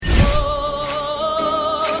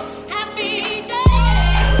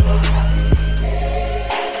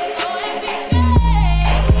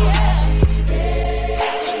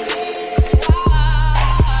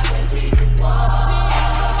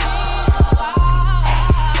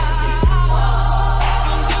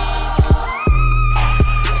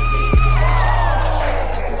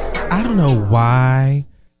know why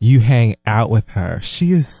you hang out with her.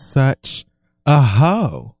 She is such a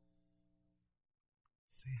hoe.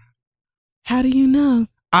 How do you know?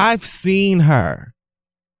 I've seen her.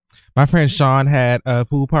 My friend Sean had a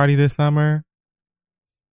pool party this summer.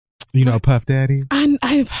 You know, Puff Daddy.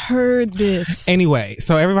 I've heard this. Anyway,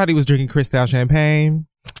 so everybody was drinking Cristal champagne,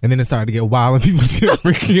 and then it started to get wild and people get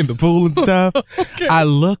freaky in the pool and stuff. Okay. I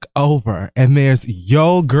look over and there's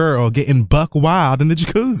yo girl getting buck wild in the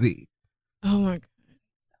jacuzzi. Oh my God.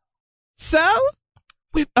 So?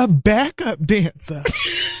 With a backup dancer.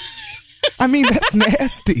 I mean, that's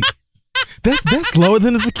nasty. That's lower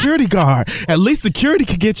than a security guard. At least security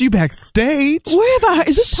could get you backstage. Where have I heard?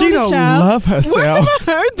 Is this She Tony don't Child? love herself. Where have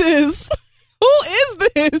I heard this? Who is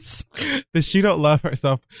this? That she don't love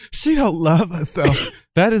herself. She don't love herself.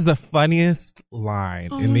 That is the funniest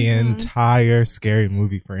line in the entire Scary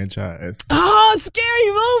Movie franchise. Oh,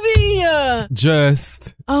 Scary Movie.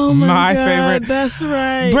 Just Oh my God, favorite. that's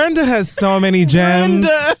right. Brenda has so many gems.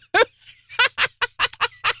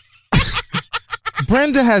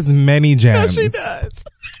 Brenda has many gems. She does.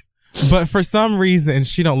 But for some reason,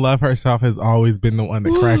 she don't love herself has always been the one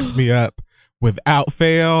that cracks me up without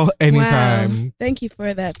fail anytime. Wow. Thank you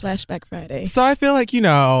for that Flashback Friday. So I feel like,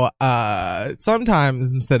 sometimes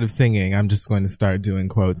instead of singing, I'm just going to start doing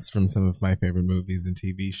quotes from some of my favorite movies and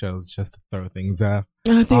TV shows just to throw things up.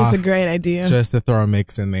 I think it's a great idea. Just to throw a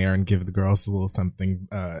mix in there and give the girls a little something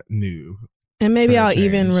new. And maybe I'll change.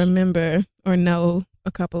 even remember or know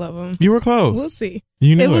a couple of them. You were close. We'll see.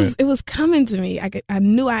 You knew it. It was coming to me. I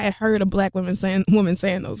knew I had heard a black woman saying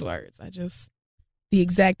those words. The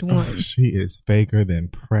exact one. Oh, she is faker than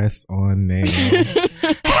press on nails.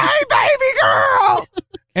 Hey, baby girl.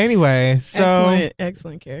 Anyway, so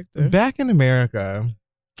excellent character. Back in America.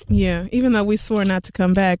 Yeah, even though we swore not to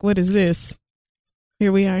come back, what is this?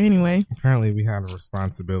 Here we are anyway. Apparently we have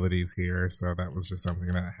responsibilities here, so that was just something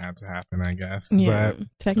that had to happen, I guess. Yeah, but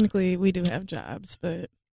technically we do have jobs, but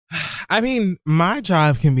I mean, my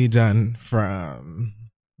job can be done from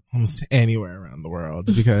almost anywhere around the world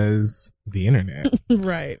because the internet.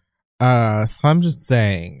 Right. So I'm just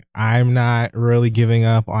saying, I'm not really giving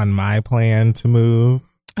up on my plan to move.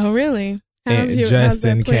 Oh, really? How's that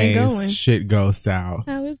in plan case going? shit goes south.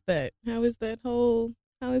 How is that? How is that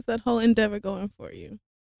whole endeavor going for you?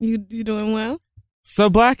 You doing well? So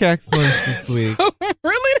Black Excellence this week.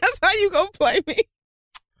 Really? That's how you gonna play me?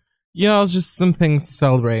 Just some things to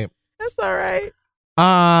celebrate. That's all right.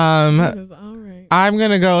 That is all right. I'm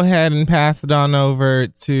gonna go ahead and pass it on over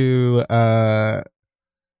to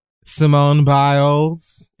Simone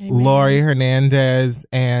Biles, Amen. Lori Hernandez,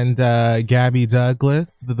 and Gabby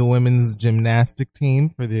Douglas for the women's gymnastic team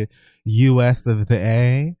for the U.S. of the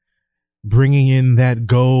A, bringing in that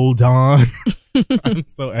gold on. I'm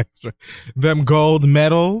so extra. Them gold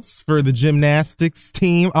medals for the gymnastics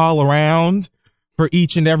team all around for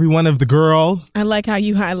each and every one of the girls. I like how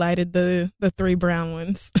you highlighted the 3 brown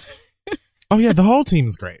ones. Oh yeah, the whole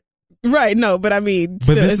team's great. Right, no, but I mean,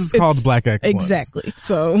 but this is called Black Excellence. Exactly.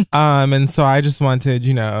 So, and so I just wanted,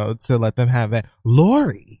 to let them have that.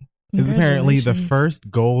 Lori is apparently the first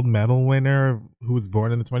gold medal winner who was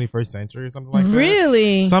born in the 21st century or something like that.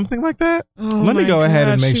 Really? Something like that? Oh, let me go ahead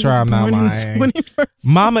and make sure I'm not lying.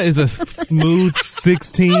 Mama is a smooth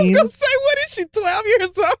 16. I was going to say, what is she, 12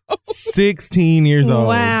 years old? 16 years old.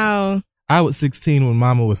 Wow. I was 16 when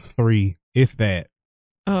Mama was 3, if that.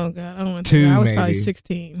 Oh, God. I don't want to. I was probably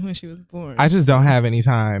 16 when she was born. I just don't have any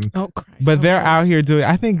time. Oh, Christ. But they're out here doing,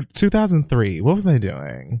 I think 2003. What was I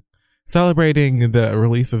doing? Celebrating the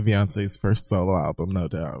release of Beyonce's first solo album, no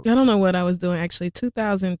doubt. I don't know what I was doing. Actually,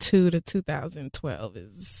 2002 to 2012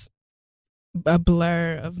 is a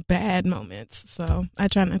blur of bad moments. So I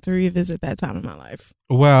try not to revisit that time in my life.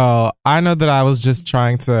 Well, I know that I was just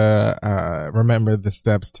trying to remember the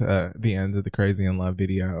steps to the end of the Crazy in Love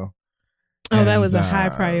video. Oh, that was a high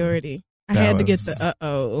priority. I had to get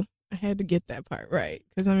I had to get that part right.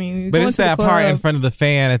 Because, I mean, but it's that part in front of the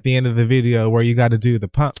fan at the end of the video where you got to do the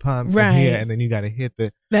pump right here, and then you got to hit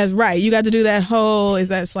the. That's right. You got to do that whole,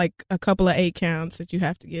 that's like a couple of 8 counts that you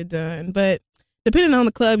have to get done. But depending on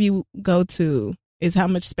the club you go to is how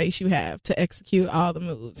much space you have to execute all the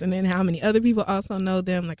moves. And then how many other people also know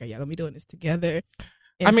them. Like, are y'all going to be doing this together?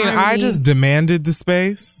 I mean, I just demanded the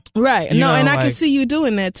space. Right. And I can see you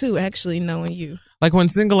doing that too, actually, knowing you. Like when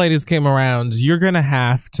Single Ladies came around, you're going to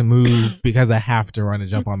have to move because I have to run and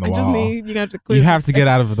jump on the wall. You have to get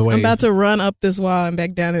out of the way. I'm about to run up this wall and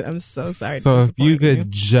back down it. I'm so sorry. So if you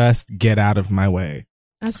could just get out of my way.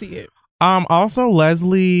 I see it. Also,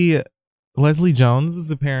 Leslie Jones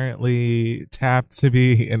was apparently tapped to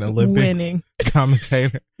be an Olympics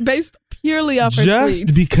commentator. Based purely off her just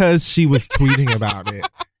tweets. because she was tweeting about it.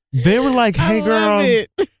 They were like, hey, I girl, love it.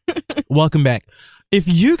 welcome back. If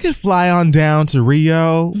you could fly on down to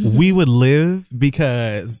Rio, we would live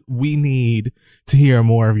because we need to hear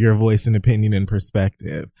more of your voice and opinion and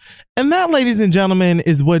perspective. And that, ladies and gentlemen,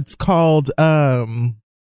 is what's called the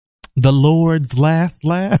Lord's last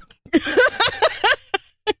laugh.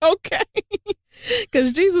 Okay.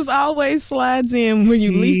 Because Jesus always slides in when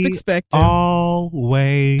you least expect him.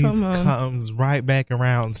 Always comes right back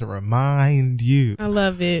around to remind you. I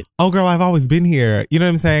love it. Oh, girl, I've always been here. You know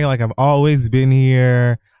what I'm saying? Like, I've always been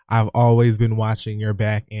here. I've always been watching your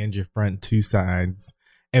back and your front, two sides.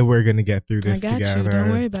 And we're going to get through this together. You. Don't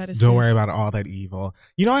worry about it. Don't worry about all that evil.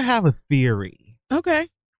 You know, I have a theory. Okay.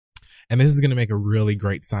 And this is going to make a really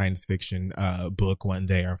great science fiction book one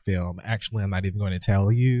day or film. Actually, I'm not even going to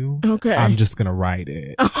tell you. Okay. I'm just going to write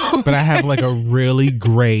it. Okay. But I have like a really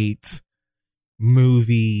great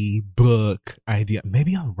movie book idea.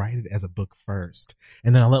 Maybe I'll write it as a book first.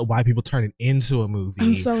 And then I'll let white people turn it into a movie.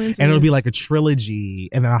 I'm so into And it'll this. be like a trilogy.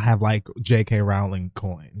 And then I'll have like J.K. Rowling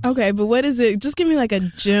coins. Okay, but what is it? Just give me like a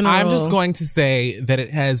general. I'm just going to say that it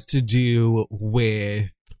has to do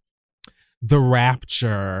with the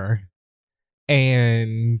rapture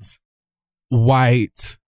and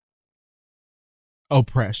white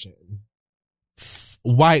oppression,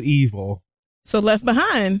 white evil. So Left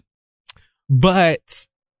Behind. But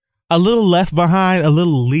a little Left Behind, a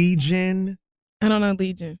little Legion. I don't know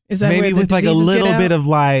Legion. Is that maybe where the with like a diseases little get out? bit of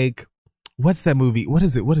like, what's that movie? What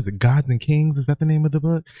is it? Gods and Kings? Is that the name of the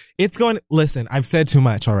book? It's going, listen, I've said too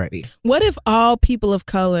much already. What if all people of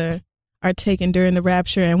color are taken during the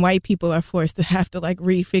rapture and white people are forced to have to like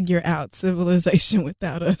refigure out civilization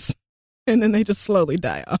without us? And then they just slowly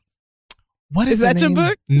die off. What is that the your name?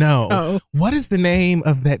 book? No. Oh. What is the name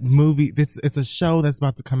of that movie? It's a show that's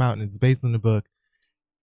about to come out and it's based on the book.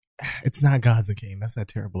 It's not Gods and Kings. That's that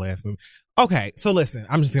terrible ass movie. Okay, so listen,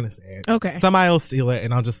 I'm just gonna say it. Okay. Somebody will steal it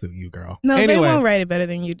and I'll just sue you, girl. No, anyway, they won't write it better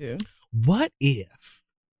than you do. What if,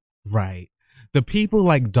 right, the people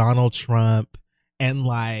like Donald Trump and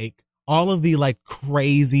like all of the like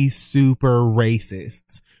crazy super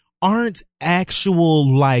racists aren't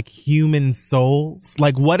actual like human souls?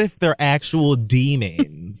 Like, what if they're actual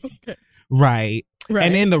demons? Okay. Right.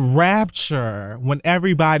 And in the rapture, when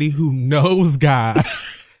everybody who knows God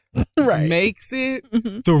makes it,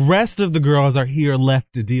 the rest of the girls are here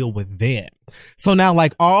left to deal with them. So now,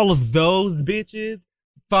 like, all of those bitches,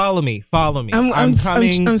 follow me. I'm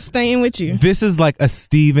coming. I'm staying with you. This is like a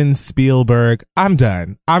Steven Spielberg. I'm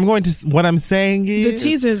done. What I'm saying is, the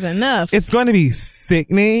teaser's enough. it's going to be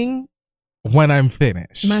sickening when I'm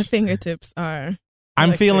finished. My fingertips are I'm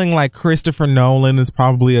electric. feeling like Christopher Nolan is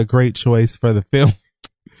probably a great choice for the film.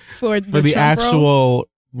 For the For the Trump actual role?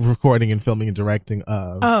 recording and filming and directing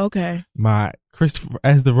of Oh, okay. my Christopher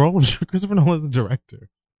as the role of Christopher Nolan as the director.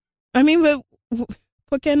 I mean, but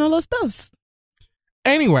 ¿por qué no los dos?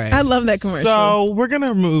 Anyway, I love that commercial. So we're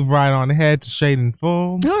gonna move right on ahead to Shade and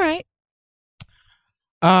Full. All right.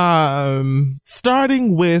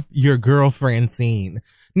 Starting with your girl Francine.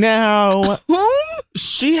 Now, Whom?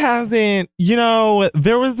 she hasn't,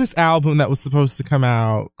 there was this album that was supposed to come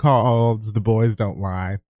out called The Boys Don't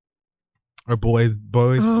Lie. Or Boys.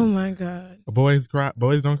 Oh my God. Boys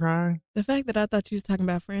Don't Cry. The fact that I thought you was talking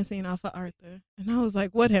about Francine off of Arthur. And I was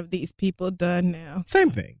like, what have these people done now? Same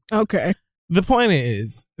thing. Okay. The point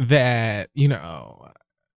is that,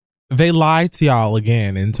 they lied to y'all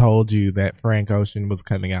again and told you that Frank Ocean was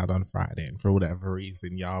coming out on Friday. And for whatever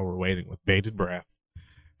reason, y'all were waiting with bated breath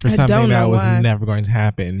for something that was never going to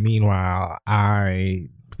happen. Meanwhile, I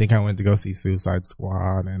think I went to go see Suicide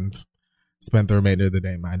Squad and spent the remainder of the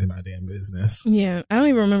day minding my damn business. Yeah. I don't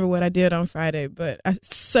even remember what I did on Friday, but I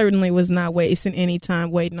certainly was not wasting any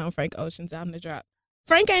time waiting on Frank Ocean's album to drop.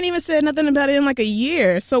 Frank ain't even said nothing about it in like a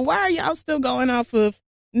year. So why are y'all still going off of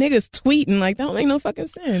niggas tweeting? Like, that don't make no fucking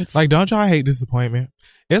sense. Like, don't y'all hate disappointment?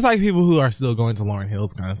 It's like people who are still going to Lauryn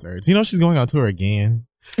Hill's concerts. She's going on tour again.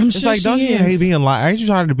 It's sure like, don't you hate being lied? Aren't you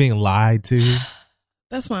tired of being lied to?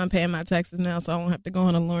 That's why I'm paying my taxes now, so I won't have to go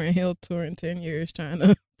on a Lauryn Hill tour in 10 years trying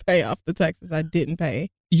to pay off the taxes I didn't pay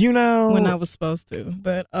when I was supposed to.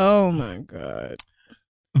 But, oh my God.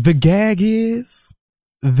 The gag is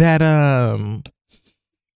that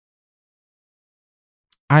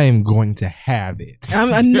I am going to have it.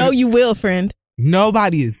 I know you will, friend.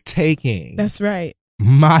 Nobody is taking. That's right.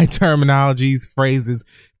 My terminologies, phrases,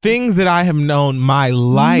 things that I have known my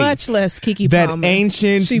life. Much less Keke that Palmer.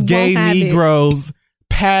 ancient She gay won't have Negroes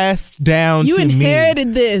passed down you to me. You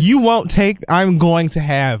inherited this. You won't take. I'm going to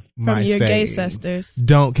have my from your gay sayings. sisters.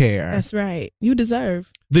 Don't care. That's right. You deserve.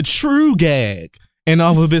 The true gag in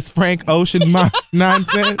all of this Frank Ocean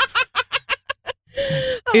nonsense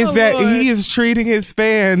is that he is treating his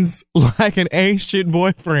fans like an ancient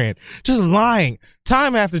boyfriend, just lying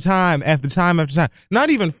time after time after time after time. Not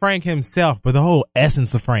even Frank himself, but the whole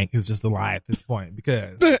essence of Frank is just a lie at this point,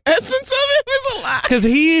 because the essence of him is a lie. Because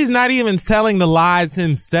he's not even telling the lies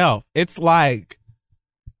himself. It's like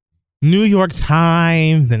New York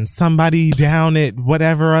Times and somebody down at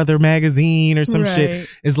whatever other magazine or some shit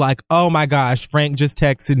is like, oh my gosh, Frank just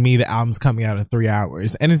texted me the album's coming out in 3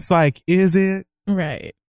 hours. And it's like, is it?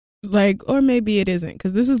 Right. Like, or maybe it isn't,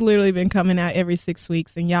 because this has literally been coming out every 6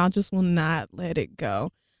 weeks and y'all just will not let it go.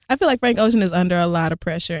 I feel like Frank Ocean is under a lot of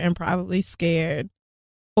pressure and probably scared,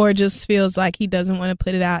 or just feels like he doesn't want to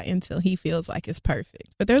put it out until he feels like it's perfect.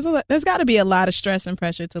 But there's got to be a lot of stress and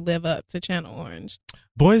pressure to live up to Channel Orange.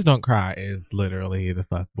 Boys Don't Cry is literally the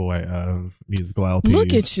fuck boy of musical LPs.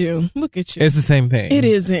 Look at you. Look at you. It's the same thing. It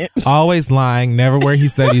isn't. Always lying, never where he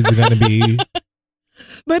said he's going to be.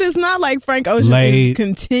 But it's not like Frank Ocean is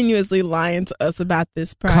continuously lying to us about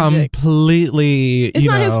this project. Completely. It's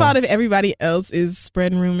not his fault if everybody else is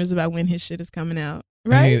spreading rumors about when his shit is coming out.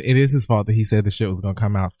 Right? I mean, it is his fault that he said the shit was going to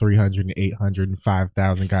come out 300 and 800 and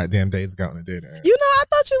 5,000 goddamn days ago, and it didn't. You know, I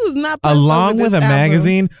thought you was not along with a album.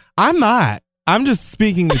 magazine. I'm not. I'm just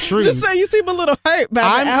speaking the truth. Just say you seem a little hurt by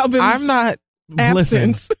the album's I'm not. absence.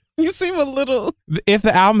 Listen, you seem a little. If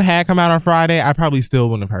the album had come out on Friday, I probably still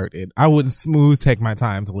wouldn't have heard it. I wouldn't take my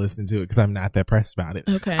time to listen to it because I'm not that pressed about it.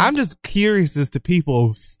 Okay. I'm just curious as to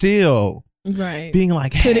people still being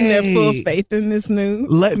like, putting their full faith in this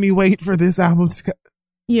news. Let me wait for this album to come.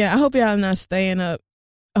 Yeah, I hope y'all not staying up.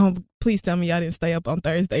 Please tell me y'all didn't stay up on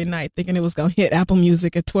Thursday night thinking it was going to hit Apple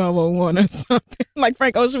Music at 12:01 or something. Like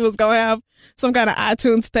Frank Ocean was going to have some kind of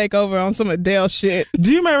iTunes takeover on some Adele shit.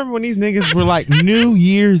 Do you remember when these niggas were like, New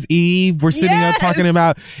Year's Eve, we're sitting there talking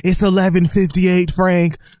about, it's 11:58,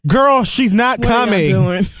 Frank. Girl, she's not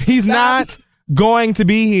coming. He's not going to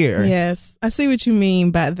be here. Yes, I see what you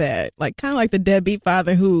mean by that. Like, kind of like the deadbeat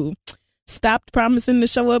father who stopped promising to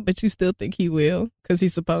show up, but you still think he will because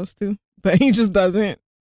he's supposed to, but he just doesn't.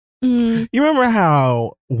 You remember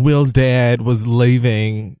how Will's dad was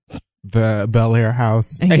leaving the Bel Air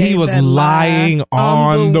house and he was lying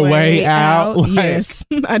on the way out? Like, yes,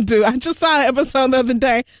 I do. I just saw an episode the other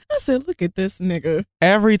day. I said, look at this nigga.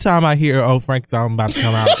 Every time I hear, oh, Frank's album about to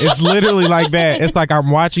come out, it's literally like that. It's like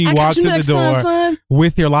I'm watching you walk to the door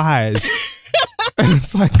with your lies.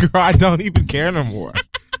 It's like, girl, I don't even care no more.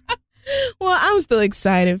 Well, I'm still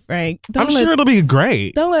excited, Frank. I'm sure it'll be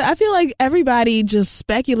great. I feel like everybody just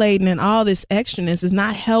speculating and all this extraness is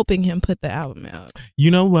not helping him put the album out.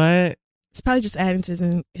 You know what? It's probably just adding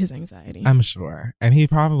to his anxiety. I'm sure. And he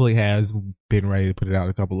probably has been ready to put it out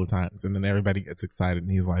a couple of times. And then everybody gets excited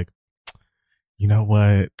and he's like, you know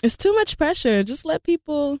what? It's too much pressure. Just let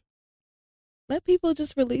people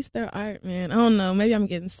just release their art, man. I don't know. Maybe I'm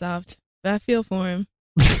getting soft, but I feel for him.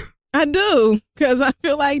 I do, because I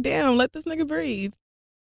feel like, damn, let this nigga breathe.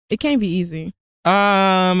 It can't be easy.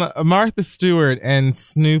 Martha Stewart and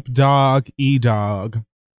Snoop Dogg E-Dog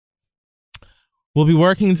will be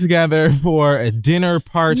working together for a dinner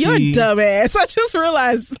party. You're dumbass. I just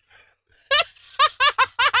realized.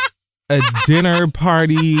 A dinner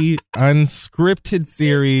party unscripted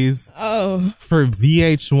series. Oh. For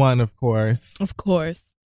VH1, of course. Of course.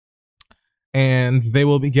 And they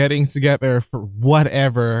will be getting together for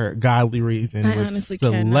whatever godly reason with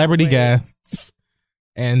celebrity guests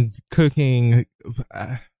and cooking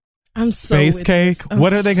I'm so space cake.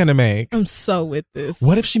 What are they going to make? I'm so with this.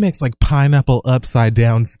 What if she makes like pineapple upside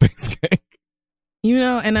down space cake? You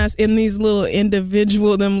know, and in these little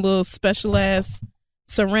individual, them little special ass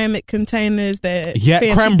ceramic containers that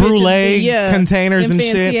creme brulee containers and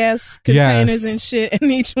shit. Fancy ass containers and shit.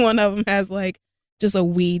 And each one of them has like just a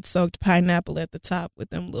weed-soaked pineapple at the top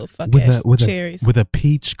with them little fuck-ass cherries. With a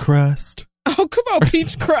peach crust. Oh, come on,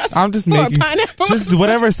 peach crust. I'm just making pineapple. Just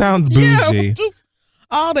whatever sounds bougie. Yeah, just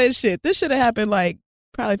all that shit. This should have happened like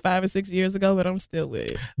probably 5 or 6 years ago, but I'm still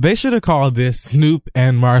with it. They should have called this Snoop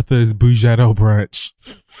and Martha's Bougetto Brunch.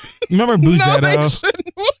 You remember Bougetto? No, they shouldn't.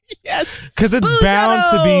 Yes. Because it's Bougetto, bound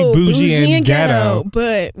to be bougie and ghetto.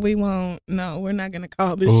 But we won't. No, we're not going to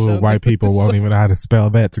call this show. White people won't even know how to spell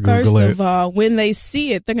that to Google it. First of all, when they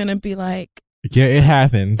see it, they're going to be like... Yeah, it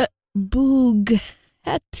happens. Booghet.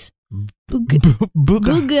 Booghet.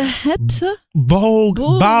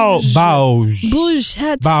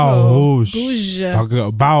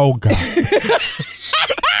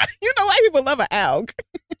 You know why people love an alg.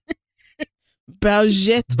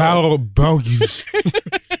 Bougetto.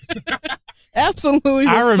 Absolutely.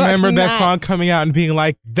 I remember that song coming out and being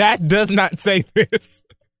like, that does not say this.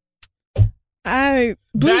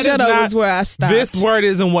 Buongiorno was where I stopped. This word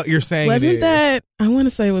isn't what you're saying. Wasn't that? I want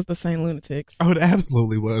to say it was the Saint Lunatics. Oh, it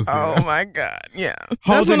absolutely was. Oh my God, yeah.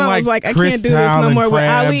 Holding, that's when I was like, I can't do this Cristal no more and with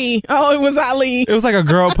crabs. Ali. Oh, it was Ali. It was like a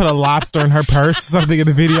girl put a lobster in her purse or something in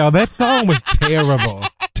the video. That song was terrible.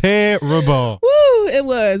 Terrible. Woo, it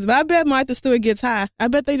was. But I bet Martha Stewart gets high. I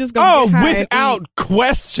bet they just go get high without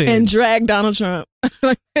question. and drag Donald Trump.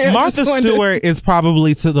 Martha Stewart is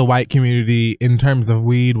probably to the white community in terms of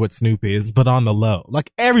weed what Snoop is, but on the low.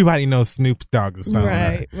 Like everybody knows Snoop Dogg is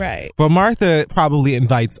stoner. Right. But Martha probably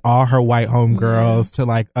invites all her white homegirls to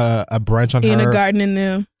like a brunch on in her a garden in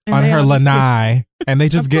them on her lanai, and they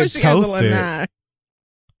just get toasted.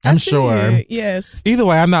 I'm sure. Yes. Either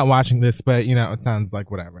way, I'm not watching this, but you know, it sounds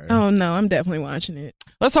like whatever. Oh no, I'm definitely watching it.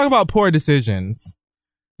 Let's talk about poor decisions.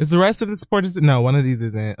 Is the rest of this poor decision? No, one of these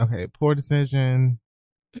isn't. Okay, poor decision.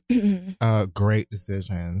 Great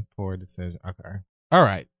decision. Poor decision. Okay. All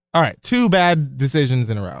right. 2 bad decisions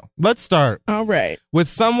in a row. Let's start. All right. With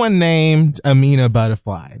someone named Amina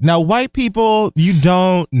Butterfly. Now, white people, you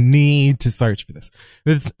don't need to search for this.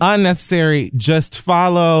 It's unnecessary. Just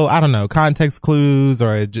follow, I don't know, context clues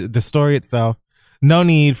or the story itself. No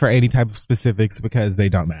need for any type of specifics because they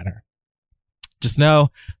don't matter. Just know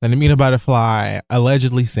that Amina Butterfly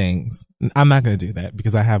allegedly sings. I'm not going to do that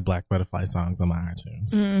because I have Black Butterfly songs on my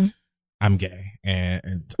iTunes. I'm gay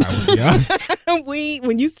and I was young.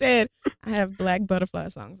 When you said I have Black Butterfly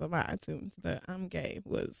songs on my iTunes, the I'm gay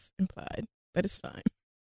was implied, but it's fine.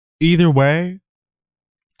 Either way,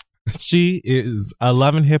 she is a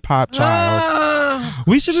Love and Hip Hop child.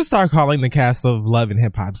 We should just start calling the cast of Love and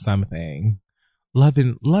Hip Hop something. Love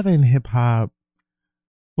and Hip Hop.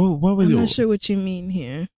 What was I'm not sure what you mean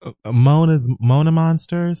here. Mona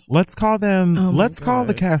Monsters. Let's call them. Oh let's call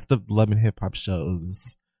the cast of Love and Hip Hop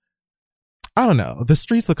shows. I don't know. The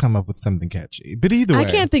streets will come up with something catchy. But either way, I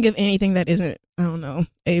can't think of anything that isn't, I don't know,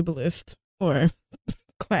 ableist or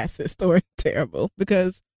classist or terrible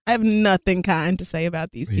because I have nothing kind to say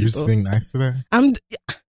about these people. You're just being nice today? I'm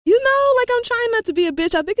trying not to be a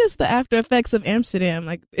bitch. I think it's the after effects of Amsterdam.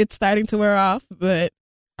 Like, it's starting to wear off, but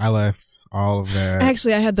I left all of that.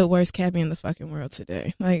 Actually, I had the worst cabbie in the fucking world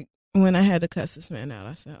today. Like, when I had to cuss this man out,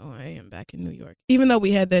 I said, oh, I am back in New York. Even though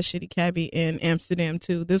we had that shitty cabbie in Amsterdam,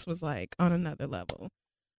 too, this was, like, on another level.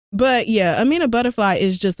 But, yeah, Amina Butterfly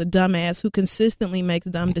is just a dumbass who consistently makes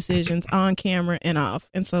dumb decisions on camera and off.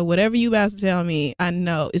 And so whatever you about to tell me, I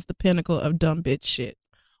know is the pinnacle of dumb bitch shit.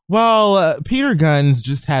 Well, Peter Gunz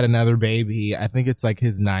just had another baby. I think it's, like,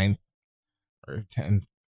 his 9th or 10th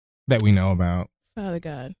that we know about. Father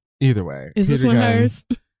God. Either way. Is this one hers?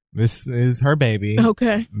 This is her baby.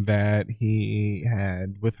 Okay. That he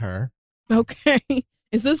had with her. Okay.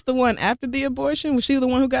 Is this the one after the abortion? Was she the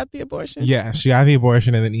one who got the abortion? Yeah, she got the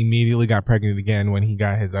abortion and then immediately got pregnant again when he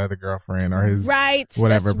got his other girlfriend or his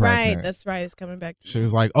whatever pregnant. That's right. It's coming back to She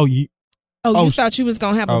was like, you thought you was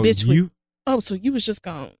going to have a bitch with... Oh, so you was just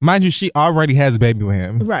gone. Mind you, she already has a baby with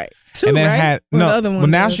him. Right. 2, and then right? The other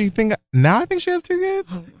one now I think she has 2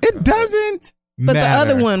 kids. Oh it doesn't But matter.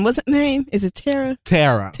 The other one, what's her name? Is it Tara?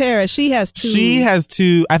 Tara. She has 2. She has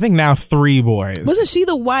 2, I think now 3 boys. Wasn't she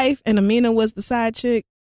the wife and Amina was the side chick?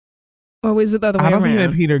 Or was it the other way around? I don't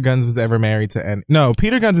think that Peter Gunz was ever married to any. No,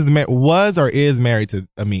 Peter Gunz is married to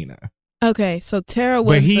Amina. Okay, so Tara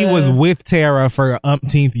was. But he was with Tara for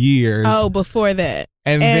umpteenth years. Oh, before that.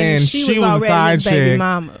 And then she was a side his chick. Baby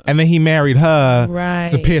mama. And then he married her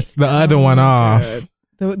to piss the other one off.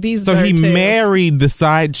 So he married the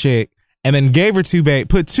side chick and then gave her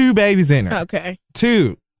put 2 babies in her. Okay.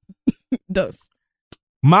 2. Those.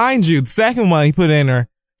 Mind you, the second one he put in her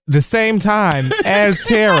the same time as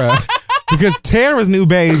Tara. Because Tara's new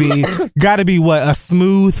baby got to be a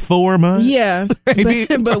smooth 4 months? Yeah.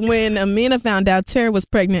 But when Amina found out Tara was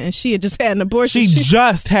pregnant and she had just had an abortion. She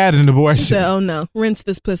just had an abortion. She said, oh no, rinse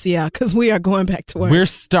this pussy out because we are going back to work. We're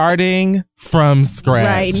starting from scratch.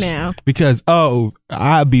 Right now. Because, I'll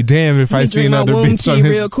be damned if I see another bitch on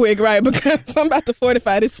his... real quick, right? Because I'm about to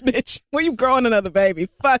fortify this bitch. Where you growing another baby?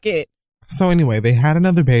 Fuck it. So anyway, they had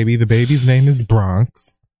another baby. The baby's name is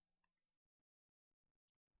Bronx.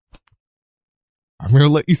 I'm going to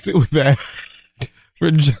let you sit with that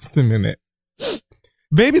for just a minute.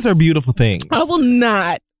 Babies are beautiful things. I will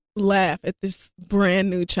not laugh at this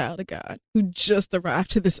brand new child of God who just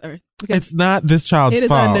arrived to this earth. It's not this child's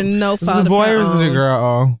fault. It is under no fault of her own. Is it a boy or is it a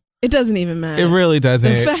girl? It doesn't even matter. It really doesn't.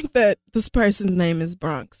 The fact that this person's name is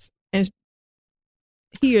Bronx and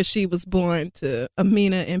he or she was born to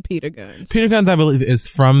Amina and Peter Gunz. Peter Gunz, I believe, is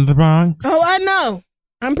from the Bronx. Oh, I know.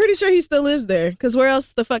 I'm pretty sure he still lives there. Because where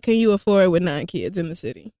else the fuck can you afford with 9 kids in the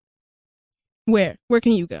city? Where? Where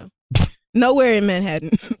can you go? Nowhere in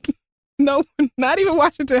Manhattan. No, not even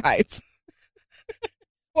Washington Heights.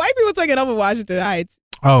 White people taking over Washington Heights.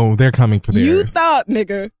 Oh, they're coming for theirs. You thought,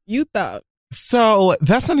 nigga. You thought. So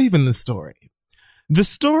that's not even the story. The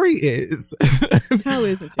story is How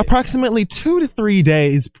is it? approximately 2 to 3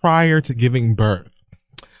 days prior to giving birth,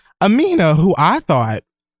 Amina, who I thought,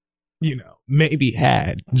 maybe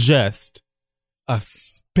had just a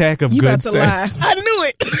speck of You good about to lie. sense I knew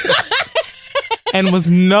it. and was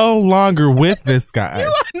no longer with this guy,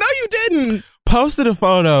 No, you didn't. posted a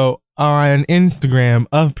photo on Instagram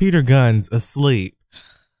of Peter Gunz asleep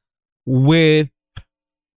with,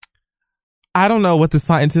 I don't know what the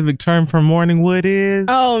scientific term for morning wood is.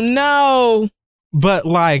 Oh, no. But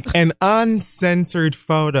like an uncensored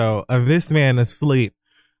photo of this man asleep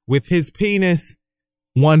with his penis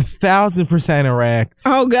 1000% erect.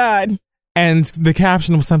 Oh, God. And the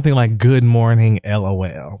caption was something like, "Good morning,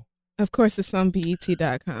 LOL." Of course, it's on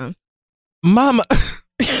BET.com. Mama.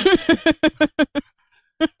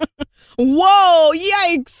 Whoa,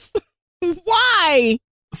 yikes. Why?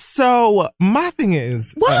 So my thing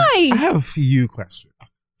is, Why? I have a few questions.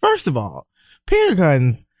 First of all, Peter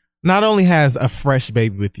Gunz not only has a fresh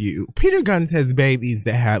baby with you, Peter Gunz has babies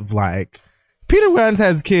that have Peter Gunz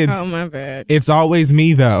has kids. Oh, my bad. It's always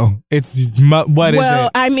me though. What is it? Well,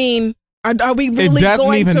 I mean, are we really It doesn't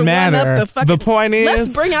going even to matter. run up the fucking... The point is,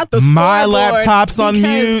 let's bring out the my scoreboard, laptop's on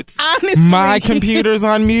because mute. honestly, My computer's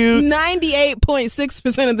on mute.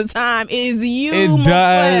 98.6% of the time is you. It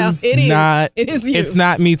does It is. not. It is you. It's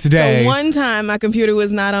not me today. So one time my computer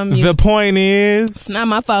was not on mute. The point is, It's not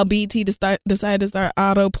my fault. BT decided to start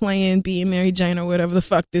auto playing Being Mary Jane or whatever the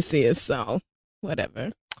fuck this is. So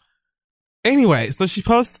whatever. anyway, so she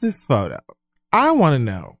posts this photo. I want to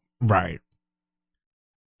know, right?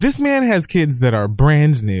 This man has kids that are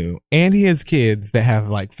brand new, and he has kids that have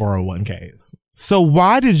 401ks. So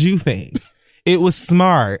why did you think it was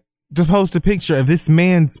smart to post a picture of this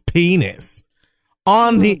man's penis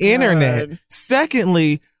on the internet?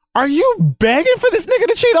 Secondly, are you begging for this nigga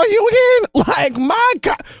to cheat on you again? My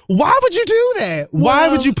God, why would you do that? Why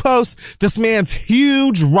would you post this man's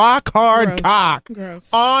huge rock hard Gross. cock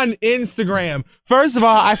Gross. on Instagram? First of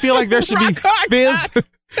all, I feel like there should be Rock hard cock.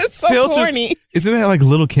 It's so filters. corny. Isn't that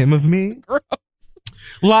Little Kim of me?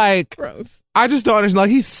 Gross. Gross. I just don't understand.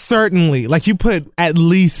 He's certainly, you put at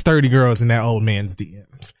least 30 girls in that old man's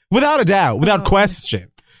DMs. Without a doubt, without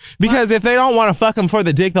question. Because if they don't want to fuck him for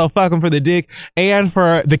the dick, they'll fuck him for the dick and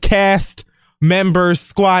for the cast members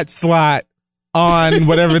squat slot on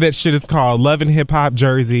whatever that shit is called. Love and Hip Hop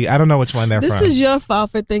Jersey. I don't know which one they're This from. is your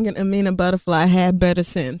fault for thinking Amina Butterfly had better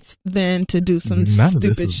sense than to do some None of stupid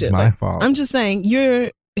this is shit. my fault. I'm just saying,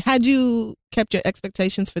 had you kept your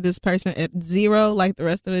expectations for this person at 0 like the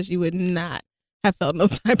rest of us, you would not have felt no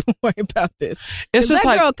type of way about this. It's just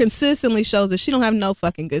that girl consistently shows that she don't have no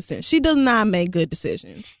fucking good sense. She does not make good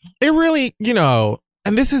decisions. It really,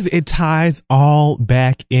 and it ties all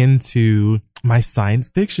back into my science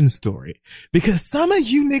fiction story. Because some of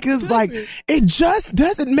you niggas, it just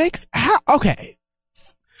doesn't make okay.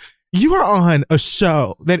 You are on a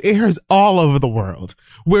show that airs all over the world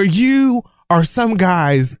where you are some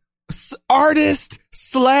guy's artist /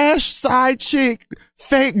 side chick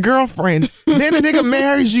fake girlfriend. Then a nigga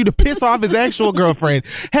marries you to piss off his actual girlfriend,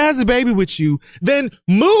 has a baby with you, then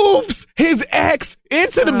moves his ex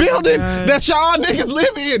into the building that y'all niggas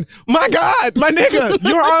live in. My God, my nigga,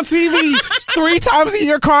 you're on TV 3 times a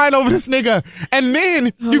year crying over this nigga. And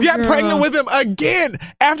then you get pregnant with him again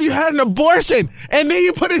after you had an abortion. And then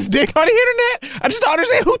you put his dick on the internet. I just don't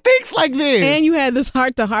understand who thinks like this. And you had this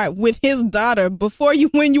heart to heart with his daughter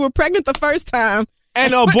when you were pregnant the first time.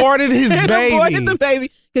 And aborted his baby. Aborted the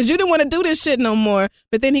baby because you didn't want to do this shit no more.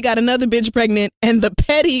 But then he got another bitch pregnant, and the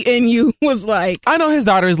petty in you was like, I know his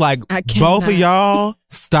daughter is like, both of y'all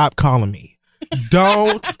stop calling me.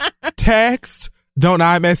 Don't text, don't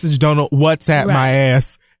iMessage, don't WhatsApp my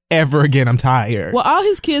ass ever again. I'm tired. Well, all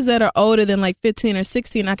his kids that are older than 15 or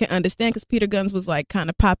 16, I can understand because Peter Gunz was kind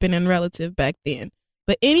of popping and relative back then.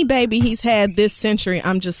 But any baby he's had this century,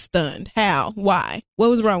 I'm just stunned. How? Why? What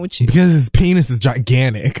was wrong with you? Because his penis is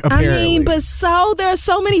gigantic, apparently. But there's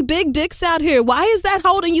so many big dicks out here. Why is that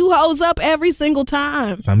holding you hoes up every single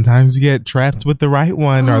time? Sometimes you get trapped with the right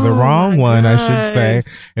one or the wrong one, I should say.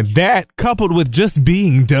 And that coupled with just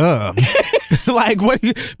being dumb. What?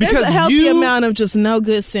 Because there's a healthy amount of just no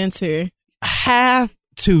good sense here. Have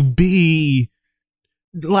to be...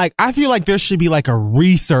 I feel like there should be a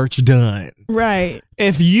research done. Right.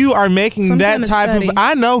 If you are making Some that kind of type study. of,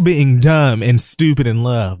 I know being dumb and stupid in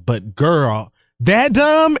love, but girl, that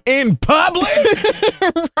dumb in public?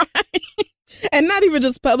 Right. And not even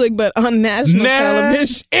just public, but on national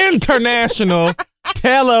television. International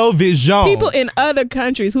television. People in other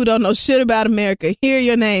countries who don't know shit about America hear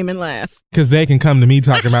your name and laugh. Because they can come to me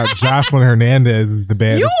talking about Jocelyn Hernandez is the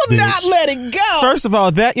baddest You will bitch. not let it go. First of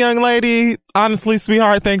all, that young lady, honestly,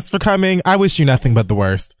 sweetheart, thanks for coming. I wish you nothing but the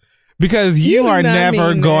worst. Because you do are not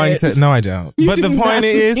never mean going that. to. No, I don't. You But do the not point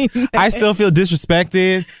is, mean I that. still feel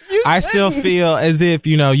disrespected. I still feel as if,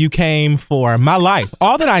 you came for my life.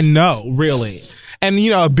 All that I know, really. And,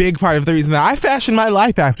 a big part of the reason that I fashioned my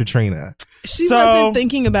life after Trina. She wasn't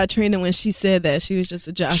thinking about Trina when she said that. She was just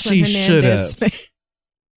a Jocelyn Hernandez fan.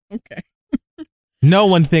 Okay. No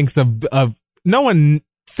one thinks no one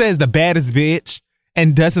says the baddest bitch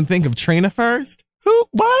and doesn't think of Trina first. Who?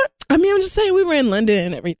 What? I mean, I'm just saying we were in London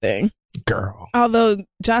and everything. Girl. Although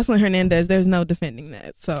Jocelyn Hernandez, there's no defending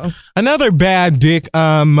that. So Another bad dick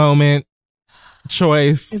moment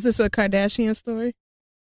choice. is this a Kardashian story?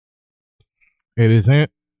 It isn't.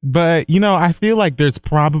 But, I feel like there's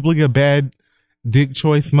probably a bad dick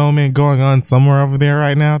choice moment going on somewhere over there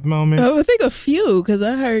right now at the moment. I think a few, because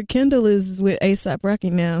I heard Kendall is with A$AP Rocky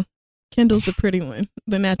now. Kendall's the pretty one,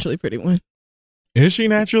 the naturally pretty one. Is she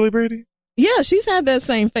naturally pretty? Yeah, she's had that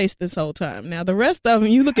same face this whole time. Now, the rest of them,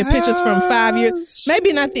 you look at pictures from 5 years,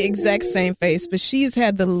 maybe not the exact same face, but she's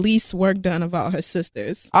had the least work done of all her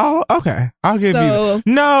sisters. Oh, okay. I'll give you So, that.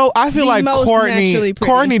 No, I feel the like most naturally pretty.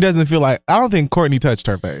 Courtney doesn't feel like, I don't think Courtney touched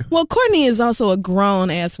her face. Well, Courtney is also a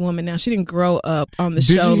grown-ass woman now. She didn't grow up on the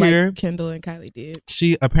Did show you hear? like Kendall and Kylie did.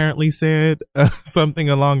 She apparently said something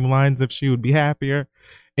along the lines of she would be happier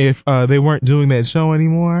if they weren't doing that show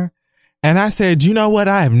anymore. And I said, you know what?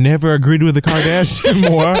 I have never agreed with the Kardashian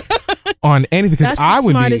more on anything because That's I the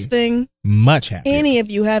would smartest be thing much happier. any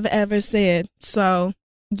of you have ever said. So,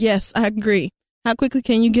 yes, I agree. How quickly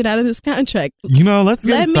can you get out of this contract? Let's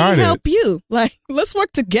get started. Let me help you. Let's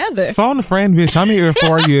work together. Phone a friend, bitch. I'm here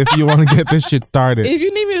for you if you want to get this shit started. If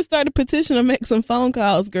you need me to start a petition or make some phone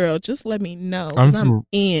calls, girl, just let me know. I'm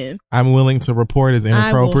in. I'm willing to report as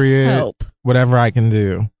inappropriate. I will help. Whatever I can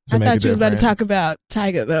do to I make thought a you was about to difference. talk about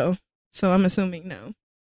Tyga, though. So I'm assuming no.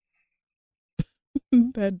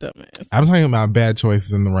 That dumbass. I'm talking about bad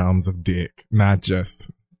choices in the realms of dick, not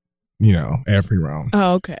just, every realm.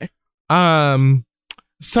 Oh, okay.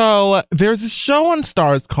 So there's a show on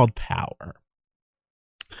Starz called Power.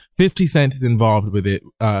 50 Cent is involved with it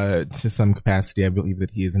to some capacity. I believe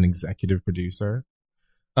that he is an executive producer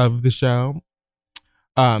of the show.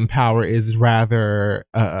 Power is rather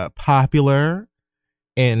popular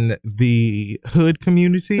in the hood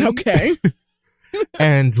community. Okay.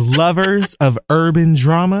 And lovers of urban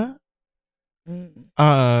drama. It's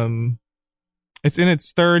in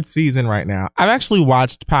its third season right now. I've actually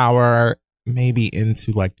watched Power maybe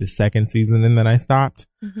into like the second season and then I stopped.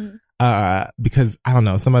 Because I don't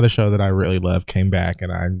know, some other show that I really love came back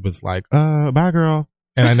and I was like, bye girl.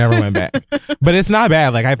 And I never went back. But it's not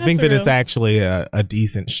bad. Like I think that it's actually a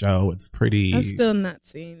decent show. It's pretty. I've still not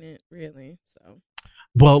seen it really. So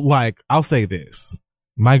well, like I'll say this.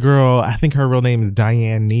 My girl, I think her real name is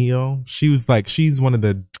Diane Neal. She's one of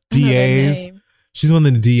the DAs. She's one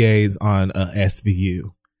of the DAs on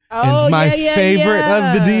SVU. Oh, and my favorite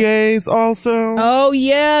of the DAs also. Oh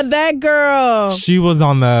yeah, that girl. She was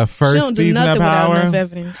on the first season of Power. Without enough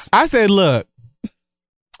evidence. I said, look,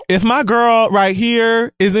 if my girl right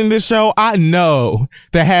here is in this show, I know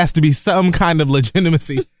there has to be some kind of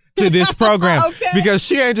legitimacy to this program. Okay. Because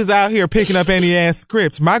she ain't just out here picking up any ass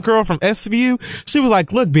scripts. My girl from SVU, she was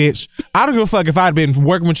like, look, bitch, I don't give a fuck if I'd been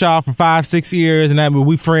working with y'all for 5-6 years and that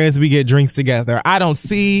we friends, we get drinks together. I don't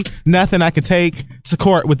see nothing I can take to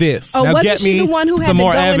court with this. Oh, now wasn't get she me the one who had some to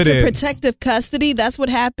more go evidence. into protective custody? That's what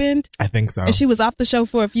happened. I think so. And she was off the show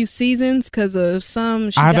for a few seasons because of some.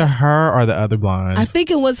 Either her or the other blonde. I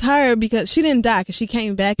think it was her because she didn't die because she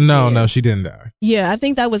came back. No, she didn't die. Yeah, I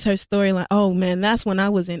think that was her storyline. Oh man, that's when I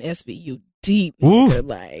was in SVU deep. Nigga.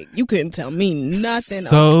 Like you couldn't tell me nothing.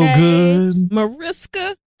 So okay? good.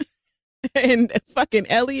 Mariska and fucking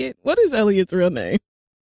Elliot. What is Elliot's real name?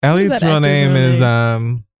 Elliot's real name is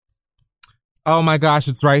oh my gosh,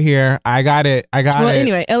 it's right here. I got it. Well,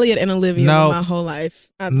 anyway, Elliot and Olivia were my whole life.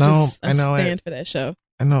 I stand for that show.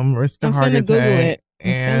 I know Mariska I'm finna Google it.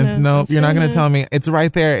 And nope, you're not gonna tell me. It's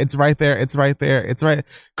right there. It's right there. It's right there. It's right.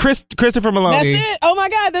 Christopher Maloney. That's it. Oh my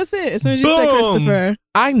God, that's it. As soon as you said Christopher,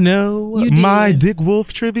 I know my Dick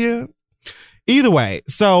Wolf trivia. Either way,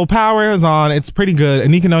 so Power is on. It's pretty good.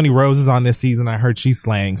 Anika Noni Rose is on this season. I heard she's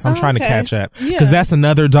slaying, so I'm trying to catch up because that's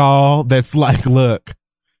another doll that's like, look,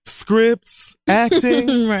 scripts,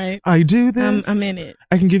 acting. Right. I do this. I'm in it.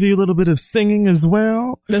 I can give you a little bit of singing as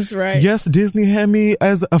well. That's right. Yes, Disney had me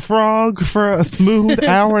as a frog for a smooth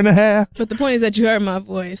hour and a half. But the point is that you heard my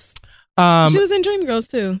voice. She was in Dreamgirls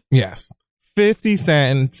too. Yes. 50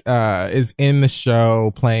 Cent is in the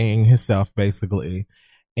show playing himself, basically.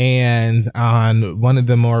 And on one of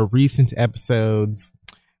the more recent episodes,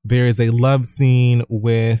 there is a love scene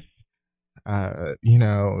with,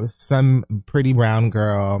 some pretty brown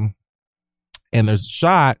girl. And there's a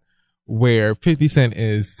shot where 50 Cent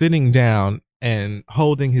is sitting down and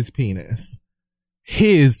holding his penis.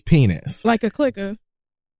 His penis. Like a clicker.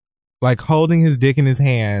 Like holding his dick in his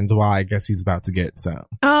hand while I guess he's about to get some.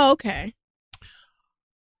 Oh, okay.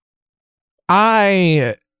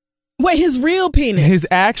 Wait, his real penis? His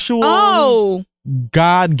actual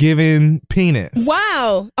God-given penis.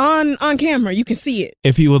 Wow. On camera, you can see it.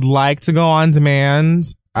 If you would like to go on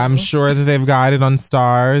demand, I'm sure that they've got it on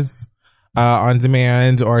Stars, on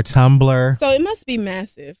demand, or Tumblr. So it must be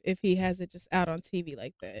massive if he has it just out on TV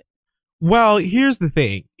like that. Well, here's the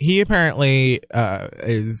thing. He apparently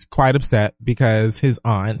is quite upset because his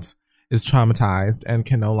aunt is traumatized and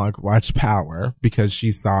can no longer watch Power because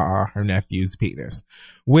she saw her nephew's penis.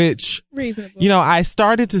 Which, reasonable. I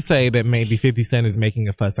started to say that maybe 50 Cent is making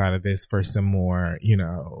a fuss out of this for some more,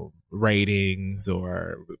 ratings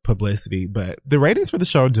or publicity. But the ratings for the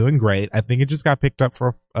show are doing great. I think it just got picked up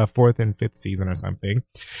for a 4th and 5th season or something.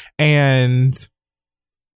 And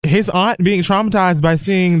his aunt being traumatized by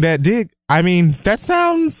seeing that dick, I mean, that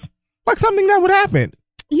sounds like something that would happen.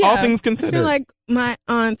 Yeah, all things considered. I feel like my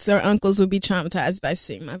aunts or uncles would be traumatized by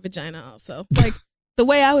seeing my vagina also. Like the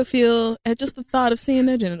way I would feel at just the thought of seeing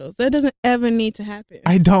their genitals. That doesn't ever need to happen.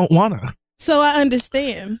 I don't wanna. So I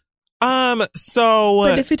understand. But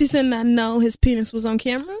did 50 Cent not know his penis was on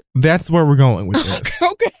camera? That's where we're going with this.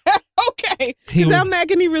 Okay. Because how mad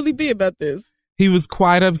can he really be about this? He was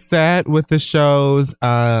quite upset with the show's EP.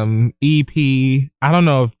 I don't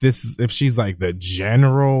know if she's like the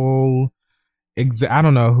general. I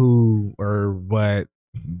don't know who or what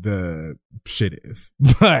the shit is,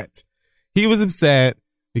 but he was upset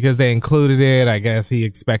because they included it. I guess he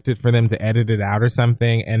expected for them to edit it out or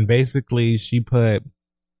something. And basically she put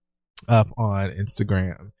up on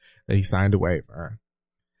Instagram that he signed a waiver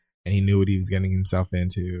and he knew what he was getting himself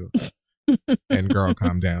into. And girl,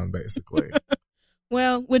 calm down, basically.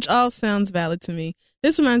 Well, which all sounds valid to me.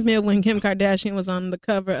 This reminds me of when Kim Kardashian was on the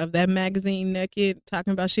cover of that magazine naked,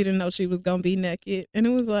 talking about she didn't know she was going to be naked. And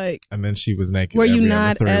it was like... And then she was naked Were you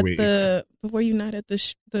not every at 3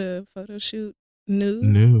 weeks. the photo shoot nude?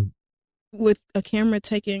 Nude. With a camera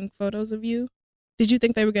taking photos of you? Did you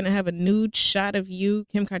think they were going to have a nude shot of you,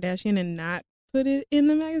 Kim Kardashian, and not put it in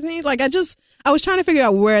the magazine? Like, I was trying to figure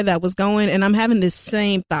out where that was going, and I'm having this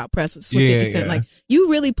same thought process with 50 Cent. Like, you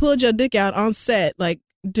really pulled your dick out on set, like,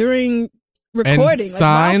 during recording. And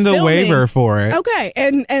signed the waiver for it. Okay,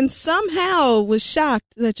 and somehow was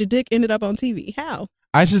shocked that your dick ended up on TV. How?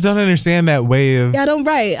 I just don't understand that way of... Yeah,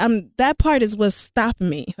 that part is what's stopping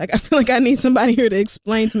me. Like, I feel like I need somebody here to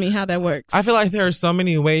explain to me how that works. I feel like there are so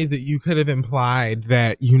many ways that you could have implied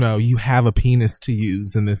that, you have a penis to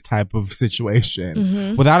use in this type of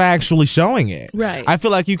situation without actually showing it. Right. I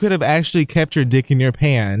feel like you could have actually kept your dick in your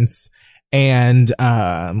pants and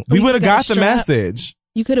we would have got the message.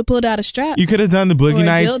 You could have pulled out a strap. You could have done the Boogie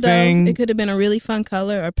Nights thing. It could have been a really fun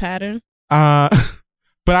color or pattern.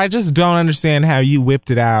 But I just don't understand how you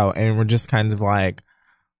whipped it out and we're just kind of like,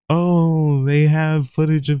 oh, they have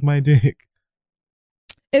footage of my dick.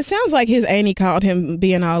 It sounds like his auntie called him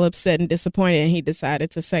being all upset and disappointed and he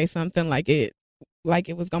decided to say something like it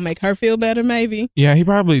was going to make her feel better, maybe. Yeah, he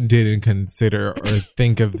probably didn't consider or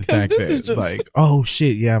think of the fact that, like, oh,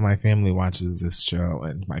 shit, yeah, my family watches this show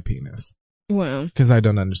and my penis. Well. Because I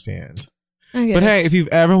don't understand. But hey, if you've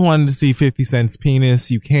ever wanted to see 50 Cent's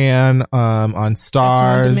penis, you can on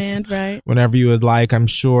Stars. It's on demand, right? Whenever you would like, I'm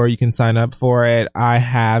sure you can sign up for it. I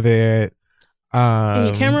have it. In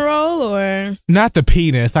your camera roll or? Not the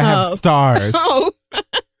penis. I have Stars.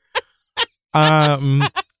 I'm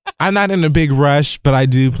not in a big rush, but I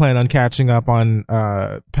do plan on catching up on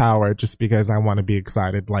Power just because I want to be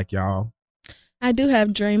excited like y'all. I do have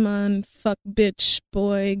Draymond fuck bitch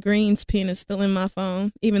boy Green's penis still in my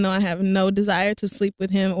phone, even though I have no desire to sleep with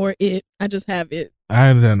him or it. I just have it.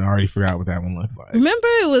 I done already forgot what that one looks like. Remember,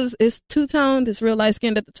 it's two-toned, it's real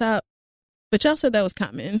light-skinned at the top. But y'all said that was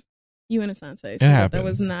common. You and Asante said that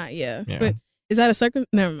was not, yeah. But is that a circle?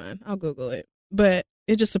 Never mind. I'll Google it. But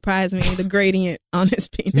it just surprised me, the gradient on his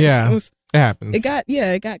penis. Yeah, it happens.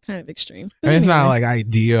 It got kind of extreme. But anyway. It's not like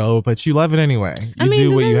ideal, but you love it anyway. You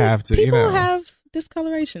do what you have to, People have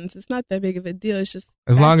discolorations. It's not that big of a deal. It's just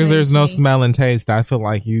as long as there's no smell and taste, I feel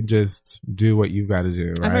like you just do what you've got to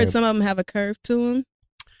do, right? I've heard some of them have a curve to them.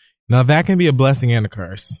 Now that can be a blessing and a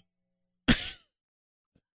curse.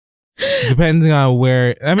 Depending on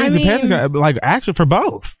where, depending on, like, actually for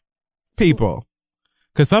both. people.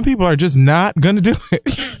 Because some people are just not going to do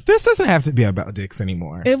it. This doesn't have to be about dicks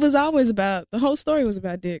anymore. It was always about, the whole story was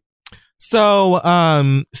about dick. So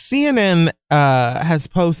CNN has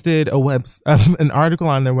posted an article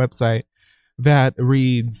on their website that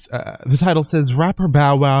reads, the title says, Rapper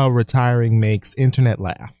Bow Wow retiring makes internet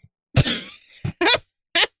laugh.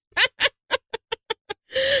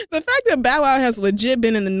 The fact that Bow Wow has legit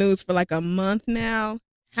been in the news for like a month now,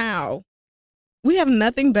 how? We have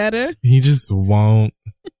nothing better. He just won't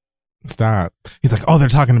stop. He's like, oh, they're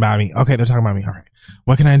talking about me. Okay, they're talking about me. All right.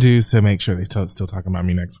 What can I do to make sure they still talking about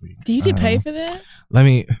me next week? Do you get paid for that?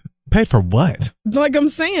 Paid for what? Like I'm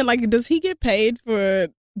saying, like, does he get paid for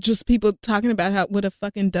just people talking about what a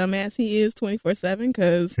fucking dumbass he is 24/7?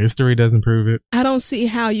 Because history doesn't prove it. I don't see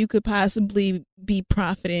how you could possibly be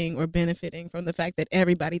profiting or benefiting from the fact that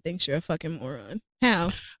everybody thinks you're a fucking moron. How?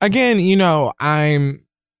 Again,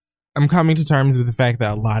 I'm coming to terms with the fact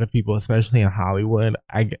that a lot of people, especially in Hollywood,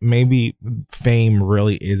 maybe fame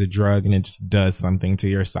really is a drug and it just does something to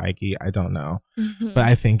your psyche. I don't know. Mm-hmm. But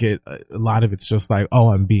I think a lot of it's just like,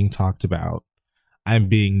 oh, I'm being talked about. I'm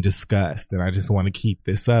being discussed and I just want to keep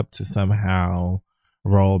this up to somehow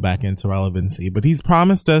roll back into relevancy. But he's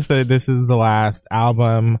promised us that this is the last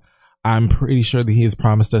album. I'm pretty sure that he has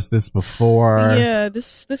promised us this before. Yeah,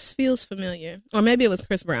 this feels familiar. Or maybe it was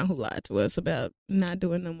Chris Brown who lied to us about not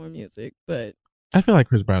doing no more music. But I feel like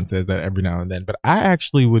Chris Brown says that every now and then. But I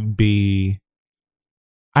actually would be,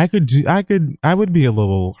 I would be a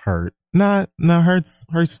little hurt. Hurt's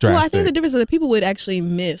drastic. Well, I think the difference is that people would actually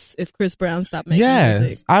miss if Chris Brown stopped making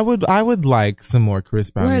music. I would like some more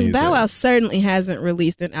Chris Brown Whereas music. Bow Wow certainly hasn't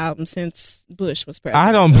released an album since Bush was president.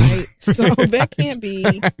 I don't believe so that can't be.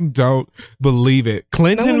 I don't believe it.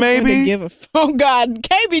 Clinton, maybe? Oh, God.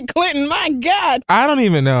 KB Clinton, my God. I don't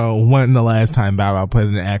even know when the last time Bow Wow put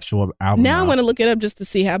an actual album Now out. I want to look it up just to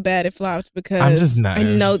see how bad it flopped because I'm just not I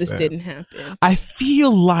know this interested. didn't happen. I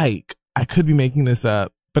feel like I could be making this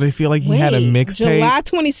up, but I feel like he had a mixtape. July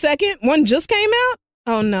 22nd? One just came out?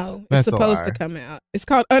 Oh, no. It's supposed to come out. It's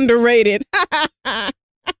called Underrated.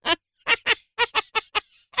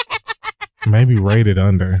 Maybe Rated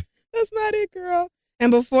Under. That's not it, girl. And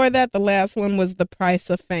before that, the last one was The Price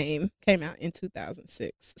of Fame. Came out in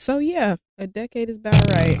 2006. So, yeah, a decade is about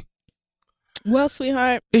right. Well,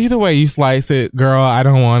 sweetheart. Either way you slice it, girl, I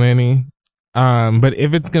don't want any. But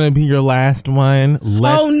if it's going to be your last one,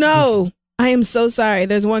 let's... Oh, no. I am so sorry.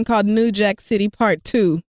 There's one called New Jack City Part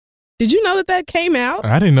 2. Did you know that came out?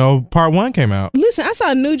 I didn't know Part 1 came out. Listen, I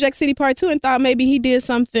saw New Jack City Part 2 and thought maybe he did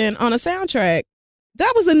something on a soundtrack.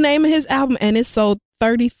 That was the name of his album, and it sold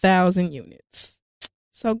 30,000 units.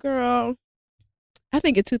 So, girl, I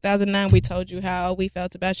think in 2009 we told you how we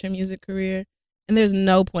felt about your music career, and there's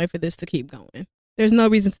no point for this to keep going. There's no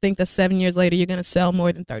reason to think that 7 years later you're going to sell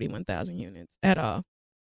more than 31,000 units at all.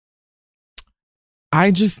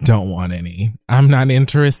 I just don't want any. I'm not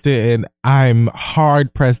interested. I'm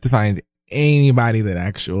hard pressed to find anybody that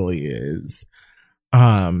actually is.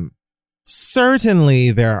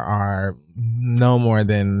 Certainly there are no more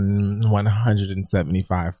than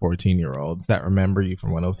 175 14-year-olds that remember you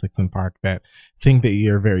from 106 in Park that think that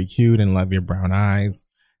you're very cute and love your brown eyes.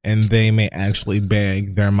 And they may actually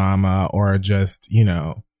beg their mama or just,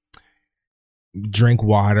 drink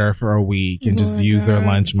water for a week and just use their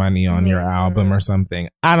lunch money on your album or something.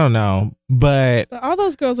 I don't know. But all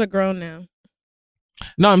those girls are grown now.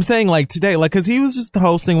 No, I'm saying like today, like, cause he was just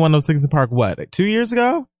hosting 106 in Park, what, like 2 years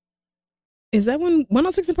ago? Is that when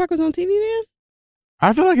 106 in Park was on TV then?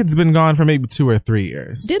 I feel like it's been gone for maybe 2 or 3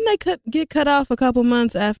 years. Didn't they get cut off a couple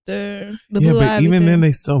months after the Blue Ivy? Yeah, but even then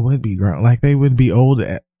they still would be grown. Like they would be old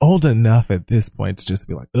enough at this point to just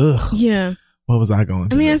be like, ugh. Yeah. What was I going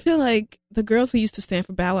through? I mean, I feel like the girls who used to stand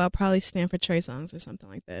for Bow Wow probably stand for Trey Songz or something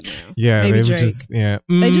like that now. Yeah, maybe they Drake.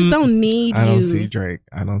 They just don't need I don't see Drake.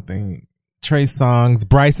 I don't think Trey Songz,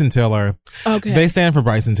 Bryson Tiller. Okay. They stand for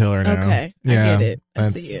Bryson Tiller now. Okay. Yeah, I get it. I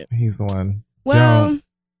see it. He's the one. Well,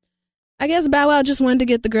 I guess Bow Wow just wanted to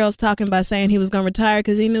get the girls talking by saying he was going to retire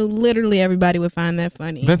because he knew literally everybody would find that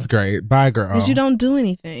funny. That's great. Bye, girl. Because you don't do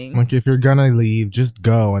anything. Like, if you're going to leave, just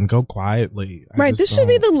go and go quietly. Right. This should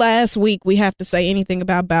be the last week we have to say anything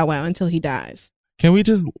about Bow Wow until he dies. Can we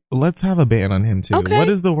let's have a ban on him too. Okay. What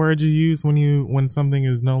is the word you use when something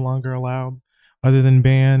is no longer allowed other than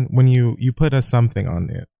ban? When you put a something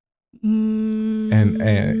on it. And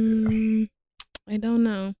I don't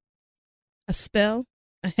know. A spell?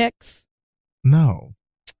 A hex? No.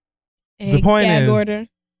 A the point gag is, order?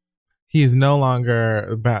 he is no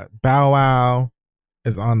longer Bow Wow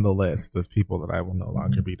is on the list of people that I will no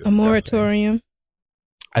longer be discussing. A moratorium?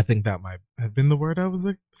 I think that might have been the word I was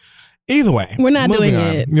like. Either way, We're not moving doing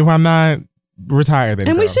on. it. If I'm not retired, then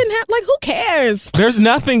And we girl. shouldn't have, like, who cares? There's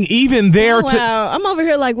nothing even there Oh, to. wow. I'm over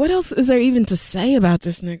here like, what else is there even to say about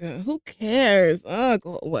this nigga? Who cares? Oh,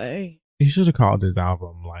 go away. He should have called his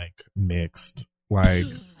album like mixed, like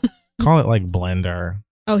call it like Blender.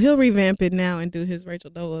 Oh, he'll revamp it now and do his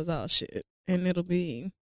Rachel Dolezal shit. And it'll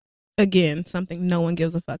be, again, something no one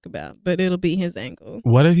gives a fuck about. But it'll be his angle.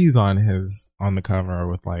 What if he's on the cover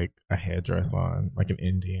with like a headdress on, like an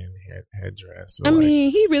Indian headdress? Or I like,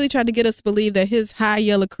 mean, he really tried to get us to believe that his high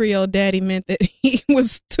yellow Creole daddy meant that he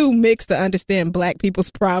was too mixed to understand black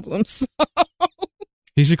people's problems.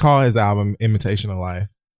 he should call his album Imitation of Life.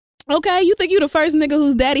 Okay, you think you the first nigga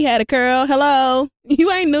whose daddy had a curl? Hello? You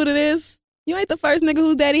ain't new to this. You ain't the first nigga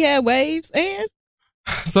whose daddy had waves, and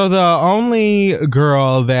So the only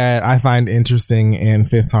girl that I find interesting in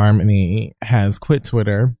Fifth Harmony has quit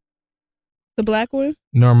Twitter. the black one?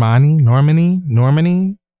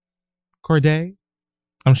 Normani Corday.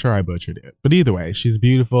 I'm sure I butchered it. But either way, she's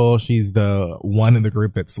beautiful. She's the one in the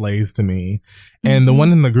group that slays to me. And the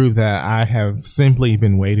one in the group that I have simply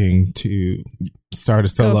been waiting to start a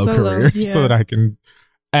solo career yeah. so that I can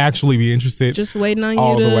actually be interested. Just waiting on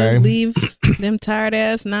all you the to way. leave them tired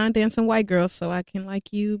ass non-dancing white girls so I can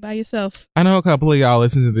like you by yourself. I know a couple of y'all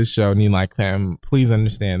listen to this show and you like them. Please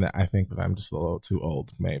understand that I think that I'm just a little too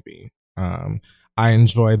old, maybe. I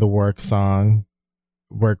enjoy the work song,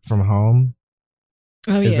 Work From Home.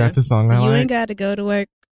 Oh, Is yeah. that the song I You like? ain't got to go to work.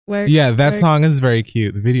 Yeah, that work. song is very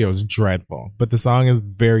cute. The video is dreadful, but the song is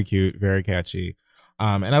very cute, very catchy.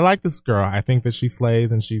 And I like this girl. I think that she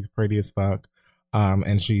slays and she's pretty as fuck.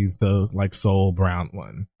 And she's the like soul brown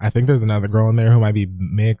one. I think there's another girl in there who might be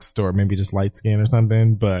mixed or maybe just light skin or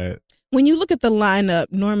something, but When you look at the lineup,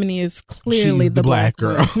 Normani is clearly she's the black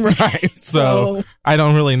girl. one. Right. So I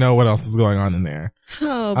don't really know what else is going on in there.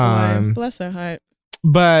 Oh boy, bless her heart.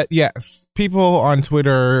 But yes, people on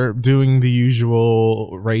Twitter doing the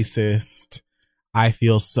usual racist, I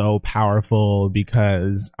feel so powerful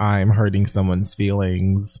because I'm hurting someone's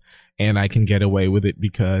feelings and I can get away with it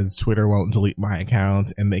because Twitter won't delete my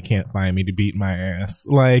account and they can't find me to beat my ass.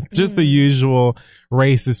 Like just the usual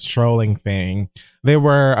racist trolling thing. They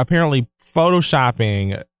were apparently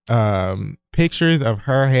photoshopping pictures of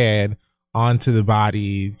her head onto the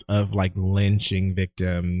bodies of like lynching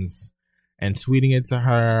victims and tweeting it to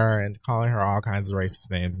her and calling her all kinds of racist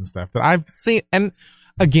names and stuff that I've seen. And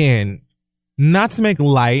again, not to make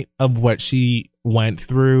light of what she went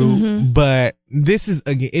through, but this is,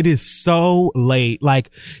 again, it is so late. Like,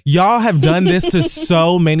 y'all have done this to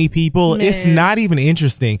so many people. Man. It's not even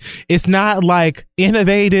interesting. It's not like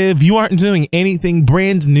innovative. You aren't doing anything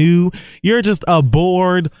brand new. You're just a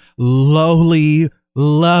bored, lowly,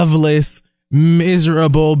 loveless,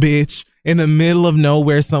 miserable bitch in the middle of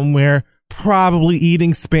nowhere somewhere, probably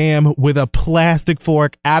eating Spam with a plastic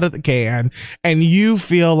fork out of the can, and you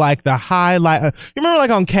feel like the highlight. You remember like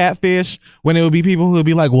on Catfish when it would be people who would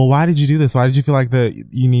be like, well, why did you do this? Why did you feel like that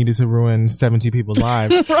you needed to ruin 70 people's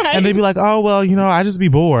lives? Right. And they'd be like, oh, well, you know, I just be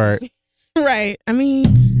bored. Right. I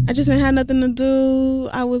mean, I just didn't have nothing to do.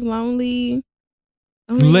 I was lonely.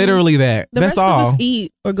 I mean, Literally that. The That's rest all. of us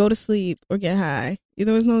eat or go to sleep or get high.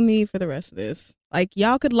 There was no need for the rest of this. Like,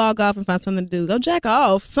 y'all could log off and find something to do. Go jack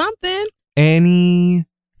off. Something. Anything.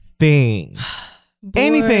 Bored,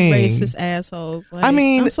 Anything. Racist assholes. Like, I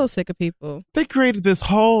mean, I'm so sick of people. They created this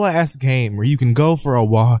whole ass game where you can go for a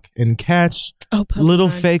walk and catch Pokemon. little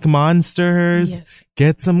fake monsters, Yes.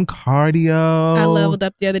 get some cardio. I leveled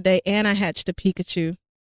up the other day and I hatched a Pikachu.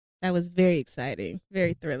 That was very exciting.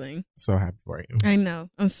 Very thrilling. So happy for you. I know.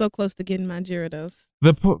 I'm so close to getting my Gyarados.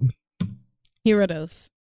 Gyarados.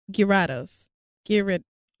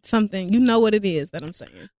 Something. You know what it is that I'm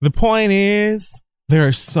saying. The point is, there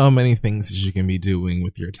are so many things that you can be doing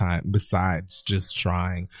with your time besides just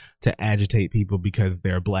trying to agitate people because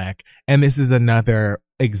they're black. And this is another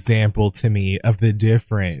example to me of the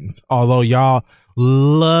difference. Although y'all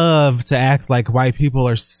love to act like white people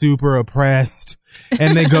are super oppressed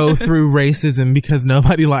and they go through racism because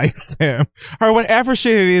nobody likes them or whatever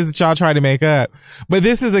shit it is that y'all try to make up. But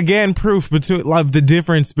this is again proof of the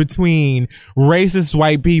difference between racist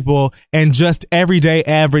white people and just everyday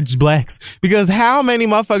average blacks. Because how many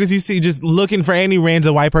motherfuckers you see just looking for any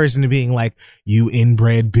random white person to being like, you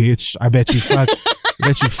inbred bitch. I bet you fuck.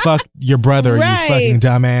 That you fuck your brother, Right. you fucking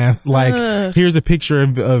dumbass. Like, here's a picture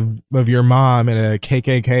of your mom in a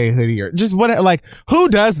KKK hoodie or just whatever. Like, who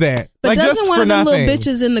does that? But like, doesn't just one for of them nothing. little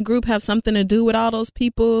bitches in the group have something to do with all those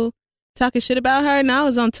people talking shit about her? And I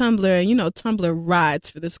was on Tumblr, and you know Tumblr rides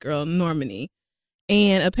for this girl, Normani.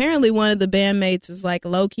 And apparently one of the bandmates is like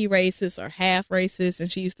low-key racist or half racist, and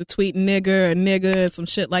she used to tweet nigger or nigga and some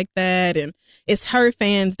shit like that. And it's her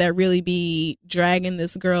fans that really be dragging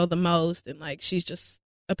this girl the most, and like she's just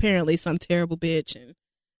apparently some terrible bitch. And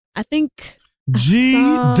I think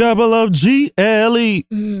G-double-O-G-L-E.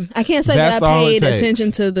 I can't say that I paid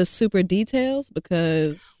attention to the super details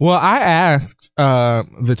because... Well, I asked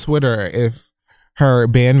the Twitter if her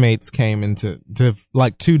bandmates came into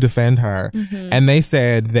to defend her, and they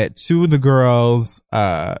said that two of the girls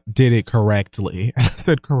did it correctly. I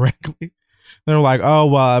said correctly. They're like, oh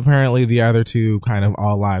well, apparently the other two kind of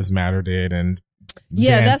all lives matter did, and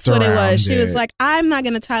that's what it was. She was like, I'm not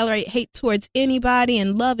gonna tolerate hate towards anybody,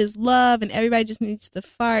 and love is love, and everybody just needs to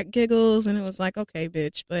fart giggles. And it was like, okay,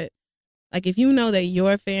 bitch, but like, if you know that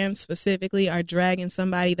your fans specifically are dragging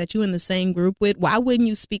somebody that you in the same group with, why wouldn't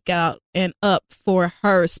you speak out and up for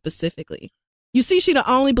her specifically? You see, she the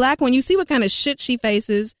only black one. You see what kind of shit she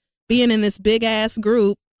faces being in this big ass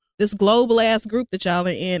group, this global ass group that y'all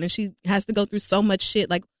are in, and she has to go through so much shit.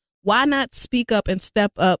 Like, why not speak up and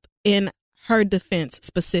step up in her defense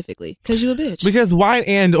specifically? Because you a bitch. Because white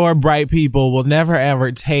and or bright people will never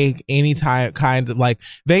ever take any kind of, like,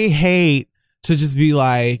 they hate to just be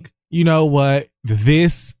like, you know what,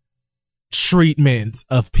 this treatment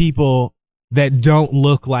of people that don't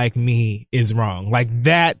look like me is wrong. Like,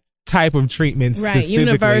 that type of treatment specifically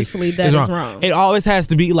universally that is wrong. It always has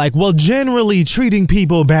to be like, well, generally treating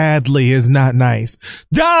people badly is not nice.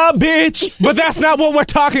 Duh, bitch. But that's not what we're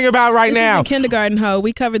talking about right now. Is a kindergarten hoe.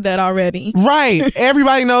 We covered that already. Right.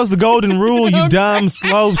 Everybody knows the golden rule, you dumb,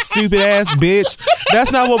 slow, stupid ass bitch.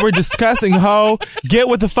 That's not what we're discussing, hoe. Get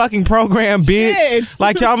with the fucking program, bitch. Shit.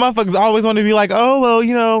 Like, y'all motherfuckers always want to be like, oh, well,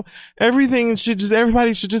 you know, everybody should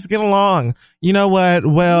just get along. You know what?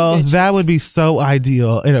 Well, that would be so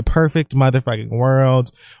ideal in a perfect motherfucking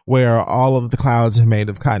world where all of the clouds are made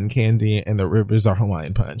of cotton candy and the rivers are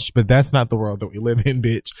Hawaiian punch. But that's not the world that we live in,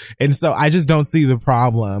 bitch. And so I just don't see the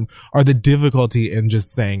problem or the difficulty in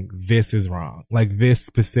just saying this is wrong. Like, this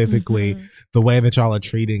specifically, the way that y'all are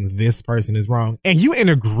treating this person is wrong. And you in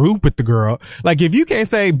a group with the girl. Like, if you can't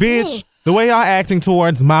say, bitch, the way y'all acting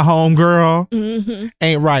towards my home girl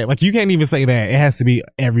ain't right. Like, you can't even say that. It has to be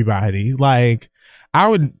everybody. Like, I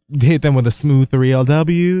would hit them with a smooth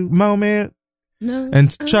 3LW moment.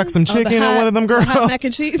 And chuck some chicken on one of them girls. Hot mac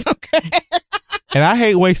and cheese, okay. And I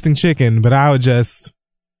hate wasting chicken, but I would just...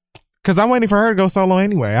 Because I'm waiting for her to go solo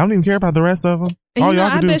anyway. I don't even care about the rest of them. And all y'all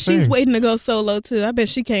can do is sing. I bet she's waiting to go solo too. I bet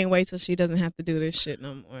she can't wait till she doesn't have to do this shit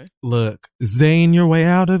no more. Look, zane your way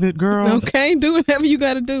out of it, girl. Okay, do whatever you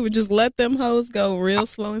got to do. Just let them hoes go real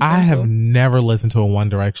slow and simple. I have never listened to a One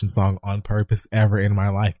Direction song on purpose ever in my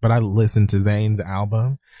life, but I listened to Zayn's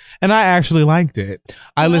album and I actually liked it.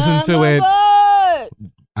 I listened to it.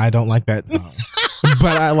 I don't like that song,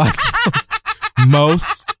 but I like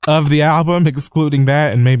most of the album, excluding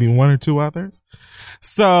that and maybe one or two others.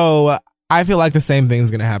 So I feel like the same thing's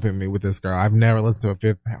going to happen to me with this girl. I've never listened to a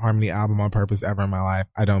Fifth Harmony album on purpose ever in my life.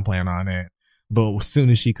 I don't plan on it. But as soon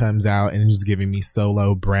as she comes out and is giving me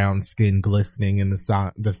solo brown skin glistening in the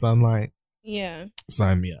sunlight,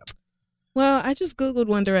 sign me up. Well, I just Googled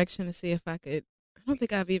One Direction to see if I could. I don't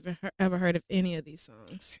think I've ever heard of any of these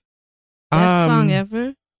songs. Best song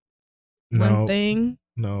ever? No. One Thing?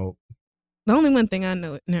 No. The only one thing I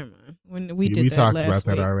know, never mind. When we talked last about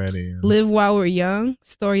that week. already. Live While We're Young,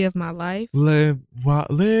 Story of My Life. Live while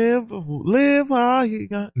you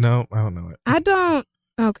young. No, I don't know it. I don't.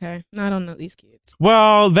 Okay, no, I don't know these kids.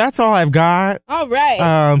 Well, that's all I've got. All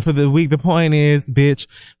right. For the week. The point is, bitch,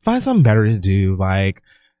 find something better to do. Like,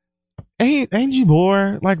 ain't you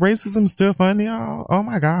bored? Like, racism's still fun, y'all. Oh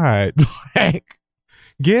my god. Like,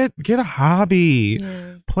 get a hobby. Yeah.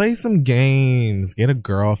 Play some games. Get a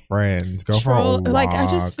girlfriend. Go for a walk. Like, I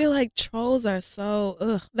just feel like trolls are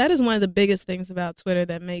so that is one of the biggest things about Twitter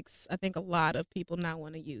that makes, I think, a lot of people not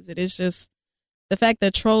want to use it. It's just the fact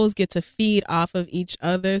that trolls get to feed off of each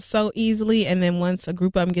other so easily, and then once a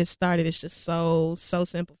group of them gets started, it's just so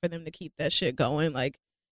simple for them to keep that shit going. Like,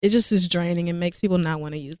 it just is draining and makes people not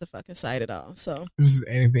want to use the fucking site at all. So this is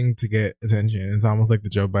anything to get attention. It's almost like the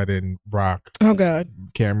Joe Biden Rock. Oh god.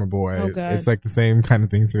 Camera boy. Oh god. It's like the same kind of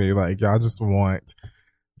thing to me. Like, y'all just want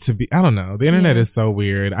to be. I don't know. The internet is so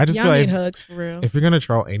weird. I just y'all feel like need hugs for real. If you're gonna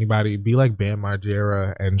troll anybody, be like Bam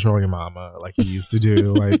Margera and troll your mama like he used to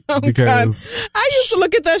do. Like because god. I used to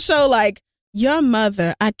look at that show like, your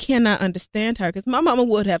mother, I cannot understand her, because my mama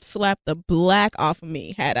would have slapped the black off of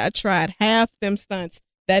me had I tried half them stunts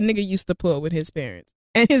that nigga used to pull with his parents.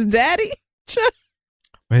 And his daddy?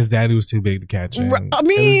 His daddy was too big to catch him. I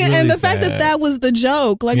mean, really and the fact that was the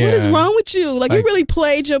joke. Like, what is wrong with you? Like, you really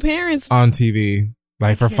played your parents. On TV.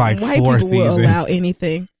 Like for like White 4 people seasons. will allow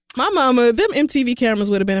anything. My mama, them MTV cameras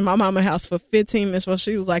would have been in my mama's house for 15 minutes while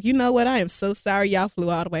she was like, you know what? I am so sorry y'all flew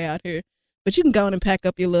all the way out here. But you can go in and pack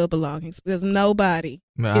up your little belongings because nobody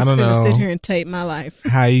is going to sit here and tape my life.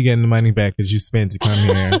 How you getting the money back that you spent to come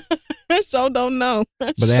here? I sure don't know.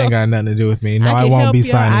 But that ain't got nothing to do with me. No, I won't be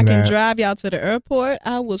signing that. I can drive y'all to the airport.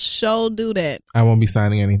 I will sure do that. I won't be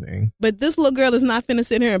signing anything. But this little girl is not finna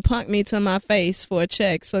sit here and punk me to my face for a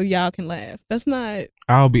check so y'all can laugh. That's not.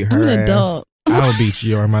 I'll beat her I'm an ass. adult. I'll beat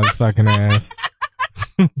your motherfucking ass.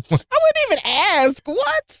 I wouldn't even ask.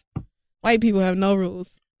 What? White people have no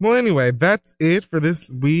rules. Well, anyway, that's it for this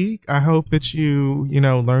week. I hope that you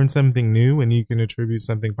learn something new and you can attribute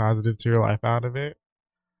something positive to your life out of it.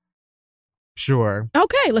 Sure.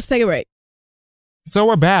 Okay, let's take a break. So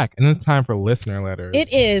we're back, and it's time for listener letters.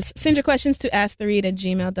 It is. Send your questions to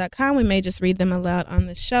asktheread@gmail.com. We may just read them aloud on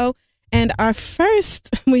the show. And our first,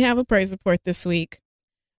 we have a praise report this week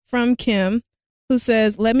from Kim, who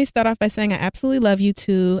says, let me start off by saying I absolutely love you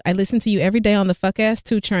too. I listen to you every day on the fuck ass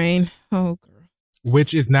 2 train. Oh, girl.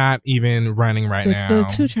 Which is not even running now. The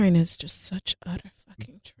 2 train is just such utter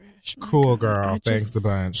fucking trash. Cool, girl. Thanks a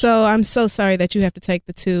bunch. So I'm so sorry that you have to take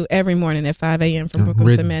the 2 every morning at 5 a.m. from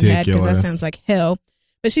Brooklyn to Manhattan because that sounds like hell.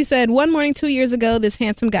 But she said, one morning 2 years ago, this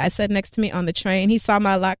handsome guy sat next to me on the train. He saw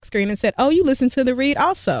my lock screen and said, oh, you listen to the read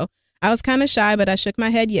also. I was kind of shy, but I shook my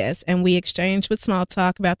head yes, and we exchanged with small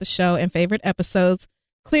talk about the show and favorite episodes.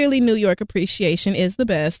 Clearly, New York appreciation is the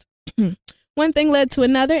best. One thing led to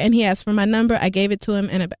another, and he asked for my number. I gave it to him,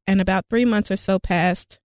 and about 3 months or so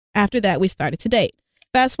passed. After that, we started to date.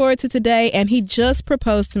 Fast forward to today, and he just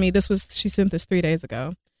proposed to me. She sent this 3 days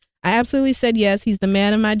ago. I absolutely said yes. He's the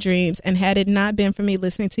man of my dreams, and had it not been for me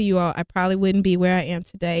listening to you all, I probably wouldn't be where I am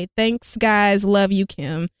today. Thanks, guys. Love you,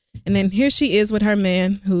 Kim. And then here she is with her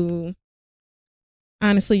man who,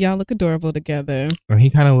 honestly, y'all look adorable together. He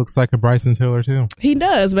kind of looks like a Bryson Tiller, too. He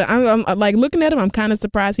does, but I'm like looking at him, I'm kind of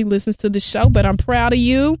surprised he listens to the show, but I'm proud of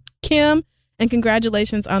you, Kim, and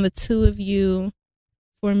congratulations on the 2 of you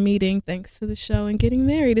for meeting thanks to the show and getting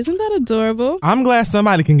married. Isn't that adorable? I'm glad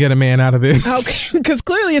somebody can get a man out of this. Okay, because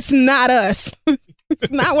clearly it's not us.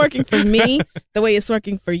 It's not working for me the way it's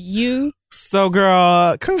working for you. So,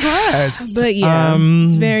 girl, congrats. But yeah,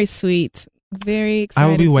 it's very sweet. Very excited. I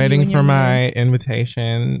will be waiting for my man.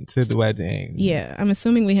 invitation to the wedding. Yeah, I'm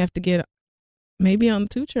assuming we have to get maybe on the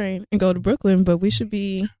 2 train and go to Brooklyn, but we should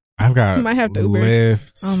be. I've got we might have to Uber.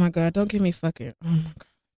 Lyft. Oh my God, don't get me fucking. Oh my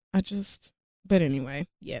God. But anyway,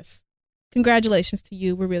 yes. Congratulations to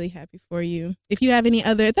you. We're really happy for you. If you have any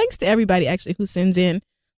other, thanks to everybody actually who sends in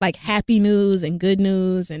like happy news and good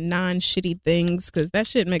news and non-shitty things, because that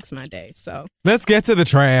shit makes my day. So let's get to the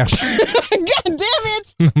trash. God damn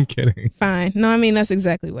it. I'm kidding. Fine. No, I mean, that's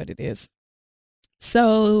exactly what it is.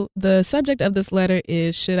 So the subject of this letter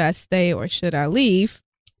is, should I stay or should I leave?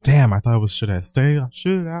 Damn, I thought it was, should I stay or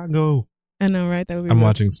should I go? I know, right? That would be I'm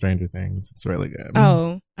watching Stranger Things. It's really good.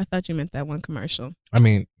 Oh, I thought you meant that one commercial. I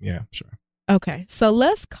mean, yeah, sure. Okay, so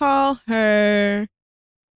let's call her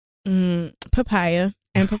Papaya.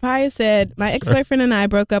 And Papaya said, my ex-boyfriend and I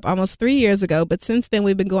broke up almost 3 years ago, but since then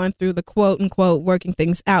we've been going through the quote-unquote working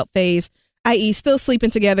things out phase, i.e. still sleeping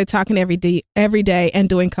together, talking every day, and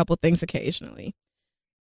doing couple things occasionally.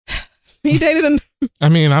 He dated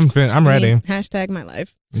I'm ready. Hashtag my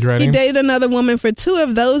life. You ready? He dated another woman for 2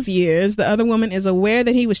 of those years. The other woman is aware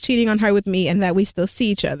that he was cheating on her with me and that we still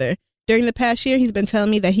see each other. During the past year, he's been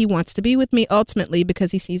telling me that he wants to be with me ultimately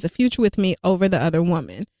because he sees a future with me over the other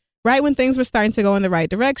woman. Right when things were starting to go in the right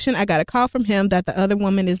direction, I got a call from him that the other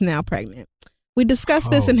woman is now pregnant. We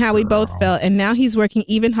discussed this and how we both felt, and now he's working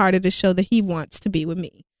even harder to show that he wants to be with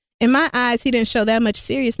me. In my eyes, he didn't show that much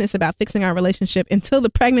seriousness about fixing our relationship until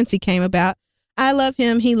the pregnancy came about. I love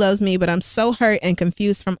him, he loves me, but I'm so hurt and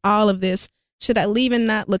confused from all of this. Should I leave and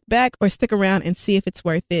not look back or stick around and see if it's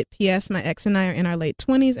worth it? P.S. My ex and I are in our late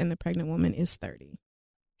 20s and the pregnant woman is 30.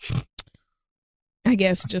 I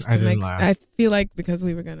guess just to make, I feel like because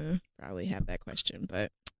we were going to probably have that question,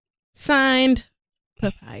 but signed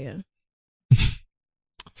Papaya.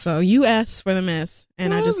 So you asked for the mess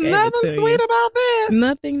and I just gave it to you. Nothing sweet about this.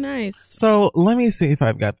 Nothing nice. So let me see if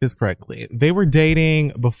I've got this correctly. They were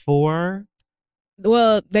dating before.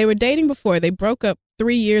 Well, they were dating before. They broke up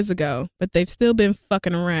 3 years ago, but they've still been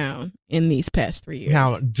fucking around in these past 3 years.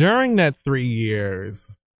 Now, during that 3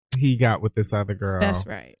 years, he got with this other girl. That's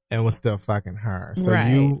right. And was still fucking her. So right.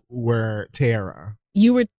 You were Tara.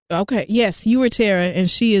 You were, okay, yes, you were Tara and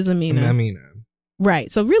she is Amina. Amina.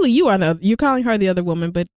 Right. So really you're calling her the other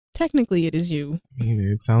woman, but technically it is you.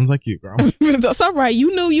 It sounds like you, girl. That's all right.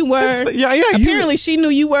 You knew you were. Yeah. Apparently she knew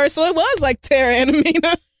you were, so it was like Tara and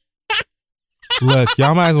Amina. Look,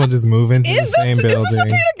 y'all might as well just move into the same building. Is this a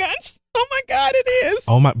Peter Gunn? Oh my God, it is.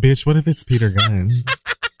 Oh my bitch, what if it's Peter Gunn?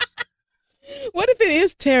 What if it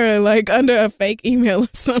is Tara, like under a fake email or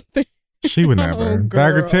something? She would never.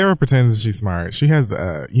 That Tara pretends that she's smart. She has,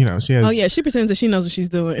 she has. Oh yeah, she pretends that she knows what she's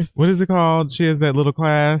doing. What is it called? She has that little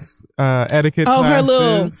class, etiquette. Oh, classes. her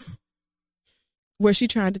little. Where she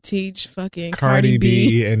tried to teach fucking Cardi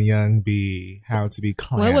B and Young B how to be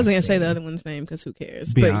classy. Well, I wasn't gonna say the other one's name because who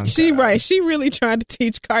cares? Bianca. But she really tried to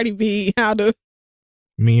teach Cardi B how to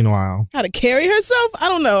carry herself. I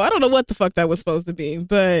don't know what the fuck that was supposed to be,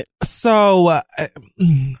 but so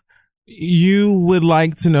you would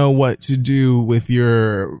like to know what to do with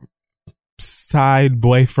your side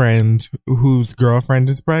boyfriend whose girlfriend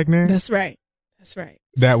is pregnant. That's right.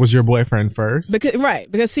 That was your boyfriend first?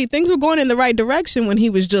 Because see, things were going in the right direction when he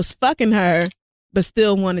was just fucking her, but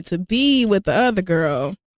still wanted to be with the other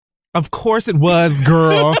girl. Of course it was,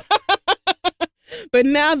 girl. But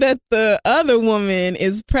now that the other woman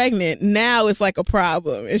is pregnant, now it's like a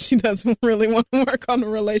problem, and she doesn't really want to work on the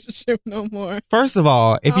relationship no more. First of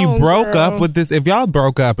all, if you broke up with this, if y'all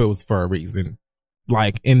broke up, it was for a reason,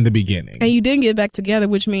 like in the beginning. And you didn't get back together,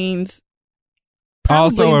 which means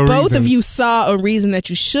also both of you saw a reason that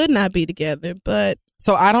you should not be together. But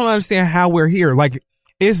so I don't understand how we're here. Like,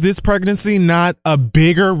 is this pregnancy not a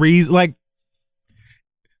bigger reason? Like,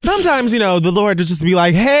 sometimes, the Lord will just be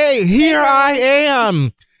like, hey, here I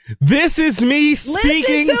am. This is me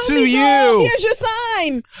speaking to you. Girl. Here's your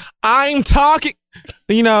sign. I'm talking,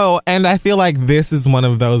 and I feel like this is one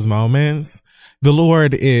of those moments. The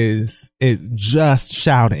Lord is just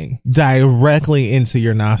shouting directly into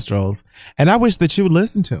your nostrils. And I wish that you would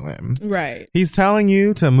listen to him. Right. He's telling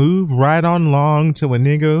you to move right on along to a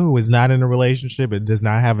nigga who is not in a relationship and does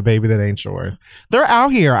not have a baby that ain't yours. They're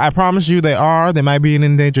out here. I promise you they are. They might be an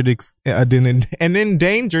endangered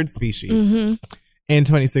species. Mm-hmm. In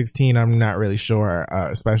 2016, I'm not really sure,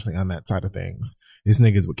 especially on that side of things. These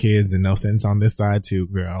niggas with kids and no sense on this side too,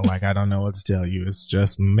 girl. Like, I don't know what to tell you. It's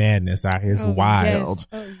just madness out here. It's wild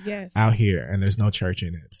out here, and there's no church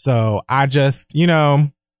in it. So I just,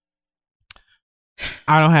 I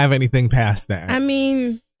don't have anything past that. I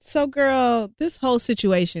mean, so girl, this whole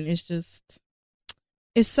situation is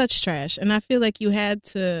it's such trash. And I feel like you had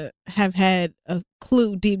to have had a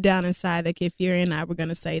clue deep down inside that if Fury and I were going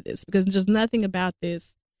to say this, because just nothing about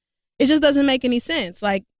this, it just doesn't make any sense.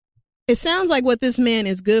 Like, it sounds like what this man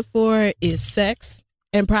is good for is sex,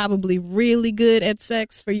 and probably really good at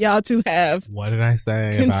sex for y'all to have. What did I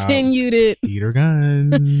say? Continued it Peter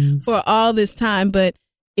Guns for all this time. But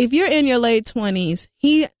if you're in your late 20s,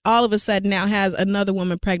 he all of a sudden now has another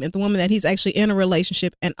woman pregnant, the woman that he's actually in a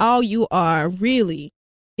relationship, and all you are really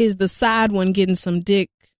is the side one getting some dick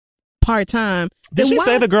part-time. Did she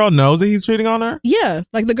say the girl knows that he's cheating on her? Yeah,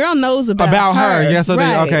 like the girl knows about her. Yeah, so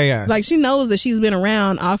right. Okay, yeah. Like she knows that she's been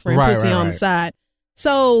around offering pussy on the side.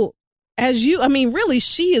 So really,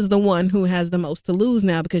 she is the one who has the most to lose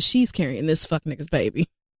now because she's carrying this fuck nigga's baby.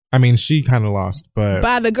 I mean, she kind of lost, but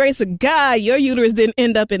by the grace of God, your uterus didn't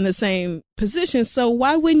end up in the same position. So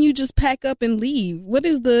why wouldn't you just pack up and leave?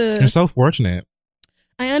 You're so fortunate.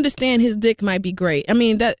 I understand his dick might be great. I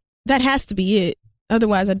mean, that has to be it.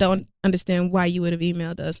 Otherwise, I don't understand why you would have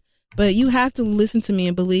emailed us. But you have to listen to me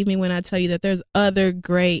and believe me when I tell you that there's other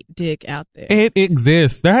great dick out there. It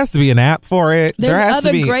exists. There has to be an app for it. There's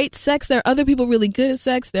other great sex. There are other people really good at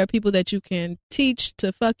sex. There are people that you can teach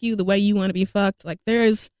to fuck you the way you want to be fucked. Like,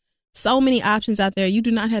 there's so many options out there. You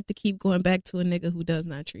do not have to keep going back to a nigga who does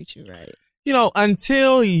not treat you right.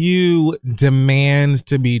 Until you demand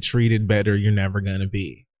to be treated better, you're never going to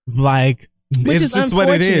be. Like, which it's is just what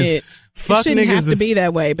it is. Fuck it shouldn't have to be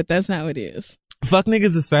that way, but that's how it is. Fuck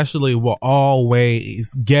niggas especially will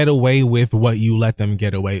always get away with what you let them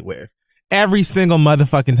get away with. Every single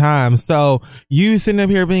motherfucking time. So you sitting up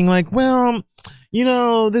here being like, well,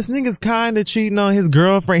 this nigga's kind of cheating on his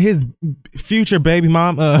girlfriend, his future baby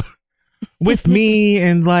mama with me,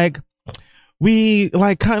 and like, we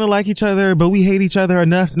like kind of like each other, but we hate each other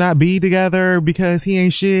enough to not be together because he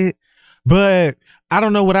ain't shit. But I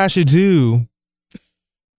don't know what I should do.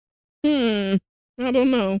 I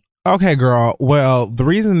don't know. Okay, girl. Well, the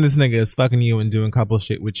reason this nigga is fucking you and doing couple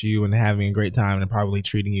shit with you and having a great time and probably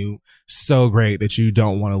treating you so great that you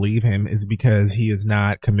don't want to leave him is because he is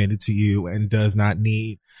not committed to you and does not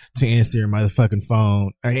need to answer your motherfucking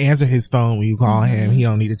phone. Answer his phone when you call him. He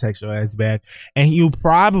don't need to text your ass back. And you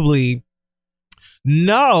probably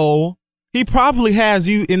know he probably has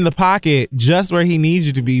you in the pocket just where he needs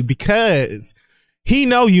you to be because he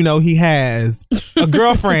he has a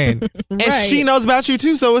girlfriend and she knows about you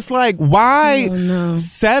too. So it's like, why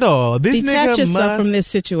settle? This Detach nigga yourself must from this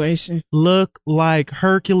situation. look like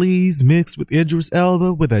Hercules mixed with Idris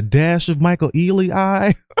Elba with a dash of Michael Ealy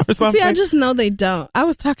eye or something. See, I just know they don't. I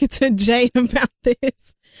was talking to Jade about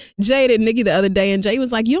this. Jade and Nikki the other day, and Jade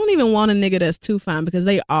was like, you don't even want a nigga that's too fine because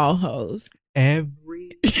they all hoes. Every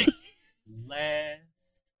last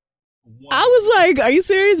one. I was like, are you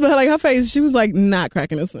serious? But her face, she was like not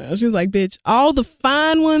cracking a smile. She was like, bitch, all the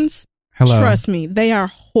fine ones, trust me, they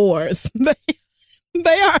are whores.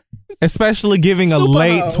 They are. Especially giving a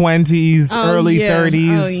late 20s, early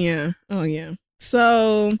 30s. Oh, yeah.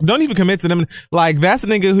 So don't even commit to them. Like, that's a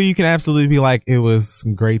nigga who you can absolutely be like, it was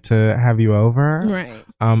great to have you over. Right.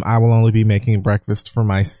 I will only be making breakfast for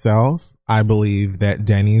myself. I believe that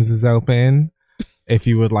Denny's is open if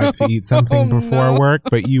you would like to eat something before work,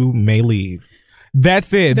 but you may leave.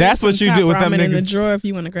 That's it. That's what you do with them niggas. In the drawer if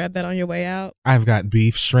you want to grab that on your way out. I've got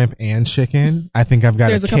beef, shrimp, and chicken. I think I've got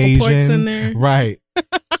There's a couple porks in there. Right.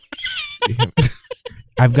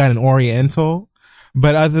 I've got an Oriental.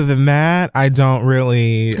 But other than that, I don't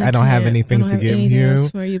have anything to give you.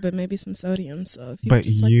 Else for you, but maybe some sodium. So if you but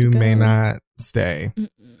you may not stay.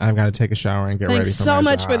 I've got to take a shower and get ready for Thanks so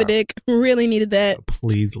much for the dick. Really needed that.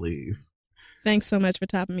 Please leave. Thanks so much for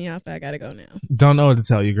topping me off. I gotta go now. Don't know what to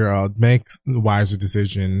tell you, girl. Make wiser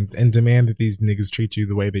decisions and demand that these niggas treat you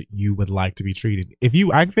the way that you would like to be treated.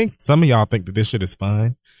 I think some of y'all think that this shit is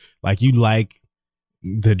fun. Like, you like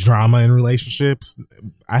the drama in relationships.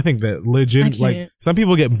 I think that legit, like, some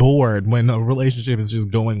people get bored when a relationship is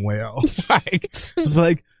just going well. Like, just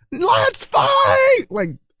like, let's fight.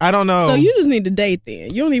 Like, I don't know. So you just need to date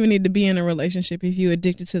then. You don't even need to be in a relationship if you're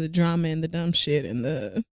addicted to the drama and the dumb shit and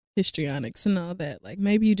the histrionics and all that. Like,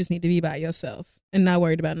 maybe you just need to be by yourself and not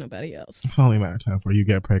worried about nobody else. It's only a matter of time before you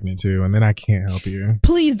get pregnant too, and then I can't help you.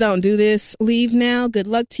 Please don't do this. Leave now. Good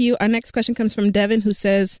luck to you. Our next question comes from Devin, who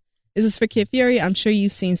says, is this for Kid Fury? I'm sure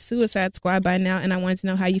you've seen Suicide Squad by now, and I wanted to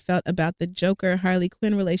know how you felt about the Joker-Harley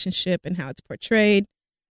Quinn relationship and how it's portrayed.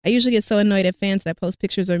 I usually get so annoyed at fans that post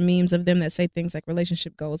pictures or memes of them that say things like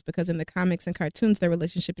relationship goals, because in the comics and cartoons, their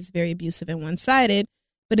relationship is very abusive and one-sided.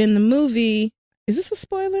 But in the movie, is this a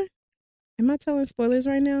spoiler? Am I telling spoilers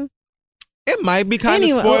right now? It might be kind of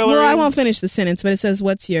spoilery. Well, I won't finish the sentence, but it says,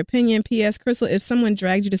 what's your opinion? P.S. Crystal, if someone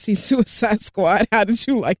dragged you to see Suicide Squad, how did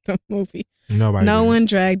you like the movie? No one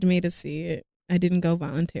dragged me to see it. I didn't go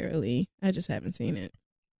voluntarily. I just haven't seen it.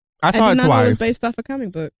 I saw it twice. Know it was based off a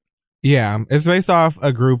comic book. Yeah, it's based off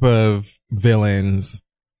a group of villains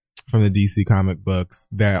from the DC comic books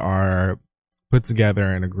that are put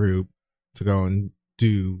together in a group to go and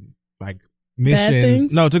do like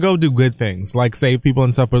missions. No, to go do good things, like save people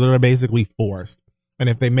and stuff, but they're basically forced. And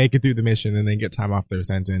if they make it through the mission, then they get time off their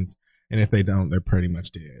sentence. And if they don't, they're pretty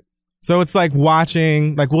much dead. So it's like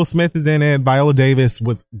watching, like, Will Smith is in it. Viola Davis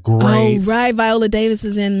was great. Oh, right. Viola Davis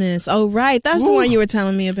is in this. Oh, right. That's the one you were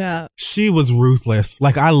telling me about. She was ruthless.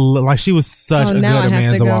 Like, she was such a good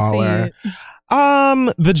Amanda Waller.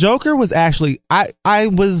 The Joker was actually, I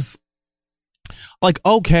was like,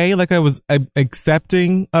 okay, like I was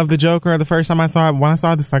accepting of the Joker the first time I saw it. When I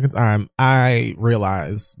saw it the second time, I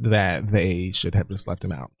realized that they should have just left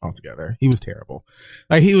him out altogether. He was terrible.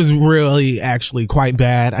 Like, he was really actually quite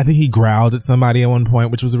bad. I think he growled at somebody at one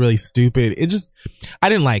point, which was really stupid. I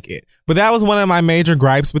didn't like it. But that was one of my major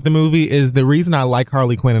gripes with the movie, is the reason I like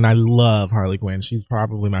Harley Quinn, and I love Harley Quinn. She's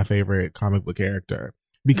probably my favorite comic book character.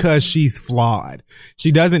 Because she's flawed.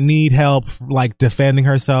 She doesn't need help like defending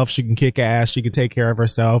herself. She can kick ass. She can take care of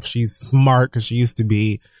herself. She's smart because she used to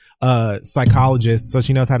be a psychologist, so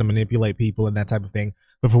she knows how to manipulate people and that type of thing.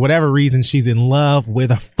 But for whatever reason, she's in love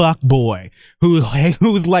with a fuck boy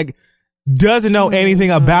who's like doesn't know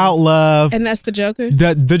anything about love. And that's the Joker?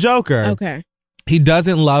 The Joker. Okay. He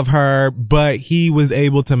doesn't love her, but he was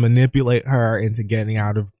able to manipulate her into getting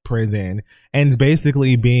out of prison and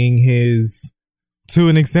basically being to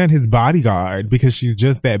an extent, his bodyguard, because she's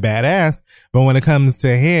just that badass. But when it comes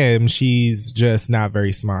to him, she's just not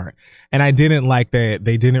very smart. And I didn't like that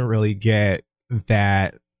they didn't really get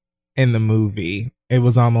that in the movie. It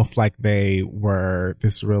was almost like they were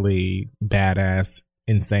this really badass,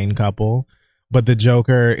 insane couple. But the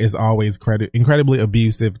Joker is always incredibly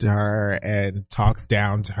abusive to her and talks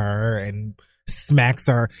down to her and smacks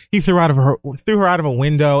her. He threw her out of a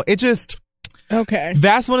window. It just... Okay.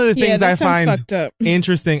 That's one of the things I find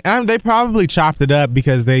interesting. And they probably chopped it up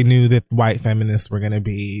because they knew that white feminists were going to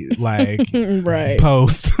be like, right.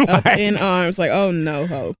 Post. Up in arms. Like, oh no,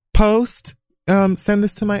 ho. Post. Send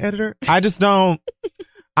this to my editor. I just don't.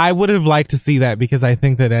 I would have liked to see that because I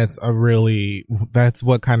think that that's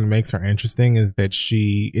what kind of makes her interesting, is that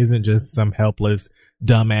she isn't just some helpless,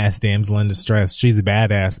 dumbass damsel in distress. She's a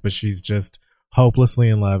badass, but she's just hopelessly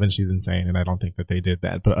in love and she's insane. And I don't think that they did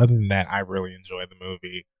that. But other than that, I really enjoyed the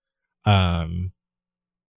movie.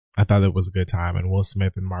 I thought it was a good time, and Will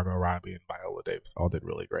Smith and Margot Robbie and Viola Davis all did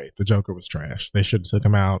really great. The Joker was trash. They should have took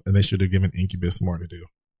him out, and they should have given Incubus more to do.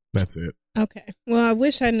 That's it. Okay. Well, I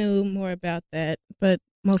wish I knew more about that, but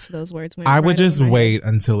most of those words went I right would just over my wait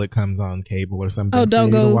head. until it comes on cable or something. Oh, for don't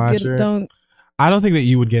you to go watch get it. don't. I don't think that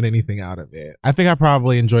you would get anything out of it. I think I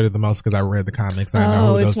probably enjoyed it the most because I read the comics. I know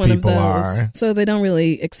who it's those one people of those. are. So they don't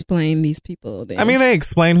really explain these people. Then. I mean, they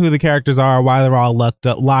explain who the characters are, why they're all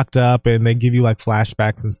locked up, and they give you like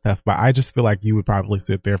flashbacks and stuff. But I just feel like you would probably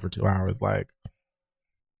sit there for 2 hours, like,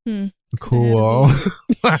 cool.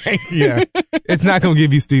 Like, yeah, it's not gonna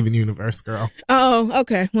give you Steven Universe, girl. Oh,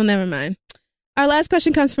 okay. Well, never mind. Our last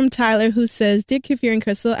question comes from Tyler, who says, "Dear Kefir and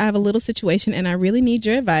Crystal, I have a little situation and I really need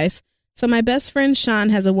your advice. So my best friend Sean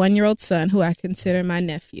has a 1-year-old son who I consider my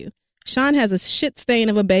nephew. Sean has a shit stain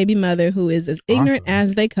of a baby mother who is as ignorant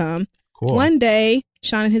as they come. Cool. One day,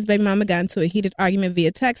 Sean and his baby mama got into a heated argument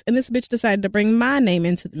via text, and this bitch decided to bring my name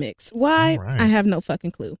into the mix. Why? All right. I have no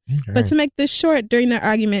fucking clue. Okay. But to make this short, during their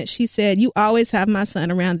argument, she said, "You always have my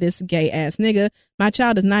son around this gay ass nigga. My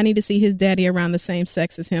child does not need to see his daddy around the same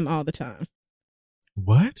sex as him all the time."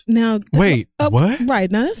 What? Now, Wait, what? Right.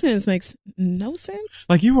 Now, that sentence makes no sense.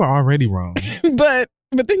 Like, you were already wrong. but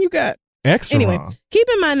then you got... Extra Anyway, wrong. keep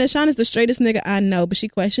in mind that Sean is the straightest nigga I know, but she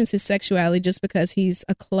questions his sexuality just because he's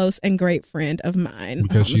a close and great friend of mine.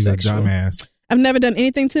 Because she's a homosexual. dumbass. I've never done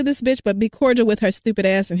anything to this bitch but be cordial with her stupid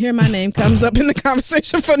ass, and here my name comes up in the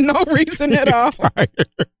conversation for no reason at all. It's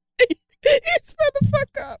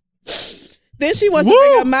motherfucker up. Then she wants to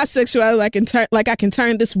bring up my sexuality like I can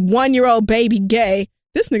turn this 1-year-old baby gay.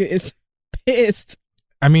 This nigga is pissed.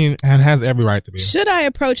 I mean, and has every right to be. Should I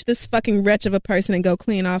approach this fucking wretch of a person and go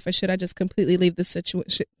clean off, or should I just completely leave the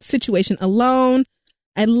situation alone?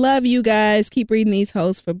 I love you guys. Keep reading these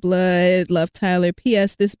hoes for blood. Love, Tyler.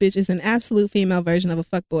 P.S. This bitch is an absolute female version of a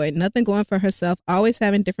fuckboy. Nothing going for herself. Always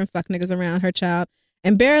having different fuck niggas around her child.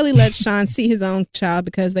 And barely lets Sean see his own child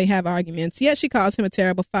because they have arguments. Yet she calls him a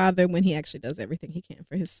terrible father when he actually does everything he can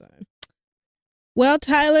for his son. Well,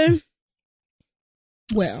 Tyler.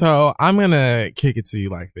 So I'm going to kick it to you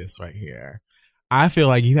like this right here. I feel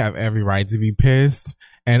like you have every right to be pissed.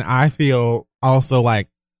 And I feel also like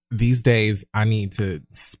these days I need to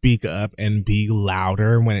speak up and be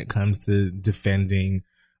louder when it comes to defending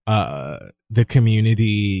the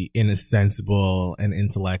community in a sensible and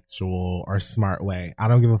intellectual or smart way. I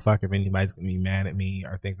don't give a fuck if anybody's going to be mad at me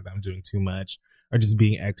or think that I'm doing too much or just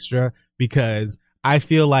being extra, because I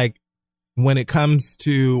feel like when it comes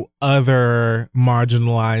to other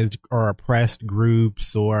marginalized or oppressed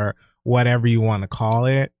groups or whatever you want to call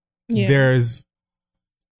it, there's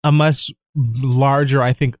a much larger,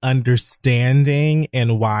 I think, understanding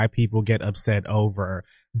in why people get upset over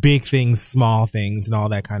big things, small things, and all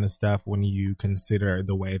that kind of stuff when you consider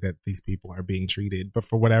the way that these people are being treated. But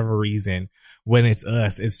for whatever reason, when it's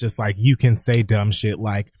us, it's just like you can say dumb shit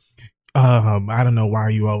like, I don't know why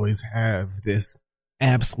you always have this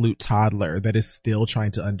absolute toddler that is still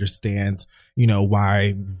trying to understand, you know,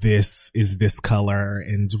 why this is this color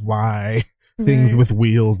and why things with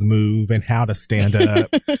wheels move and how to stand up.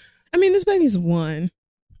 I mean, this baby's 1.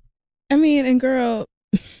 I mean, and girl,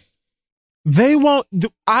 they won't.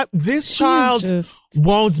 This child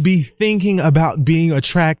won't be thinking about being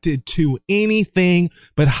attracted to anything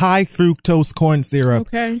but high fructose corn syrup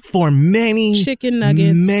for many chicken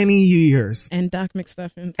nuggets, many years, and Doc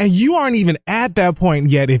McStuffins. And you aren't even at that point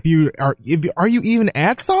yet. Are you even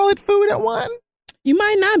at solid food at 1? You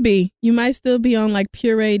might not be. You might still be on like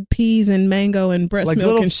pureed peas and mango and breast like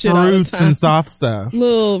milk and shit all the time. Fruits and soft stuff.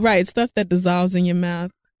 Stuff that dissolves in your mouth.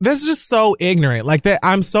 That's just so ignorant. Like that,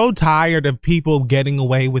 I'm so tired of people getting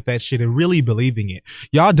away with that shit and really believing it.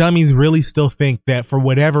 Y'all dummies really still think that for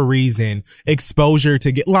whatever reason, exposure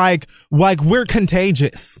to get like we're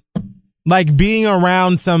contagious. Like being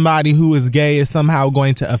around somebody who is gay is somehow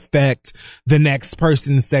going to affect the next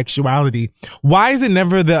person's sexuality. Why is it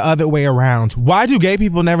never the other way around? Why do gay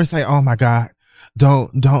people never say, "Oh my God,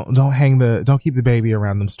 don't keep the baby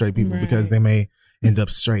around them straight people because they may end up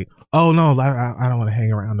straight. Oh no, I don't want to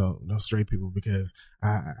hang around no straight people because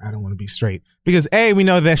I don't want to be straight. Because A, we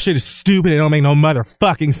know that shit is stupid. It don't make no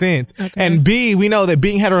motherfucking sense. Okay. And B, we know that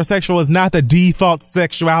being heterosexual is not the default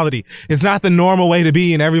sexuality. It's not the normal way to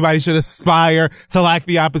be, and everybody should aspire to like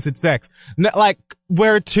the opposite sex. Like,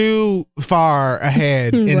 we're too far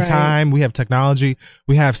ahead in Right. time. We have technology.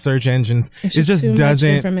 We have search engines. It just too doesn't.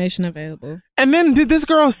 much information available. And then did this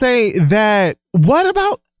girl say that, what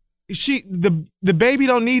about the baby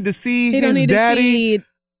don't need to see He don't his need daddy? to see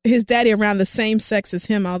his daddy around the same sex as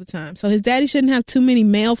him all the time. So his daddy shouldn't have too many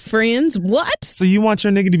male friends. What? So you want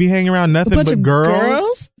your nigga to be hanging around A nothing bunch but of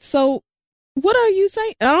girls? So what are you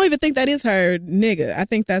saying? I don't even think that is her nigga. I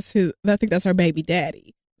think that's her baby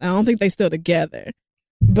daddy. I don't think they still together.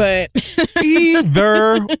 But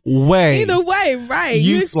Either way. either way, right.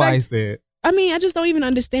 You expect- slice it. I mean, I just don't even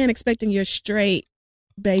understand expecting your straight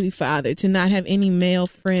baby father to not have any male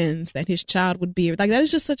friends that his child would be. Like, that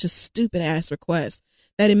is just such a stupid ass request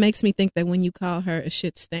that it makes me think that when you call her a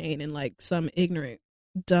shit stain and like some ignorant,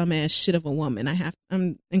 dumbass shit of a woman,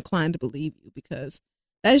 I'm inclined to believe you, because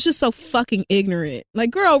that is just so fucking ignorant.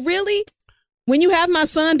 Like, girl, really? When you have my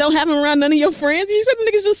son, don't have him around none of your friends? You expect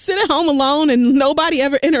the niggas just sit at home alone and nobody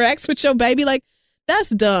ever interacts with your baby? Like, that's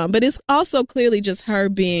dumb. But it's also clearly just her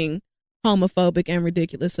being homophobic and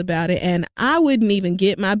ridiculous about it. And I wouldn't even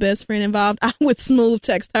get my best friend involved. I would smooth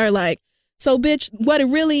text her like, so bitch, what it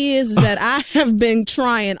really is that I have been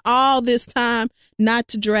trying all this time not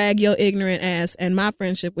to drag your ignorant ass, and my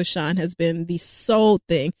friendship with Sean has been the sole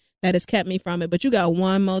thing that has kept me from it. But you got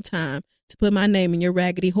one more time to put my name in your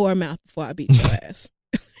raggedy whore mouth before I beat your ass.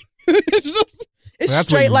 It's That's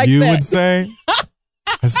straight what like you that. would say.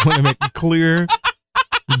 I just want to make it clear,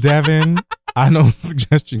 Devin, I don't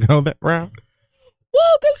suggest you go that route.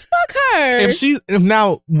 Well, cause fuck her.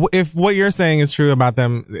 If what you're saying is true about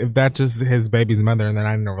them, if that's just his baby's mother and they're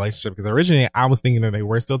not in a relationship, because originally I was thinking that they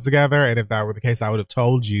were still together, and if that were the case, I would have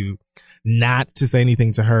told you not to say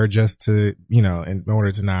anything to her, just to, in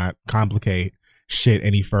order to not complicate shit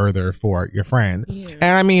any further for your friend. Yeah.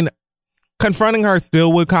 And I mean, confronting her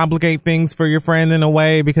still would complicate things for your friend in a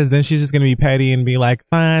way, because then she's just going to be petty and be like,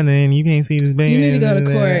 fine, then you can't see this baby. You need to go to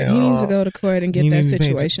court. He needs to go to court and get You that need to pay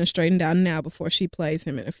situation straightened out now before she plays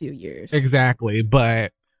him in a few years. Exactly.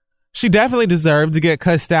 But she definitely deserved to get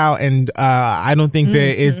cussed out. And I don't think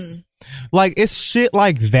that it's like, it's shit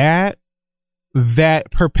like that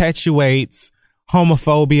perpetuates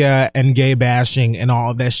homophobia and gay bashing and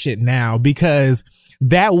all of that shit now, because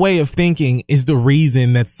that way of thinking is the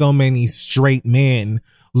reason that so many straight men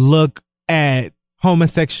look at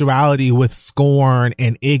homosexuality with scorn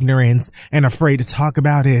and ignorance and afraid to talk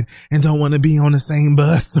about it and don't want to be on the same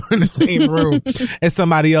bus or in the same room as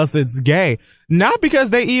somebody else that's gay. Not because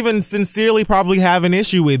they even sincerely probably have an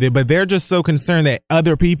issue with it, but they're just so concerned that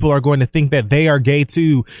other people are going to think that they are gay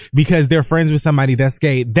too because they're friends with somebody that's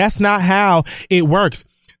gay. That's not how it works.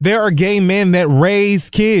 There are gay men that raise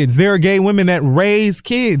kids. There are gay women that raise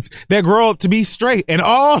kids that grow up to be straight, and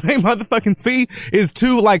all they motherfucking see is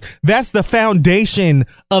that's the foundation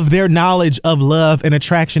of their knowledge of love and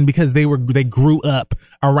attraction, because they grew up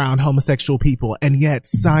around homosexual people, and yet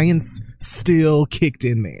science still kicked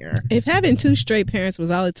in there. If having two straight parents was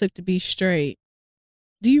all it took to be straight,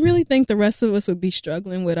 do you really think the rest of us would be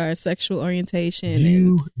struggling with our sexual orientation?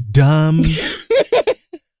 You dumb.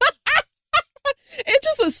 It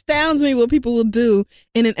just astounds me what people will do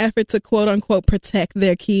in an effort to quote unquote protect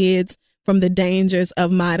their kids from the dangers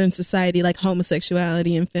of modern society, like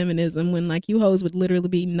homosexuality and feminism, when like you hoes would literally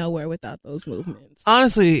be nowhere without those movements.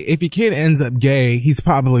 Honestly, if your kid ends up gay, he's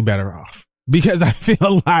probably better off, because I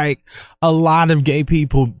feel like a lot of gay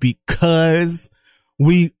people, because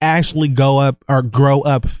we actually grow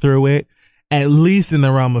up through it, at least in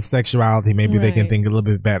the realm of sexuality, maybe they can think a little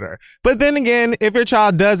bit better. But then again, if your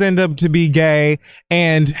child does end up to be gay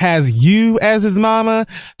and has you as his mama,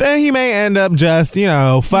 then he may end up just,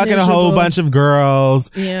 fucking a whole bunch of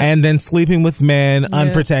girls and then sleeping with men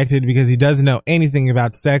unprotected, because he doesn't know anything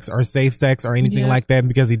about sex or safe sex or anything like that,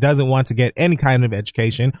 because he doesn't want to get any kind of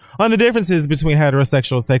education on the differences between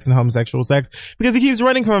heterosexual sex and homosexual sex, because he keeps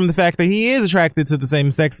running from the fact that he is attracted to the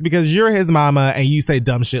same sex because you're his mama and you say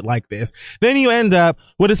dumb shit like this. Then you end up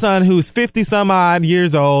with a son who's 50 some odd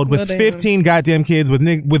years old with 15 goddamn kids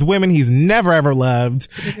with women he's never ever loved.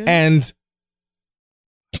 And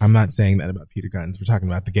I'm not saying that about Peter Gunz. We're talking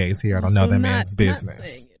about the gays here. I don't know that man's business. Not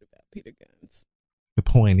saying it about Peter Gunz. The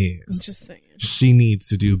point I'm is, just saying, she needs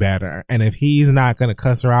to do better. And if he's not going to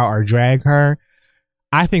cuss her out or drag her,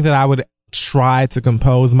 I think that I would try to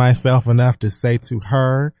compose myself enough to say to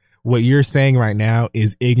her, what you're saying right now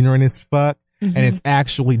is ignorant as fuck. and it's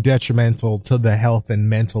actually detrimental to the health and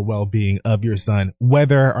mental well-being of your son,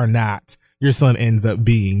 whether or not your son ends up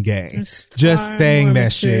being gay. Just saying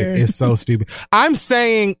that shit is so stupid. I'm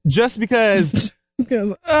saying just because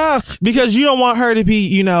you don't want her to be,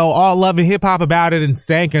 you know, all loving hip hop about it and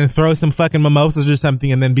stank and throw some fucking mimosas or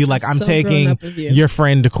something and then be like, I'm taking your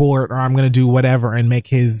friend to court, or I'm going to do whatever and make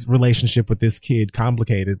his relationship with this kid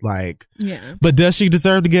complicated. Like, yeah. But does she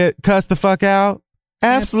deserve to get cussed the fuck out?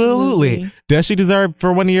 Absolutely. Does she deserve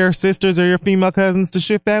for one of your sisters or your female cousins to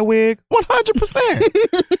shift that wig?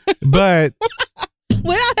 100%. But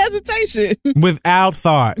without hesitation. Without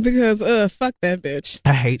thought. Because, fuck that bitch.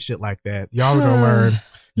 I hate shit like that. Y'all are gonna learn.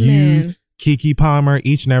 You, Keke Palmer,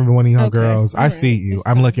 each and every one of y'all girls. I see you.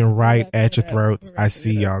 I'm looking right at your throats. I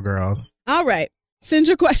see y'all girls. All right. Send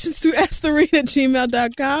your questions to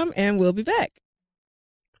asktheread@gmail.com and we'll be back.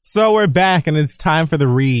 So we're back and it's time for the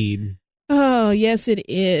read. Oh, yes, it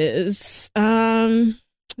is. Do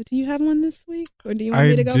you have one this week? Or do you want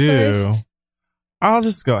me to go first? I'll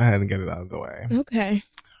just go ahead and get it out of the way. Okay.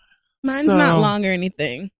 Mine's not long or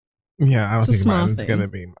anything. Yeah, I don't think mine's going to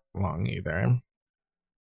be long either.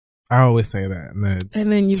 I always say that. And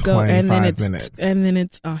then you go, and then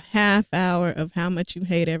it's a half hour of how much you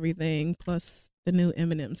hate everything plus the new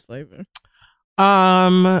M&M's flavor.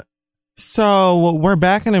 So we're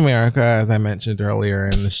back in America, as I mentioned earlier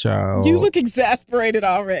in the show. You look exasperated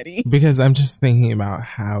already. Because I'm just thinking about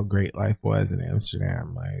how great life was in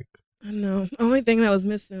Amsterdam. Like, I know. The only thing that was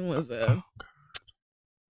missing was a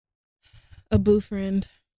boo friend.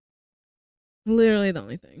 Literally the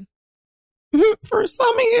only thing. For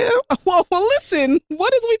some of you. Well, listen.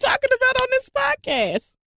 What is we talking about on this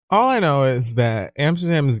podcast? All I know is that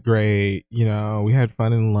Amsterdam is great. You know, we had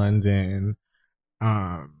fun in London.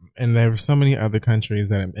 And there were so many other countries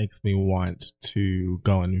that it makes me want to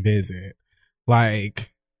go and visit.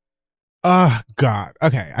 Like, oh, God.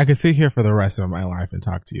 Okay, I could sit here for the rest of my life and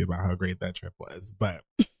talk to you about how great that trip was. But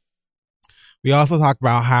we also talk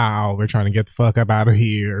about how we're trying to get the fuck up out of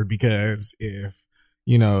here because if,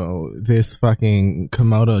 you know, this fucking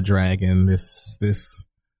Komodo dragon, this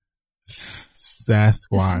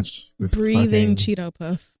Sasquatch, this breathing Cheeto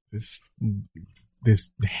Puff,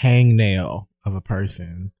 this hangnail of a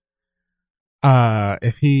person,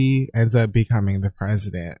 if he ends up becoming the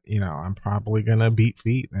president, you know, I'm probably gonna beat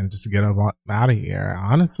feet and just get him out of here.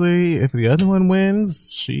 Honestly, if the other one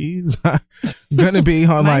wins, she's gonna be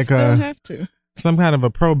on some kind of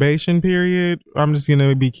a probation period. I'm just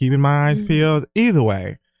gonna be keeping my eyes peeled. Either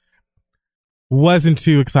way, wasn't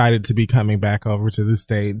too excited to be coming back over to the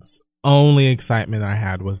States. Only excitement I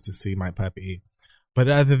had was to see my puppy. But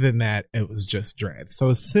other than that, it was just dread. So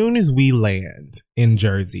as soon as we land in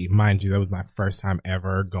Jersey, mind you, that was my first time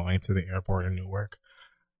ever going to the airport in Newark.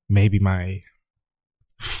 Maybe my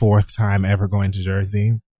fourth time ever going to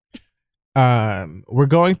Jersey. We're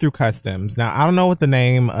going through customs. Now, I don't know what the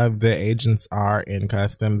name of the agents are in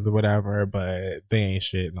customs or whatever, but they ain't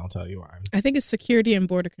shit, and I'll tell you why. I think it's Security and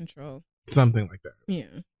Border Control. Something like that.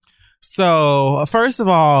 Yeah. So, first of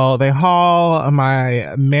all, they haul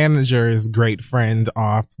my manager's great friend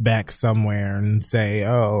off back somewhere and say,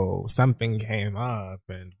 oh, something came up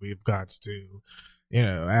and we've got to, you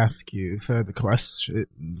know, ask you further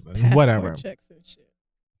questions and whatever. Checks and shit.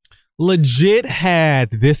 Legit had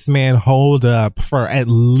this man hold up for at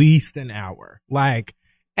least an hour. Like,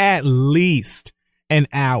 at least an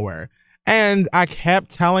hour. And I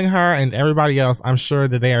kept telling her and everybody else, I'm sure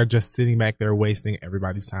that they are just sitting back there wasting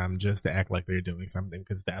everybody's time just to act like they're doing something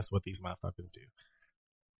because that's what these motherfuckers do.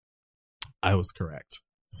 I was correct.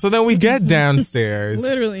 So then we get downstairs.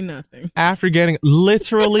 Literally nothing. After getting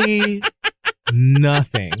literally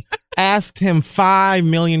nothing. Asked him 5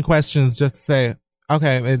 million questions just to say,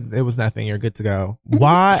 okay, it was nothing. You're good to go.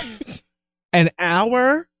 What? An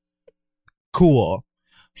hour? Cool.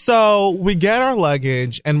 So we get our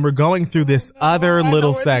luggage and we're going through this other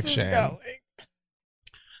little section.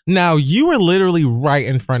 Now, you were literally right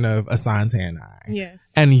in front of Asante and I. Yes.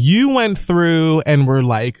 And you went through and were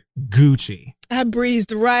like Gucci. I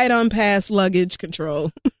breezed right on past luggage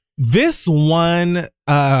control. This one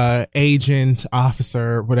agent,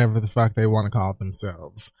 officer, whatever the fuck they want to call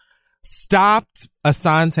themselves, stopped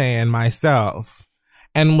Asante and myself.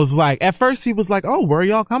 And was like, at first he was like, oh, where are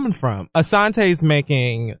y'all coming from? Asante's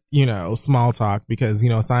making, you know, small talk because, you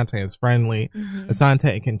know, Asante is friendly. Mm-hmm.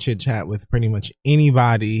 Asante can chit chat with pretty much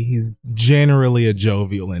anybody. He's generally a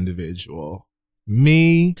jovial individual.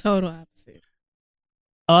 Me. Total opposite.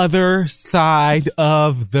 Other side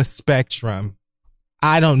of the spectrum.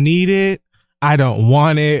 I don't need it. I don't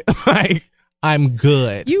want it. Like, I'm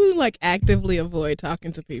good. You like actively avoid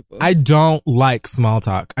talking to people. I don't like small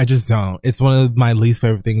talk. I just don't. It's one of my least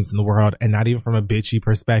favorite things in the world, and not even from a bitchy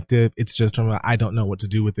perspective. It's just from I don't know what to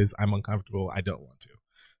do with this. I'm uncomfortable. I don't want to.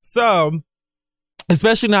 So,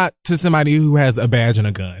 especially not to somebody who has a badge and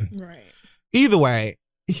a gun. Right. Either way,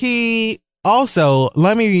 he also,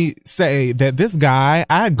 let me say that this guy,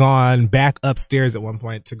 I had gone back upstairs at one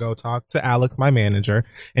point to go talk to Alex, my manager,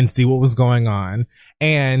 and see what was going on.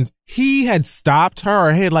 And he had stopped her,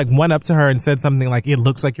 or he had like went up to her and said something like, it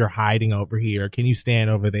looks like you're hiding over here. Can you stand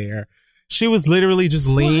over there? She was literally just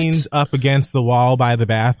leaned up against the wall by the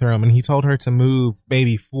bathroom, and he told her to move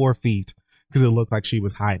maybe 4 feet because it looked like she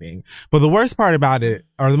was hiding. But the worst part about it,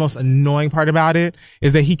 or the most annoying part about it,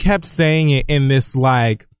 is that he kept saying it in this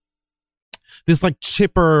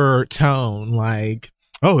chipper tone, like,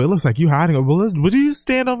 oh, it looks like you hiding. Well, would you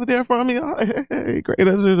stand over there for me? Oh, hey, great.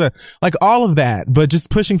 Like all of that, but just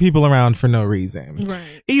pushing people around for no reason.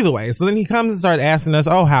 Right. Either way, so then he comes and starts asking us,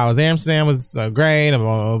 oh, how was Amsterdam? Was so great, and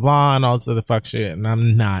blah, blah, blah, and all this other fuck shit. And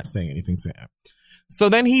I'm not saying anything to him. So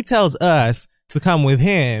then he tells us to come with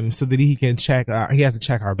him so that he can he has to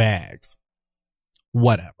check our bags.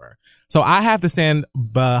 Whatever. So I have to stand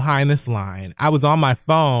behind this line. I was on my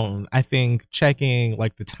phone, I think, checking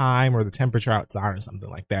like the time or the temperature outside or something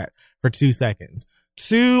like that for 2 seconds.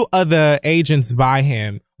 2 of the agents by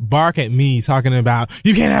him bark at me talking about,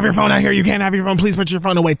 you can't have your phone out here. You can't have your phone. Please put your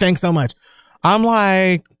phone away. Thanks so much. I'm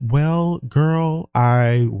like, well, girl,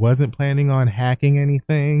 I wasn't planning on hacking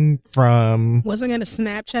anything from. Wasn't going to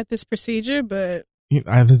Snapchat this procedure, but.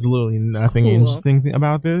 There's literally nothing interesting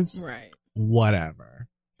about this. Right. Whatever.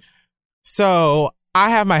 So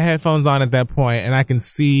I have my headphones on at that point, and I can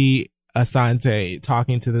see Asante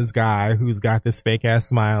talking to this guy who's got this fake ass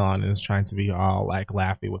smile on and is trying to be all like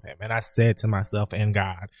laughy with him. And I said to myself and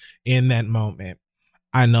God in that moment,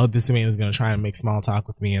 I know this man is going to try and make small talk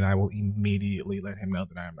with me, and I will immediately let him know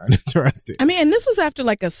that I'm not interested. I mean, and this was after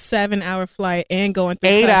like a 7-hour flight and going through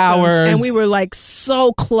 8 hours. And we were like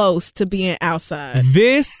so close to being outside.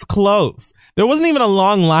 This close. There wasn't even a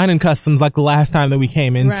long line in customs like the last time that we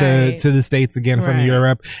came into to the States again from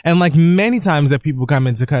Europe. And like many times that people come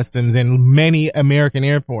into customs in many American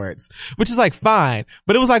airports, which is like fine.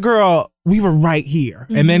 But it was like, girl, we were right here.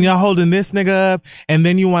 Mm-hmm. And then y'all holding this nigga up, and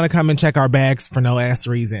then you want to come and check our bags for no ass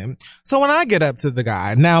reason. So when I get up to the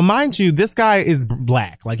guy, now mind you, this guy is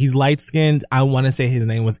black. Like he's light skinned. I want to say his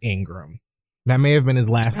name was Ingram. That may have been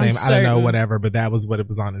his last name. I don't know, whatever, but that was what it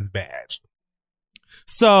was on his badge.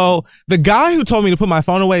 So the guy who told me to put my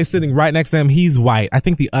phone away is sitting right next to him. He's white. I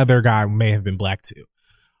think the other guy may have been black too.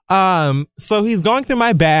 So he's going through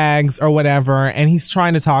my bags or whatever, and he's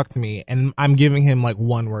trying to talk to me, and I'm giving him like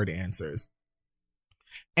 1-word answers.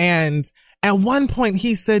 And at one point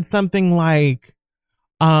he said something like,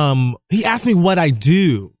 he asked me what I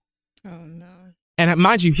do. Oh no. And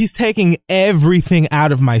mind you, he's taking everything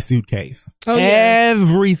out of my suitcase. Oh, yeah.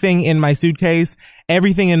 Everything in my suitcase,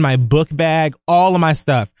 everything in my book bag, all of my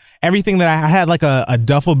stuff, everything that I had, like a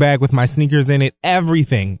duffel bag with my sneakers in it,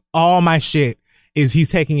 everything, all my shit is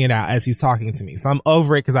he's taking it out as he's talking to me. So I'm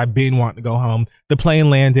over it because I've been wanting to go home. The plane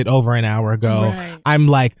landed over an hour ago. Right. I'm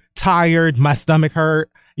like tired. My stomach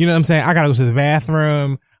hurt. You know what I'm saying? I got to go to the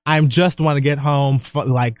bathroom. I just want to get home,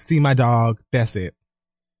 like see my dog. That's it.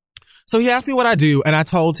 So he asked me what I do, and I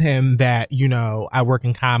told him that, you know, I work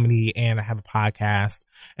in comedy and I have a podcast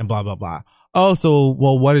and blah, blah, blah. Oh, so,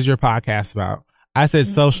 well, what is your podcast about? I said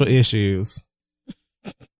social issues.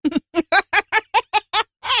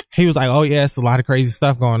 He was like, oh, yes, a lot of crazy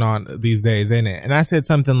stuff going on these days, isn't it? And I said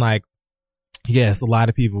something like, yes, a lot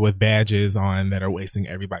of people with badges on that are wasting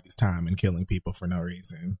everybody's time and killing people for no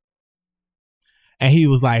reason. And he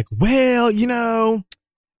was like, well, you know,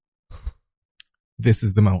 this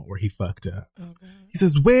is the moment where he fucked up. Okay. He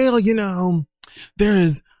says, well, you know,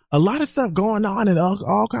 there's a lot of stuff going on in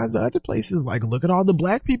all kinds of other places. Like, look at all the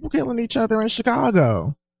black people killing each other in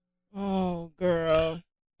Chicago. Oh, girl.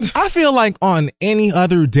 I feel like on any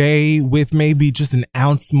other day with maybe just an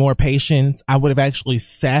ounce more patience, I would have actually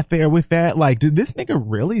sat there with that. Like, did this nigga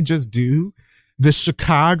really just do the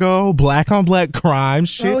Chicago black on black crime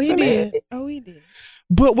shit? Oh, he did. Oh, he did.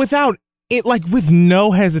 But without it, like with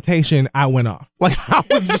no hesitation, I went off. Like I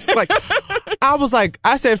was just like,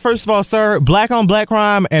 I said, first of all, sir, black on black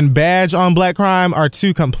crime and badge on black crime are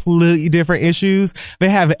 2 completely different issues. They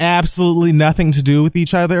have absolutely nothing to do with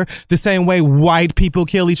each other. The same way white people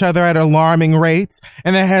kill each other at alarming rates.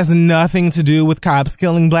 And that has nothing to do with cops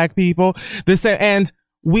killing black people. And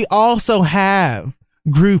we also have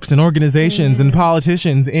groups and organizations and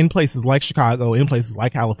politicians in places like Chicago, in places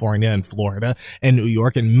like California and Florida and New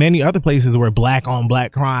York and many other places where black on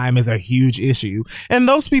black crime is a huge issue. And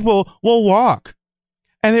those people will walk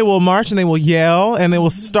and they will march and they will yell and they will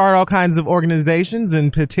start all kinds of organizations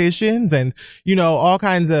and petitions and, you know, all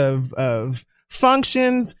kinds of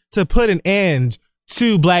functions to put an end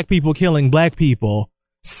to black people killing black people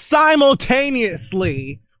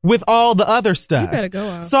simultaneously with all the other stuff. You better go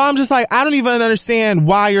out. So I'm just like, I don't even understand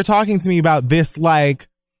why you're talking to me about this. Like,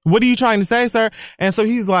 what are you trying to say, sir? And so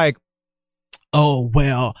he's like, oh,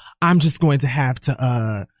 well, I'm just going to have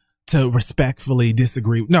to respectfully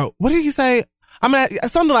disagree. No, what did he say? I'm going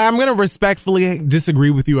to respectfully disagree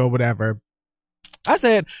with you or whatever. I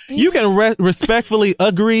said, you can respectfully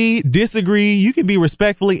agree, disagree. You can be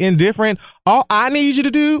respectfully indifferent. All I need you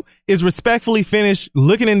to do is respectfully finish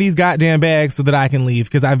looking in these goddamn bags so that I can leave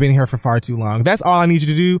because I've been here for far too long. That's all I need you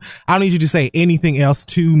to do. I don't need you to say anything else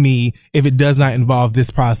to me if it does not involve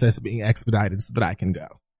this process being expedited so that I can go.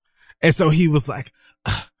 And so he was like,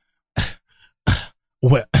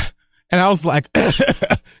 what? And I was like,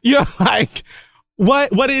 you know, like,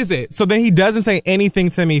 what is it? So then he doesn't say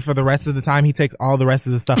anything to me for the rest of the time. He takes all the rest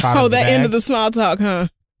of the stuff out of the bag. End of the small talk, huh?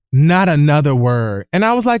 Not another word. And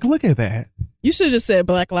I was like, look at that. You should have just said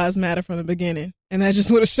Black Lives Matter from the beginning. And that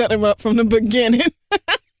just would have shut him up from the beginning.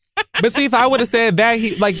 But see, if I would have said that,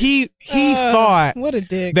 he thought what a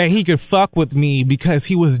dick. that he could fuck with me because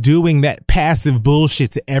he was doing that passive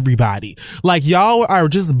bullshit to everybody. Like, y'all are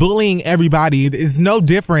just bullying everybody. It's no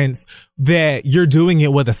difference that you're doing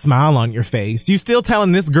it with a smile on your face. You still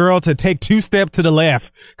telling this girl to take 2 steps to the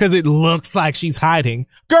left because it looks like she's hiding.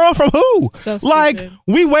 Girl, from who? So like, stupid.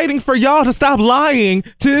 we waiting for y'all to stop lying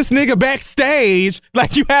to this nigga backstage.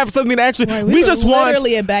 Like, you have something to actually, Right, we just want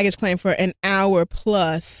literally a baggage claim for an hour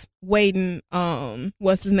plus waiting,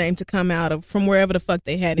 what's his name to come out of from wherever the fuck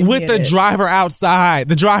they had him with the headed. driver outside.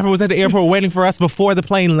 The driver was at the airport waiting for us before the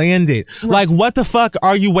plane landed. Like, what the fuck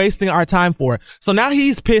are you wasting our time for? So now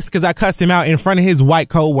he's pissed because I cussed him out in front of his white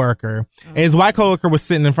coworker. And his white coworker was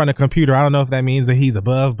sitting in front of a computer. I don't know if that means that he's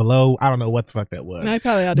above, below. I don't know what the fuck that was.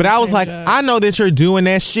 But I was like, I know that you're doing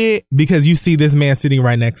that shit because you see this man sitting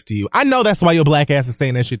right next to you. I know that's why your black ass is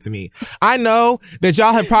saying that shit to me. I know that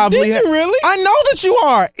y'all have probably. Did you really? I know that you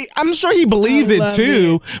are. I'm sure he believes it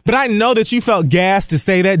too, but I know that you felt gassed to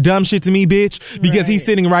say that dumb shit to me, bitch, because he's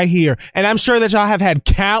sitting right here. And I'm sure that y'all have had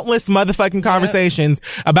countless motherfucking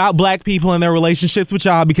conversations about black people and their relationships with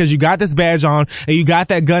y'all because you got this badge on and you got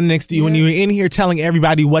that gun next to you and you're in here telling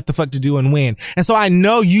everybody what the fuck to do and when. And so I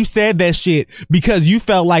know you said that shit because you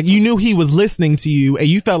felt like you knew he was listening to you and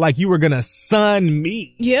you felt like you were gonna son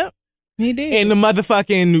me. Yep. He did. In the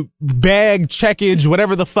motherfucking bag checkage,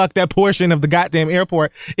 whatever the fuck that portion of the goddamn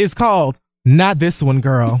airport is called. Not this one,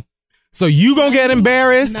 girl. So you gonna get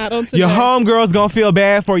embarrassed. Not on today. Your homegirl's gonna feel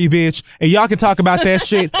bad for you, bitch. And y'all can talk about that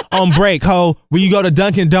shit on break, ho. When you go to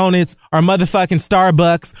Dunkin' Donuts or motherfucking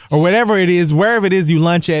Starbucks or whatever it is, wherever it is you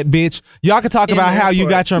lunch at, bitch. Y'all can talk about how you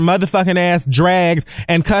got your motherfucking ass dragged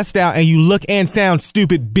and cussed out and you look and sound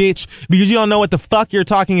stupid, bitch, because you don't know what the fuck you're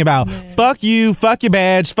talking about. Yeah. Fuck you, fuck your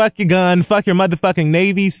badge, fuck your gun, fuck your motherfucking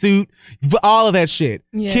Navy suit, all of that shit.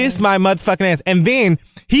 Yeah. Kiss my motherfucking ass. And then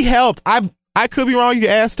he helped. I could be wrong, you can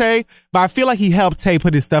ask Tay, but I feel like he helped Tay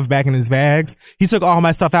put his stuff back in his bags. He took all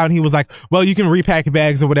my stuff out and he was like, well, you can repack your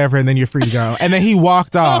bags or whatever and then you're free to go. And then he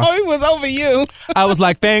walked off. Oh, he was over you. I was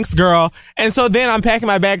like, thanks, girl. And so then I'm packing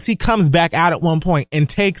my bags. He comes back out at one point and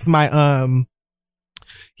takes my,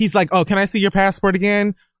 he's like, oh, can I see your passport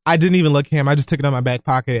again? I didn't even look at him. I just took it out of my back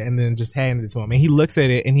pocket and then just handed it to him. And he looks at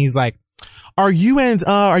it and he's like, are you and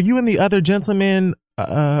the other gentleman,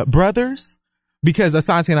 brothers? Because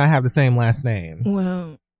Asante and I have the same last name.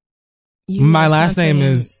 Well, my last name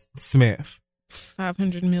is Smith.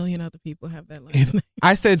 500 million other people have that last name.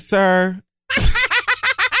 I said, sir. I'm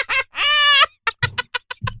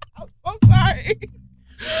so sorry.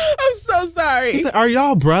 I'm so sorry. He said, are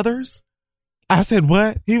y'all brothers? I said,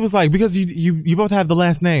 what? He was like, because you both have the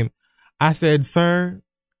last name. I said, sir,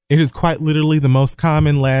 it is quite literally the most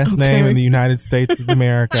common last name in the United States of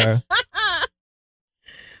America.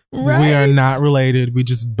 Right. We are not related. We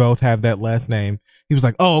just both have that last name. He was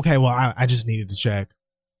like, oh, okay. Well, I just needed to check.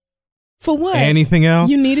 For what? Anything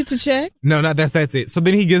else? You needed to check? No, not that's it. So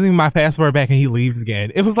then he gives me my passport back and he leaves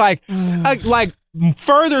again. It was like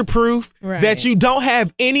further proof that you don't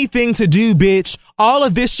have anything to do, bitch. All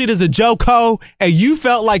of this shit is a joke, ho, and you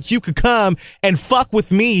felt like you could come and fuck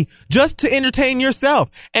with me just to entertain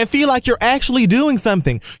yourself and feel like you're actually doing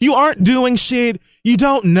something. You aren't doing shit. You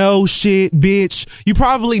don't know shit, bitch. You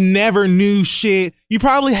probably never knew shit. You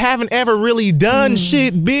probably haven't ever really done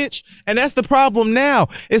shit, bitch. And that's the problem now.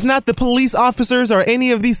 It's not the police officers or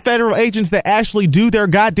any of these federal agents that actually do their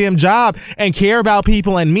goddamn job and care about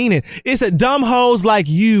people and mean it. It's the dumb hoes like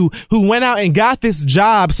you who went out and got this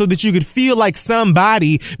job so that you could feel like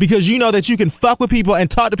somebody because you know that you can fuck with people and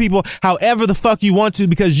talk to people however the fuck you want to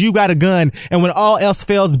because you got a gun. And when all else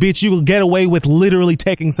fails, bitch, you will get away with literally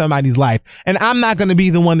taking somebody's life. And I'm not going to be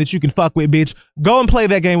the one that you can fuck with, bitch. Go and play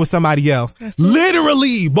that game with somebody else.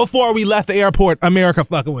 Literally, before we left the airport, America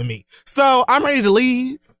fucking with me. So I'm ready to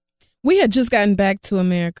leave. We had just gotten back to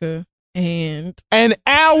America and an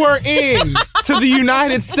hour in to the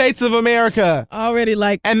United States of America. Already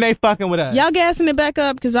and they fucking with us. Y'all gassing it back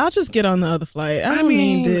up because I'll just get on the other flight. I don't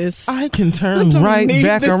need this. I can turn right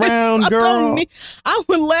back around, girl. I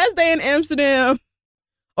went last day in Amsterdam.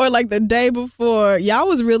 Or like the day before, y'all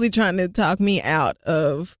was really trying to talk me out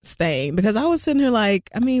of staying because I was sitting here like,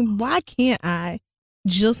 I mean, why can't I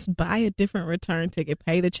just buy a different return ticket,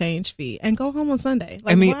 pay the change fee, and go home on Sunday?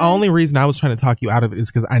 Like, and the only reason I was trying to talk you out of it is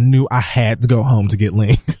because I knew I had to go home to get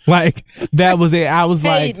Link. Like, that was it. I was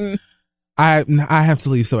like, I have to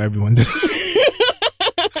leave so everyone does.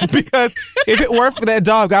 Because if it weren't for that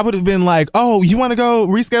dog, I would have been like, oh, you want to go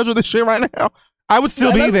reschedule this shit right now? I would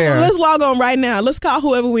still be there. Let's log on right now. Let's call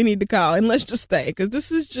whoever we need to call and let's just stay because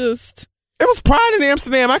this is just... It was Pride in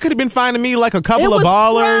Amsterdam. I could have been finding me like a couple of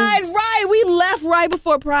ballers. Pride, right. We left right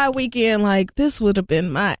before Pride weekend. Like, this would have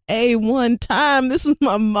been my A1 time. This was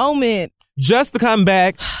my moment. Just to come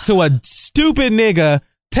back to a stupid nigga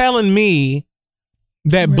telling me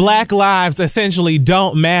that black lives essentially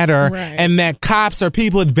don't matter and that cops or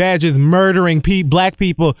people with badges murdering black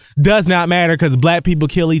people does not matter because black people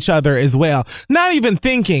kill each other as well. Not even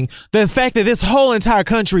thinking the fact that this whole entire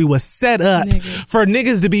country was set up for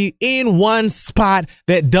niggas to be in one spot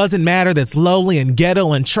that doesn't matter, that's lowly and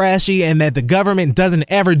ghetto and trashy, and that the government doesn't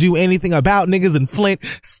ever do anything about niggas in Flint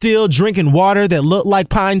still drinking water that look like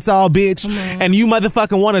Pine Sol, bitch. And you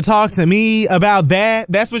motherfucking want to talk to me about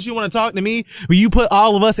that? That's what you want to talk to me? Will you put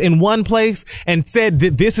all of us in one place and said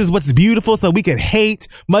that this is what's beautiful so we could hate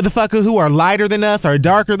motherfuckers who are lighter than us or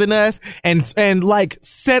darker than us and like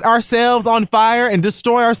set ourselves on fire and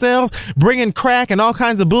destroy ourselves, bringing crack and all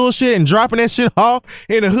kinds of bullshit and dropping that shit off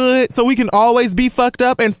in the hood so we can always be fucked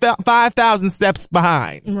up and 5,000 steps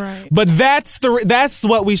behind. Right. But that's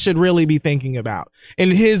what we should really be thinking about.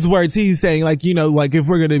 In his words, he's saying like, you know, like if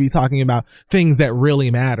we're going to be talking about things that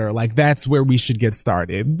really matter, like that's where we should get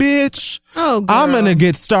started. Bitch. Oh, girl. I'm going to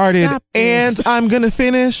get started and I'm going to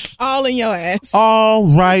finish all in your ass.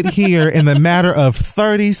 All right here in the matter of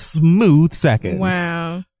 30 smooth seconds.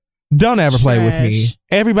 Wow. Don't ever play with me.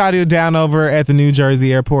 Everybody down over at the New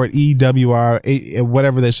Jersey airport, EWR,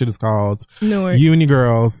 whatever that shit is called. Newark. You and your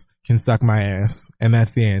girls can suck my ass. And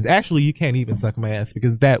that's the end. Actually, you can't even suck my ass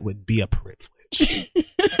because that would be a privilege.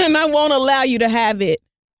 And I won't allow you to have it.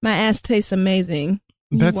 My ass tastes amazing.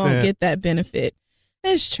 You won't get that benefit.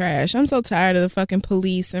 It's trash. I'm so tired of the fucking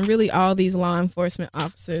police and really all these law enforcement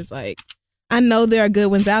officers. Like, I know there are good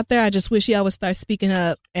ones out there. I just wish y'all would start speaking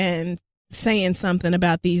up and saying something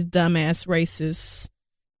about these dumbass racists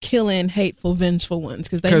killing hateful, vengeful ones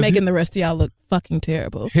because they're making the rest of y'all look fucking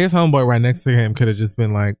terrible. His homeboy right next to him could have just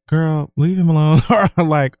been like, girl, leave him alone. Or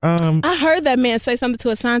like, I heard that man say something to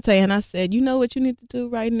Asante and I said, you know what you need to do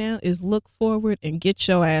right now is look forward and get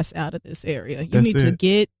your ass out of this area. You need to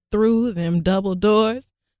get through them double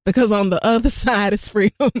doors because on the other side is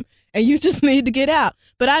freedom and you just need to get out.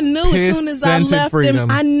 But I knew as soon as I left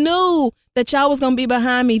them, I knew that y'all was going to be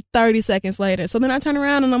behind me 30 seconds later. So then I turn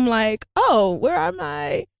around and I'm like, oh, where am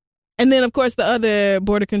I? And then, of course, the other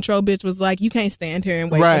border control bitch was like, you can't stand here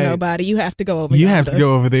and wait for nobody. You have to go over have to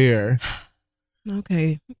go over there.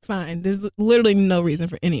 Okay, fine. There's literally no reason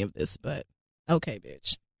for any of this, but okay,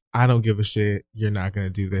 bitch. I don't give a shit. You're not going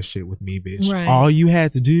to do that shit with me, bitch. Right. All you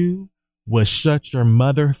had to do was shut your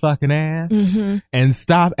motherfucking ass and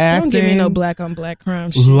stop acting. Don't give me no black on black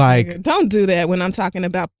crime shit. Like, nigga. Don't do that when I'm talking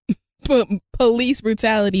about police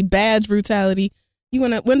brutality, badge brutality.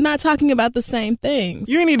 We're not talking about the same things.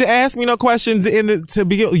 You need to ask me no questions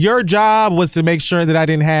your job was to make sure that I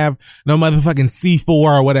didn't have no motherfucking C4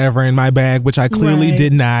 or whatever in my bag, which I clearly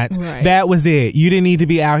did not. Right. That was it. You didn't need to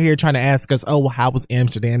be out here trying to ask us, oh, well, how was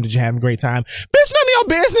Amsterdam? Did you have a great time? Bitch, none of your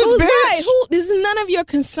business, bitch. Right. This is none of your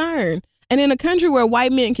concern. And in a country where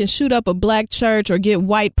white men can shoot up a black church or get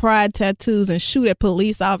white pride tattoos and shoot at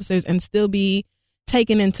police officers and still be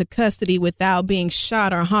taken into custody without being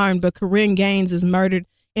shot or harmed, but Corinne Gaines is murdered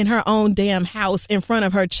in her own damn house in front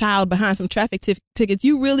of her child behind some traffic tickets.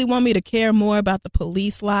 You really want me to care more about the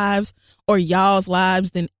police lives or y'all's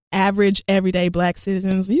lives than average, everyday black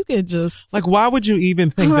citizens, you could just like, why would you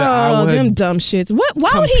even think that I would? Them dumb shits.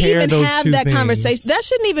 Why would he even have that things? Conversation? That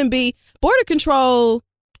shouldn't even be border control.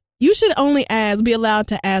 You should only be allowed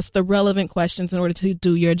to ask the relevant questions in order to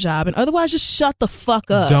do your job. And otherwise, just shut the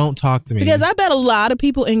fuck up. Don't talk to me. Because I bet a lot of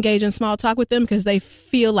people engage in small talk with them because they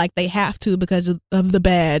feel like they have to because of the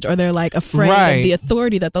badge, or they're like afraid of the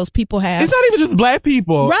authority that those people have. It's not even just black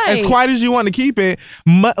people. Right. As quiet as you want to keep it,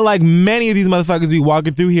 like many of these motherfuckers be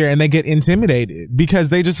walking through here and they get intimidated because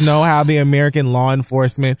they just know how the American law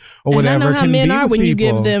enforcement or whatever and I know how can men be are with when people. you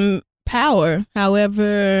give them power,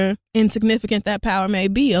 however insignificant that power may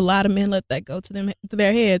be. A lot of men let that go to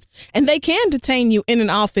their heads, and they can detain you in an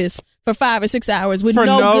office for 5 or 6 hours with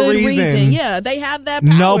no good reason. Yeah, they have that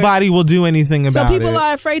power. Nobody will do anything about it. So people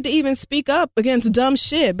are afraid to even speak up against dumb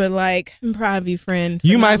shit. But like, I'm proud of you, friend.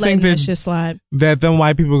 You might think that shit slide. That them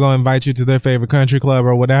white people gonna invite you to their favorite country club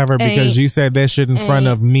or whatever because you said that shit in front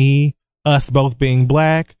of me, us both being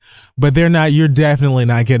black. But they're not. You're definitely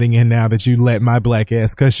not getting in now that you let my black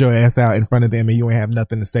ass cuss your ass out in front of them and you ain't have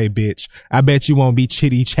nothing to say, bitch. I bet you won't be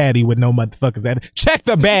chitty chatty with no motherfuckers. Check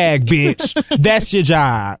the bag, bitch. That's your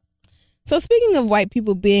job. So speaking of white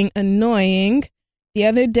people being annoying, the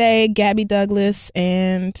other day, Gabby Douglas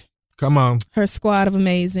and her squad of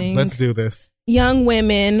amazing, let's do this, young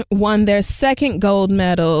women won their second gold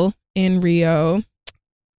medal in Rio.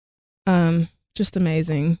 Just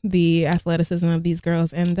amazing, the athleticism of these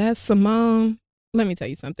girls. And that's Simone. Let me tell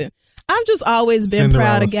you something. I've just always been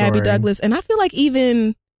proud of Gabby Douglas. And I feel like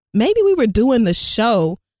even maybe we were doing the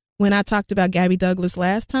show when I talked about Gabby Douglas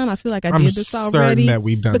last time. I feel like I did this already. I'm certain that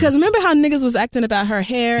we've done because this. Remember how niggas was acting about her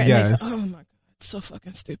hair? And they thought, oh my God, it's so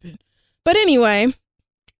fucking stupid. But anyway,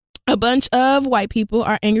 a bunch of white people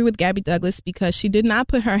are angry with Gabby Douglas because she did not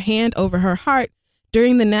put her hand over her heart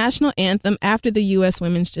during the national anthem after the U.S.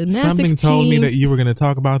 women's gymnastics Something told me that you were going to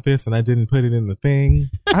talk about this and I didn't put it in the thing.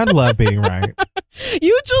 I love being right.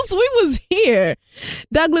 We was here.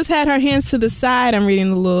 Douglas had her hands to the side. I'm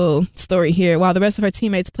reading the little story here. While the rest of her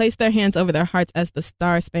teammates placed their hands over their hearts as the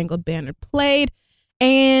Star-Spangled Banner played.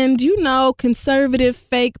 And, conservative,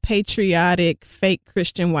 fake, patriotic, fake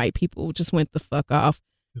Christian white people just went the fuck off.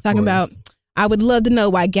 Talking about, I would love to know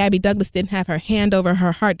why Gabby Douglas didn't have her hand over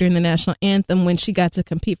her heart during the national anthem when she got to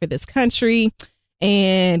compete for this country.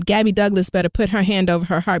 And Gabby Douglas better put her hand over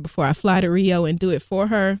her heart before I fly to Rio and do it for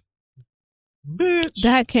her. Bitch.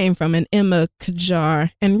 That came from an Emma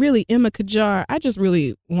Kajar. And really, Emma Kajar, I just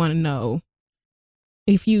really want to know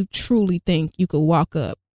if you truly think you could walk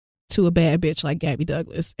up to a bad bitch like Gabby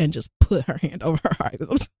Douglas and just put her hand over her heart.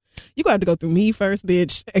 You gonna have to go through me first,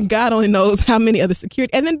 bitch. And God only knows how many other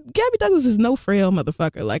security. And then Gabby Douglas is no frail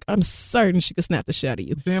motherfucker. Like, I'm certain she could snap the shit out of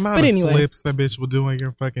you. Damn, but anyway, flips that bitch will do on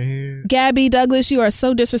your fucking head. Gabby Douglas, you are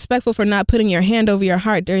so disrespectful for not putting your hand over your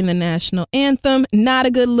heart during the national anthem. Not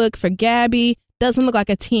a good look for Gabby. Doesn't look like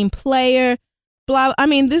a team player. Blah. I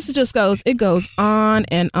mean, it goes on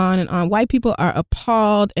and on and on. White people are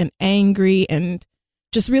appalled and angry and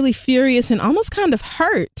just really furious and almost kind of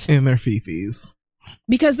hurt. In their fifis.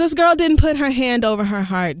 Because this girl didn't put her hand over her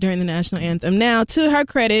heart during the national anthem. Now, to her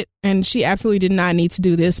credit, and she absolutely did not need to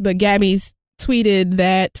do this, but Gabby's tweeted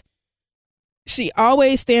that she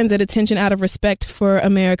always stands at attention out of respect for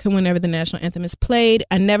America whenever the national anthem is played.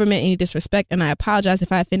 I never meant any disrespect, and I apologize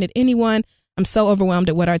if I offended anyone. I'm so overwhelmed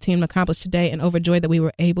at what our team accomplished today and overjoyed that we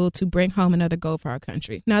were able to bring home another gold for our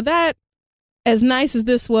country. Now that, as nice as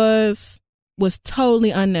this was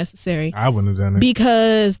totally unnecessary. I wouldn't have done it.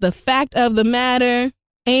 Because the fact of the matter,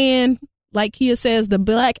 and like Kia says, the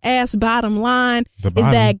black ass bottom line is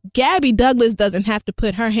that Gabby Douglas doesn't have to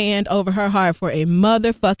put her hand over her heart for a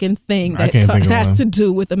motherfucking thing that has to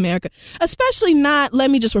do with America. Especially not,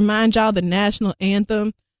 let me just remind y'all, the national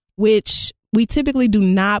anthem, which we typically do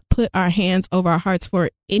not put our hands over our hearts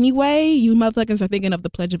for anyway. You motherfuckers are thinking of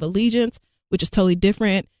the Pledge of Allegiance, which is totally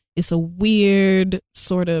different. It's a weird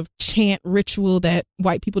sort of chant ritual that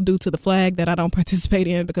white people do to the flag that I don't participate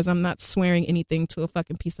in because I'm not swearing anything to a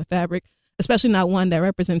fucking piece of fabric, especially not one that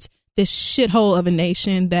represents this shithole of a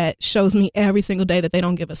nation that shows me every single day that they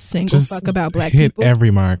don't give a single fuck about black people. Hit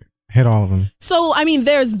every mark. Hit all of them. So, I mean,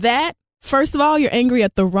 there's that. First of all, you're angry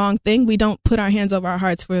at the wrong thing. We don't put our hands over our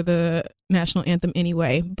hearts for the national anthem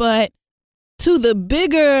anyway. But to the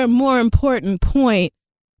bigger, more important point,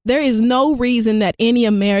 there is no reason that any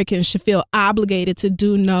American should feel obligated to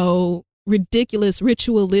do no ridiculous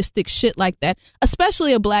ritualistic shit like that,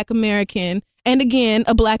 especially a black American. And again,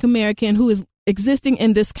 a black American who is existing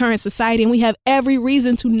in this current society. And we have every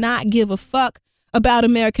reason to not give a fuck about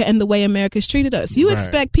America and the way America's treated us. You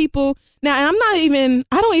expect people now, and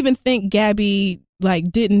I don't even think Gabby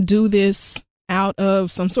didn't do this out of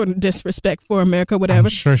some sort of disrespect for America, whatever. I'm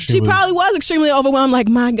sure she probably was extremely overwhelmed. Like,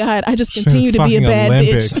 my God, I just She's continue to be a bad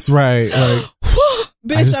Olympics, bitch. right? Like,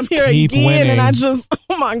 bitch, I'm here again, winning. and I just,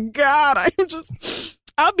 oh my God,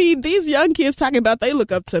 I'll be these young kids talking about they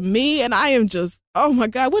look up to me, and I am just, oh my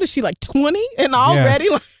God, what is she, like 20 and already?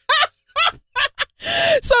 Yes.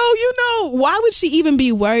 So, why would she even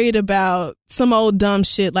be worried about some old dumb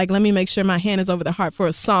shit like, let me make sure my hand is over the heart for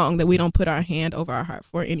a song that we don't put our hand over our heart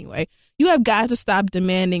for anyway? You have got to stop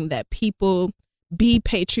demanding that people be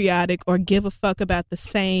patriotic or give a fuck about the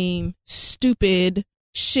same stupid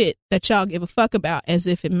shit that y'all give a fuck about as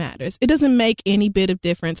if it matters. It doesn't make any bit of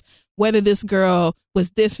difference whether this girl was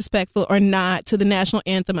disrespectful or not to the national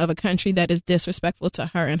anthem of a country that is disrespectful to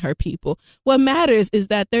her and her people. What matters is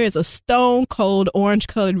that there is a stone cold orange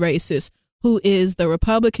colored racist who is the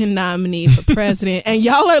Republican nominee for president, and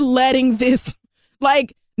y'all are letting this,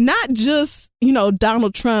 like, not just,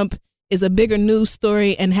 Donald Trump is a bigger news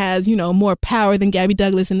story and has, more power than Gabby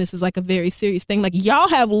Douglas, and this is like a very serious thing. Like, y'all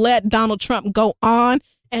have let Donald Trump go on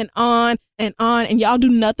and on and on, and y'all do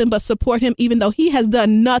nothing but support him, even though he has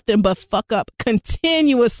done nothing but fuck up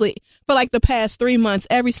continuously for like the past 3 months,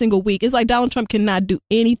 every single week. It's like Donald Trump cannot do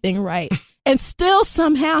anything right. And still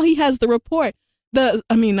somehow he has the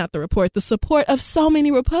support of so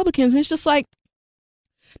many Republicans. And it's just like,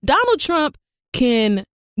 Donald Trump can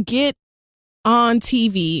get on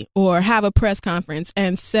TV or have a press conference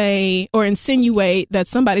and say or insinuate that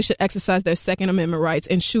somebody should exercise their Second Amendment rights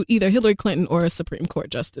and shoot either Hillary Clinton or a Supreme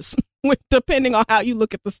Court justice, depending on how you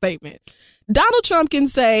look at the statement. Donald Trump can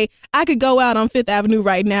say, I could go out on Fifth Avenue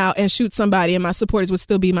right now and shoot somebody and my supporters would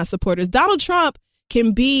still be my supporters. Donald Trump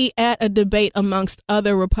can be at a debate amongst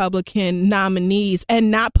other Republican nominees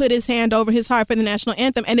and not put his hand over his heart for the national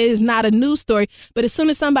anthem. And it is not a news story. But as soon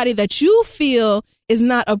as somebody that you feel is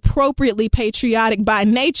not appropriately patriotic by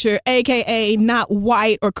nature, aka not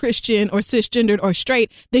white or Christian or cisgendered or straight,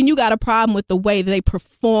 then you got a problem with the way they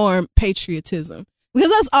perform patriotism. Because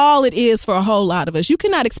that's all it is for a whole lot of us. You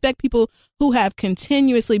cannot expect people who have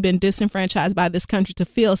continuously been disenfranchised by this country to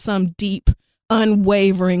feel some deep,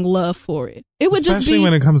 unwavering love for it. It would Especially just be,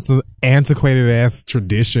 when it comes to antiquated ass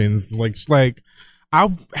traditions, like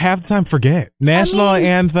I'll half the time forget national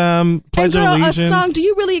anthem, pledge of allegiance. A song. Do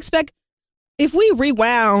you really expect? If we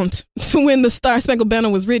rewound to when the Star Spangled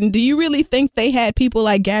Banner was written, do you really think they had people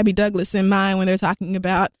like Gabby Douglas in mind when they're talking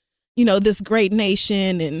about, this great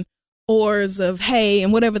nation and oars of hay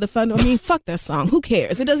and whatever the fuck? I mean, fuck that song. Who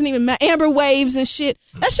cares? It doesn't even matter. Amber Waves and shit.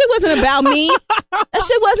 That shit wasn't about me. That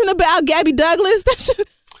shit wasn't about Gabby Douglas. That shit.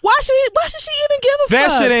 Why should she even give a fuck?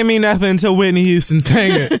 That shit ain't mean nothing until Whitney Houston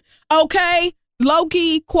sang it. Okay.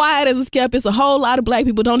 Low-key, quiet as it's kept. It's a whole lot of black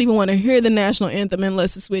people don't even want to hear the national anthem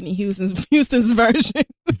unless it's Whitney Houston's version.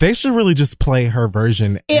 They should really just play her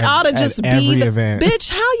version. It ought to just be every event. Bitch,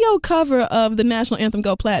 how your cover of the national anthem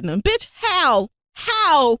go platinum? Bitch, how?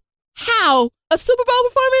 A Super Bowl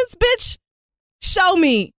performance? Bitch, show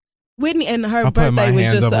me. Whitney, and her birthday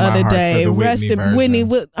was just the other day. Rest in Whitney.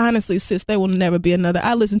 Honestly, sis, there will never be another.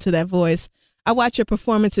 I listened to that voice. I watch your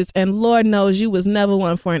performances, and Lord knows you was never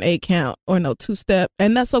one for an 8 count or no 2-step,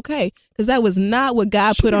 and that's okay because that was not what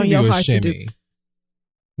God put on your heart to do.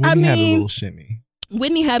 Whitney had a little shimmy.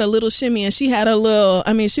 Whitney had a little shimmy, and she had a little.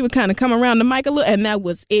 I mean, she would kind of come around the mic a little, and that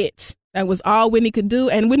was it. That was all Whitney could do,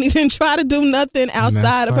 and Whitney didn't try to do nothing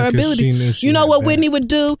outside of her abilities. You know what Whitney would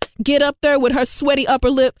do? Get up there with her sweaty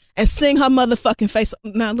upper lip and sing her motherfucking face.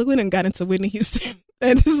 Now, look, we done got into Whitney Houston.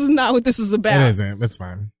 And this is not what this is about. It isn't. It's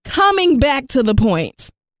fine. Coming back to the point,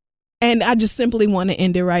 and I just simply want to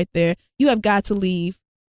end it right there. You have got to leave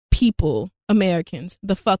people, Americans,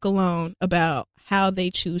 the fuck alone about how they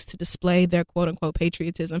choose to display their quote unquote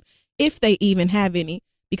patriotism, if they even have any.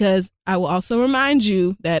 Because I will also remind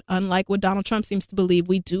you that unlike what Donald Trump seems to believe,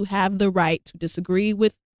 we do have the right to disagree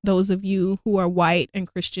with those of you who are white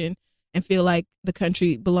and Christian and feel like the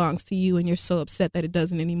country belongs to you and you're so upset that it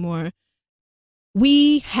doesn't anymore.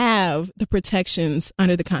 We have the protections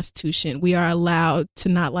under the Constitution. We are allowed to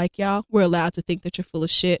not like y'all. We're allowed to think that you're full of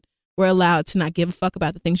shit. We're allowed to not give a fuck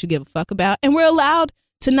about the things you give a fuck about. And we're allowed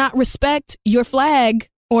to not respect your flag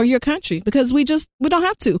or your country because we don't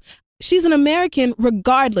have to. She's an American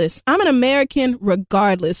regardless. I'm an American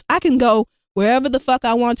regardless. I can go wherever the fuck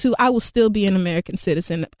I want to. I will still be an American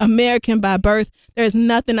citizen, American by birth. There's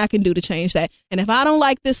nothing I can do to change that. And if I don't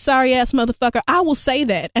like this sorry ass motherfucker, I will say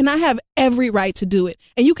that. And I have every right to do it.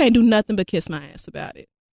 And you can't do nothing but kiss my ass about it.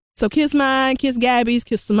 So kiss mine, kiss Gabby's,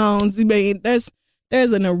 kiss Simone's. I mean, there's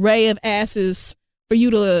an array of asses for you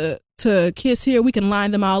to kiss here. We can line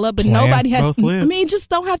them all up, but nobody has. I mean, just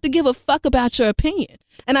don't have to give a fuck about your opinion.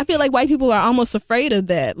 And I feel like white people are almost afraid of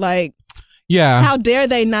that. Like, Yeah. How dare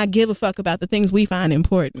they not give a fuck about the things we find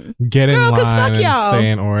important? Get in Girl, 'cause line fuck and y'all. stay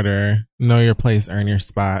in order. Know your place, earn your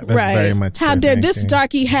spot. That's Right. very much How their dare this thinking.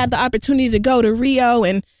 darky had the opportunity to go to Rio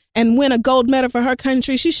and win a gold medal for her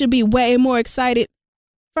country. She should be way more excited.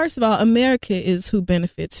 First of all, America is who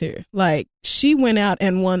benefits here. Like, she went out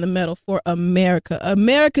and won the medal for America.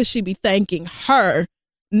 America should be thanking her,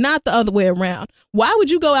 not the other way around. Why would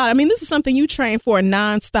you go out? I mean, this is something you train for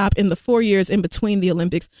nonstop in the 4 years in between the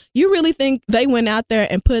Olympics. You really think they went out there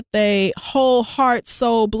and put their whole heart,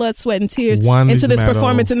 soul, blood, sweat, and tears Won into these this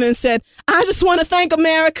performance medals. and then said, I just want to thank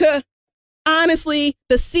America. Honestly,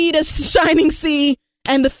 the sea, the shining sea,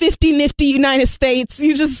 and the 50 nifty United States.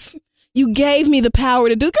 You gave me the power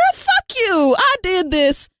to do. Girl, fuck you. I did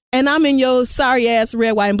this. And I'm in your sorry ass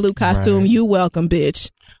red, white, and blue costume. Right. You welcome,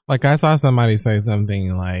 bitch. Like, I saw somebody say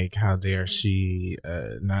something like, how dare she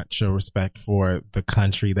not show respect for the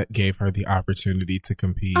country that gave her the opportunity to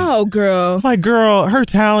compete. Oh, girl. Like, girl, her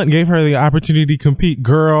talent gave her the opportunity to compete.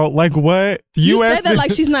 Girl, like, what? You say that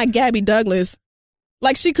like she's not Gabby Douglas.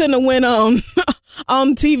 Like, she couldn't have went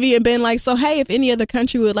on TV and been like, so, hey, if any other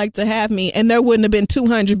country would like to have me, and there wouldn't have been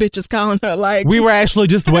 200 bitches calling her like. We were actually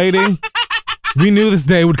just waiting. We knew this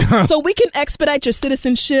day would come. So we can expedite your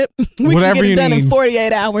citizenship. We Whatever can get you it done need. in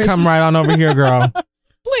 48 hours. Come right on over here, girl.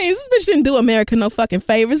 Please, this bitch didn't do America no fucking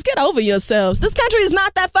favors. Get over yourselves. This country is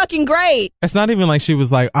not that fucking great. It's not even like she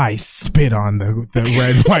was like, I spit on the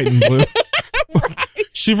red, white, and blue. Right.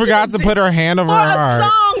 She forgot to put her hand over For her a heart.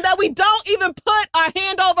 song that we don't even put our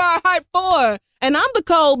hand over our heart for. And I'm the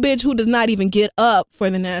cold bitch who does not even get up for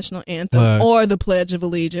the national anthem Look. or the Pledge of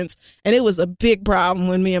Allegiance. And it was a big problem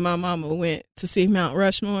when me and my mama went to see Mount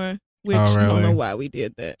Rushmore, which Oh, I don't really? know why we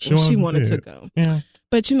did that. She wanted She to wanted see to it. go. Yeah.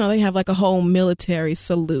 But, you know, they have like a whole military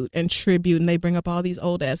salute and tribute, and they bring up all these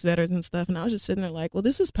old ass veterans and stuff. And I was just sitting there like, well,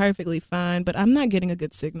 this is perfectly fine, but I'm not getting a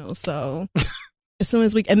good signal. So as soon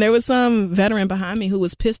as and there was some veteran behind me who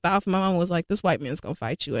was pissed off. My mom was like, this white man's going to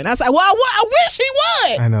fight you. And I was like, well, I wish he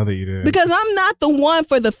would. I know that you did. Because I'm not the one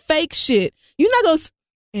for the fake shit. You're not going to.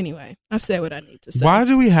 Anyway, I've said what I need to say. Why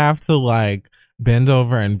do we have to like bend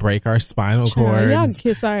over and break our spinal Child, y'all cords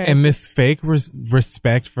kiss our ass. and this fake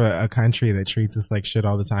respect for a country that treats us like shit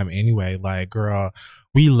all the time anyway? Like, girl,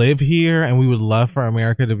 we live here and we would love for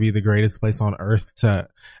America to be the greatest place on earth to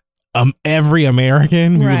every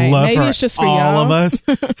American. We Right. would love Maybe for it's just for all y'all. of us.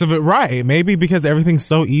 So, but right, maybe because everything's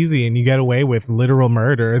so easy and you get away with literal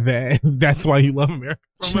murder that's why you love America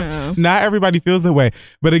so much. Child. Not everybody feels that way.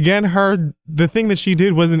 But again, the thing that she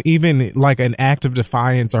did wasn't even like an act of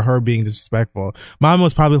defiance or her being disrespectful. Mom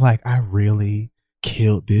was probably like, I really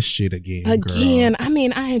killed this shit again. Again, Girl. I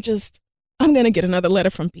mean, I'm going to get another letter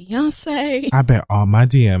from Beyonce. I bet all my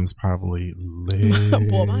DMs probably lit.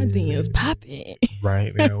 Boy, my DM's popping.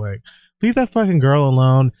 Right. They're like, leave that fucking girl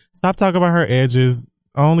alone. Stop talking about her edges.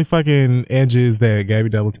 Only fucking edges that Gabby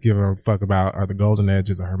Douglas give a fuck about are the golden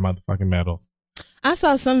edges of her motherfucking medals. I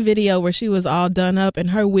saw some video where she was all done up and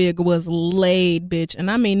her wig was laid, bitch. And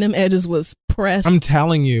I mean, them edges was pressed. I'm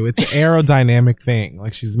telling you, it's an aerodynamic thing.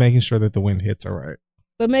 Like, she's making sure that the wind hits her right.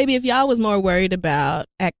 But maybe if y'all was more worried about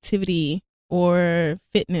activity or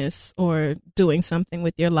fitness or doing something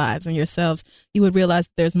with your lives and yourselves, you would realize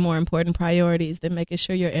that there's more important priorities than making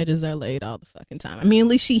sure your edges are laid all the fucking time. I mean, at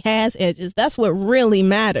least she has edges. That's what really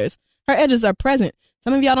matters. Her edges are present.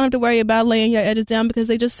 Some of y'all don't have to worry about laying your edges down because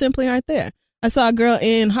they just simply aren't there. I saw a girl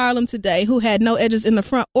in Harlem today who had no edges in the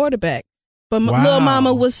front or the back. But Wow. Lil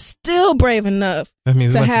Mama was still brave enough That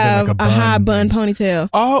means it to must have been like a high bun thing. ponytail.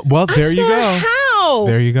 Oh, well, there I you said, go. How?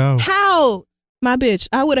 There you go. How? My bitch,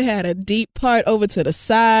 I would have had a deep part over to the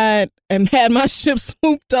side and had my ship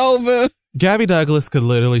swooped over. Gabby Douglas could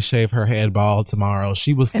literally shave her head bald tomorrow.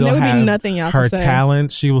 She will still there would be have nothing y'all her could say.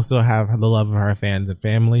 talent. She will still have the love of her fans and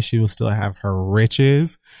family. She will still have her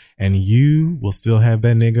riches. And you will still have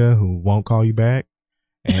that nigga who won't call you back.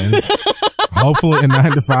 And hopefully in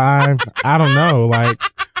 9 to 5, I don't know, like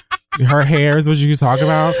her hair is what you talk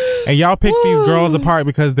about. And y'all pick these girls apart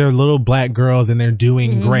because they're little black girls and they're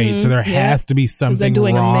doing great. So there has to be something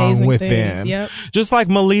doing wrong amazing with things. them. Yep. Just like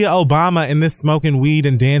Malia Obama in this smoking weed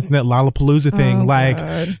and dancing at Lollapalooza thing. Oh, like,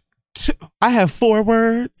 God. I have 4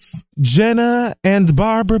 words: Jenna and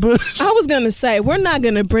Barbara Bush. I was going to say, we're not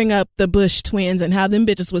going to bring up the Bush twins and how them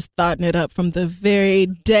bitches was starting it up from the very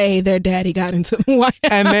day their daddy got into the White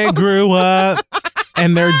House. And they grew up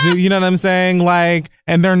and you know what I'm saying? Like,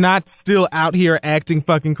 and they're not still out here acting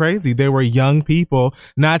fucking crazy. They were young people,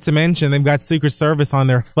 not to mention they've got Secret Service on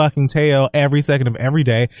their fucking tail every second of every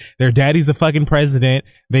day. Their daddy's a fucking president.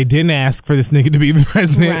 They didn't ask for this nigga to be the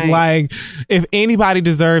president. Right. Like, if anybody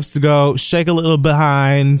deserves to go shake a little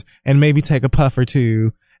behind and maybe take a puff or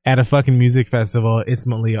two at a fucking music festival, it's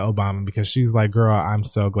Malia Obama, because she's like, girl, I'm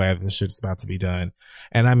so glad this shit's about to be done.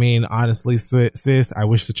 And I mean, honestly, sis, I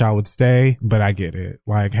wish that y'all would stay, but I get it.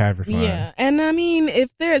 Like, have your fun. Yeah. And I mean, if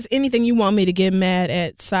there's anything you want me to get mad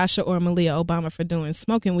at Sasha or Malia Obama for doing,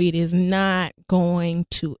 smoking weed is not going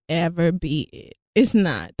to ever be it. It's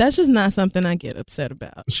not. That's just not something I get upset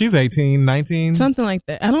about. She's 18, 19. Something like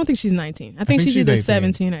that. I don't think she's 19. I think she's either 18.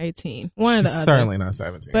 17 or 18. One or the other. Certainly not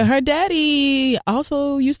 17. But her daddy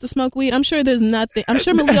also used to smoke weed. I'm sure I'm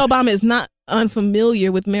sure Malia Obama is not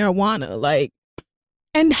unfamiliar with marijuana. Like,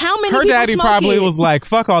 and how many her people daddy smoke probably it? was like,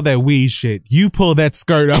 fuck all that weed shit. You pull that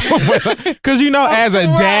skirt up. Because, you know, as a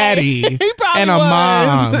daddy and a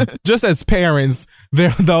mom, just as parents, the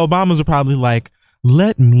Obamas were probably like,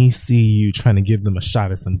 let me see you trying to give them a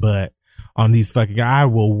shot at some butt on these fucking, I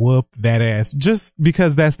will whoop that ass, just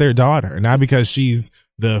because that's their daughter, not because she's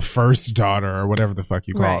the first daughter or whatever the fuck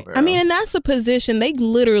you call it. I mean, and that's a position, they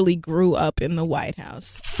literally grew up in the White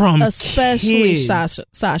House. From especially kids.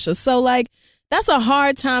 Sasha. So like, that's a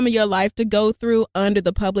hard time of your life to go through under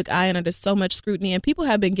the public eye and under so much scrutiny. And people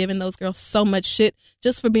have been giving those girls so much shit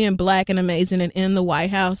just for being black and amazing and in the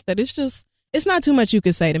White House that it's not too much you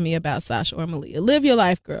could say to me about Sasha or Malia. Live your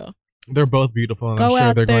life, girl. They're both beautiful, and Go I'm sure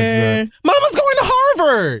out they're there. going to. Mama's going to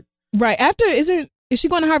Harvard. Right. After, is she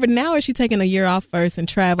going to Harvard now, or is she taking a year off first and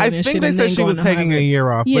traveling and shit? I think they said she was taking a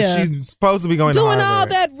year off, but she's supposed to be going to Harvard. Doing all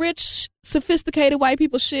that rich, sophisticated white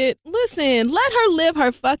people shit. Listen, let her live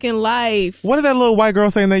her fucking life. What did that little white girl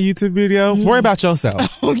say in that YouTube video? Worry about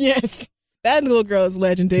yourself. Oh, yes. That little girl is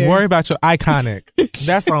legendary. Worry about your iconic.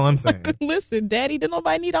 That's all I'm saying. Listen, daddy, did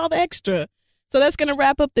nobody need all the extra? So that's going to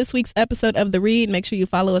wrap up this week's episode of The Read. Make sure you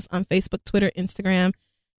follow us on Facebook, Twitter, Instagram,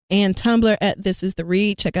 and Tumblr at This Is The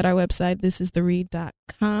Read. Check out our website,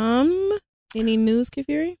 thisistheread.com. Any news,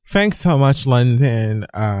 Kifiri? Thanks so much, London.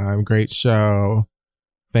 Great show.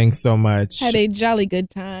 Thanks so much. Had a jolly good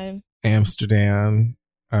time. Amsterdam.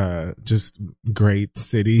 Just great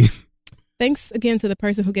city. Thanks again to the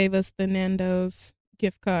person who gave us the Nando's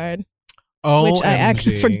gift card. OMG. Which I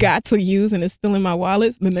actually forgot to use and it's still in my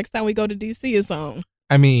wallet. The next time we go to DC, it's on.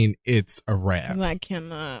 I mean, it's a wrap. I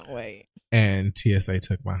cannot wait. And TSA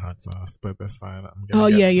took my hot sauce, but that's fine.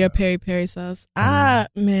 Your peri-peri sauce.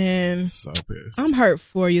 Man. So pissed. I'm hurt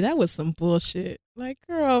for you. That was some bullshit. Like,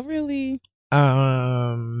 girl, really?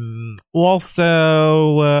 Also,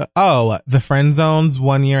 the Friend Zone's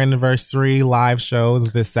 1 year anniversary live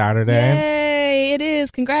shows this Saturday. Yay, it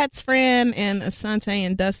is. Congrats, Fran and Asante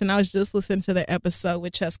and Dustin. I was just listening to their episode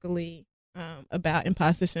with Cheska Lee about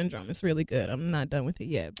imposter syndrome. It's really good. I'm not done with it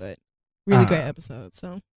yet, but really great episode.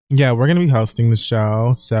 So yeah, we're gonna be hosting the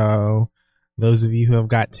show. So those of you who have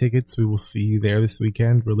got tickets, we will see you there this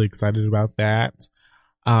weekend. Really excited about that.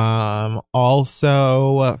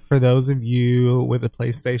 Also, for those of you with a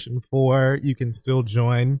PlayStation 4, you can still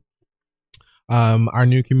join our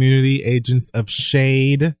new community, Agents of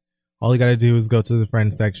Shade. All you got to do is go to the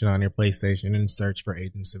friends section on your PlayStation and search for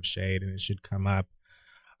Agents of Shade, and it should come up.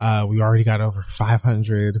 We already got over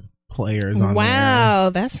 500 players on there.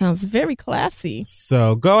 Wow, that sounds very classy.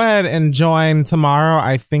 So go ahead and join tomorrow.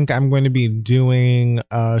 I think I'm going to be doing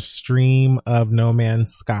a stream of No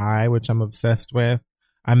Man's Sky, which I'm obsessed with.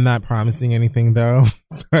 I'm not promising anything though.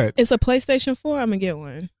 But it's a PlayStation 4. I'm gonna get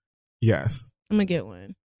one. Yes, I'm gonna get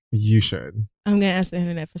one. You should. I'm gonna ask the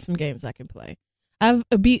internet for some games I can play. I've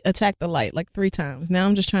beat Attack the Light like 3 times. Now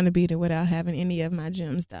I'm just trying to beat it without having any of my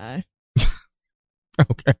gems die.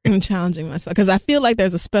 Okay. I'm challenging myself because I feel like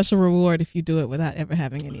there's a special reward if you do it without ever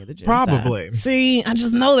having any of the gems Probably. die. See, I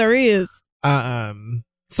just know there is.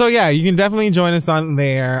 So yeah, you can definitely join us on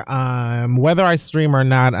there. Whether I stream or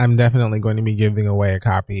not, I'm definitely going to be giving away a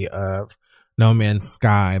copy of No Man's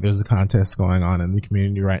Sky. There's a contest going on in the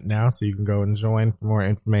community right now, so you can go and join for more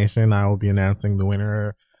information. I will be announcing the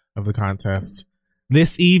winner of the contest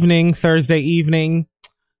this evening, Thursday evening.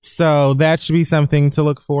 So that should be something to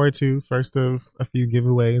look forward to. First of a few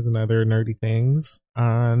giveaways and other nerdy things.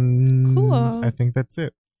 Cool. I think that's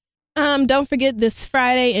it. Don't forget this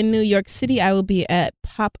Friday in New York City, I will be at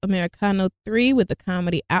Pop Americano 3 with the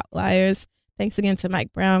comedy Outliers. Thanks again to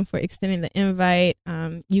Mike Brown for extending the invite.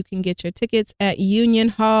 You can get your tickets at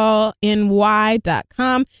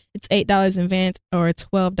unionhallny.com. It's $8 in advance or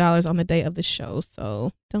 $12 on the day of the show.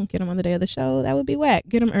 So don't get them on the day of the show. That would be whack.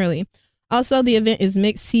 Get them early. Also, the event is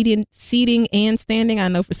mixed seating and standing. I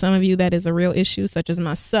know for some of you that is a real issue, such as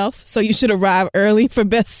myself. So you should arrive early for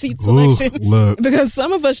best seat selection. Look. Because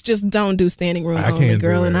some of us just don't do standing room only,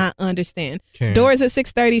 girl, and I understand. Can't. Doors at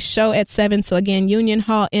 6:30, show at 7. So again,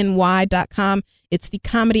 unionhallny.com. It's the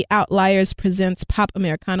Comedy Outliers Presents Pop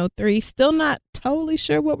Americano 3. Still not totally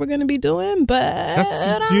sure what we're going to be doing, but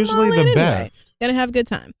that's usually the best. Gonna have a good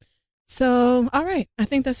time. So, all right. I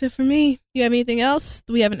think that's it for me. Do you have anything else?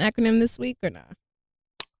 Do we have an acronym this week or not?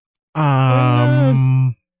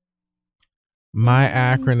 My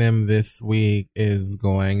acronym this week is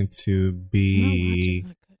going to be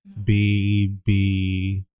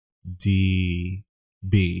BBDB.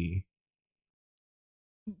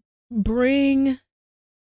 Bring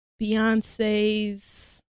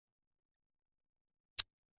Beyonce's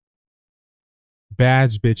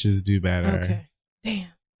badge bitches do better. Okay. Damn.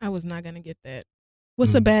 I was not going to get that.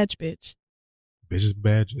 What's a badge bitch? Bitches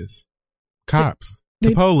badges. Cops.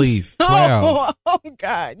 The police. 12. Oh,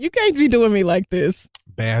 God. You can't be doing me like this.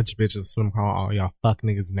 Badge bitches. So I'm calling all y'all fuck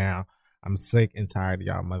niggas now. I'm sick and tired of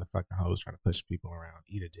y'all motherfucking hoes trying to push people around.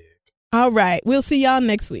 Eat a dick. All right. We'll see y'all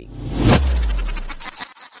next week.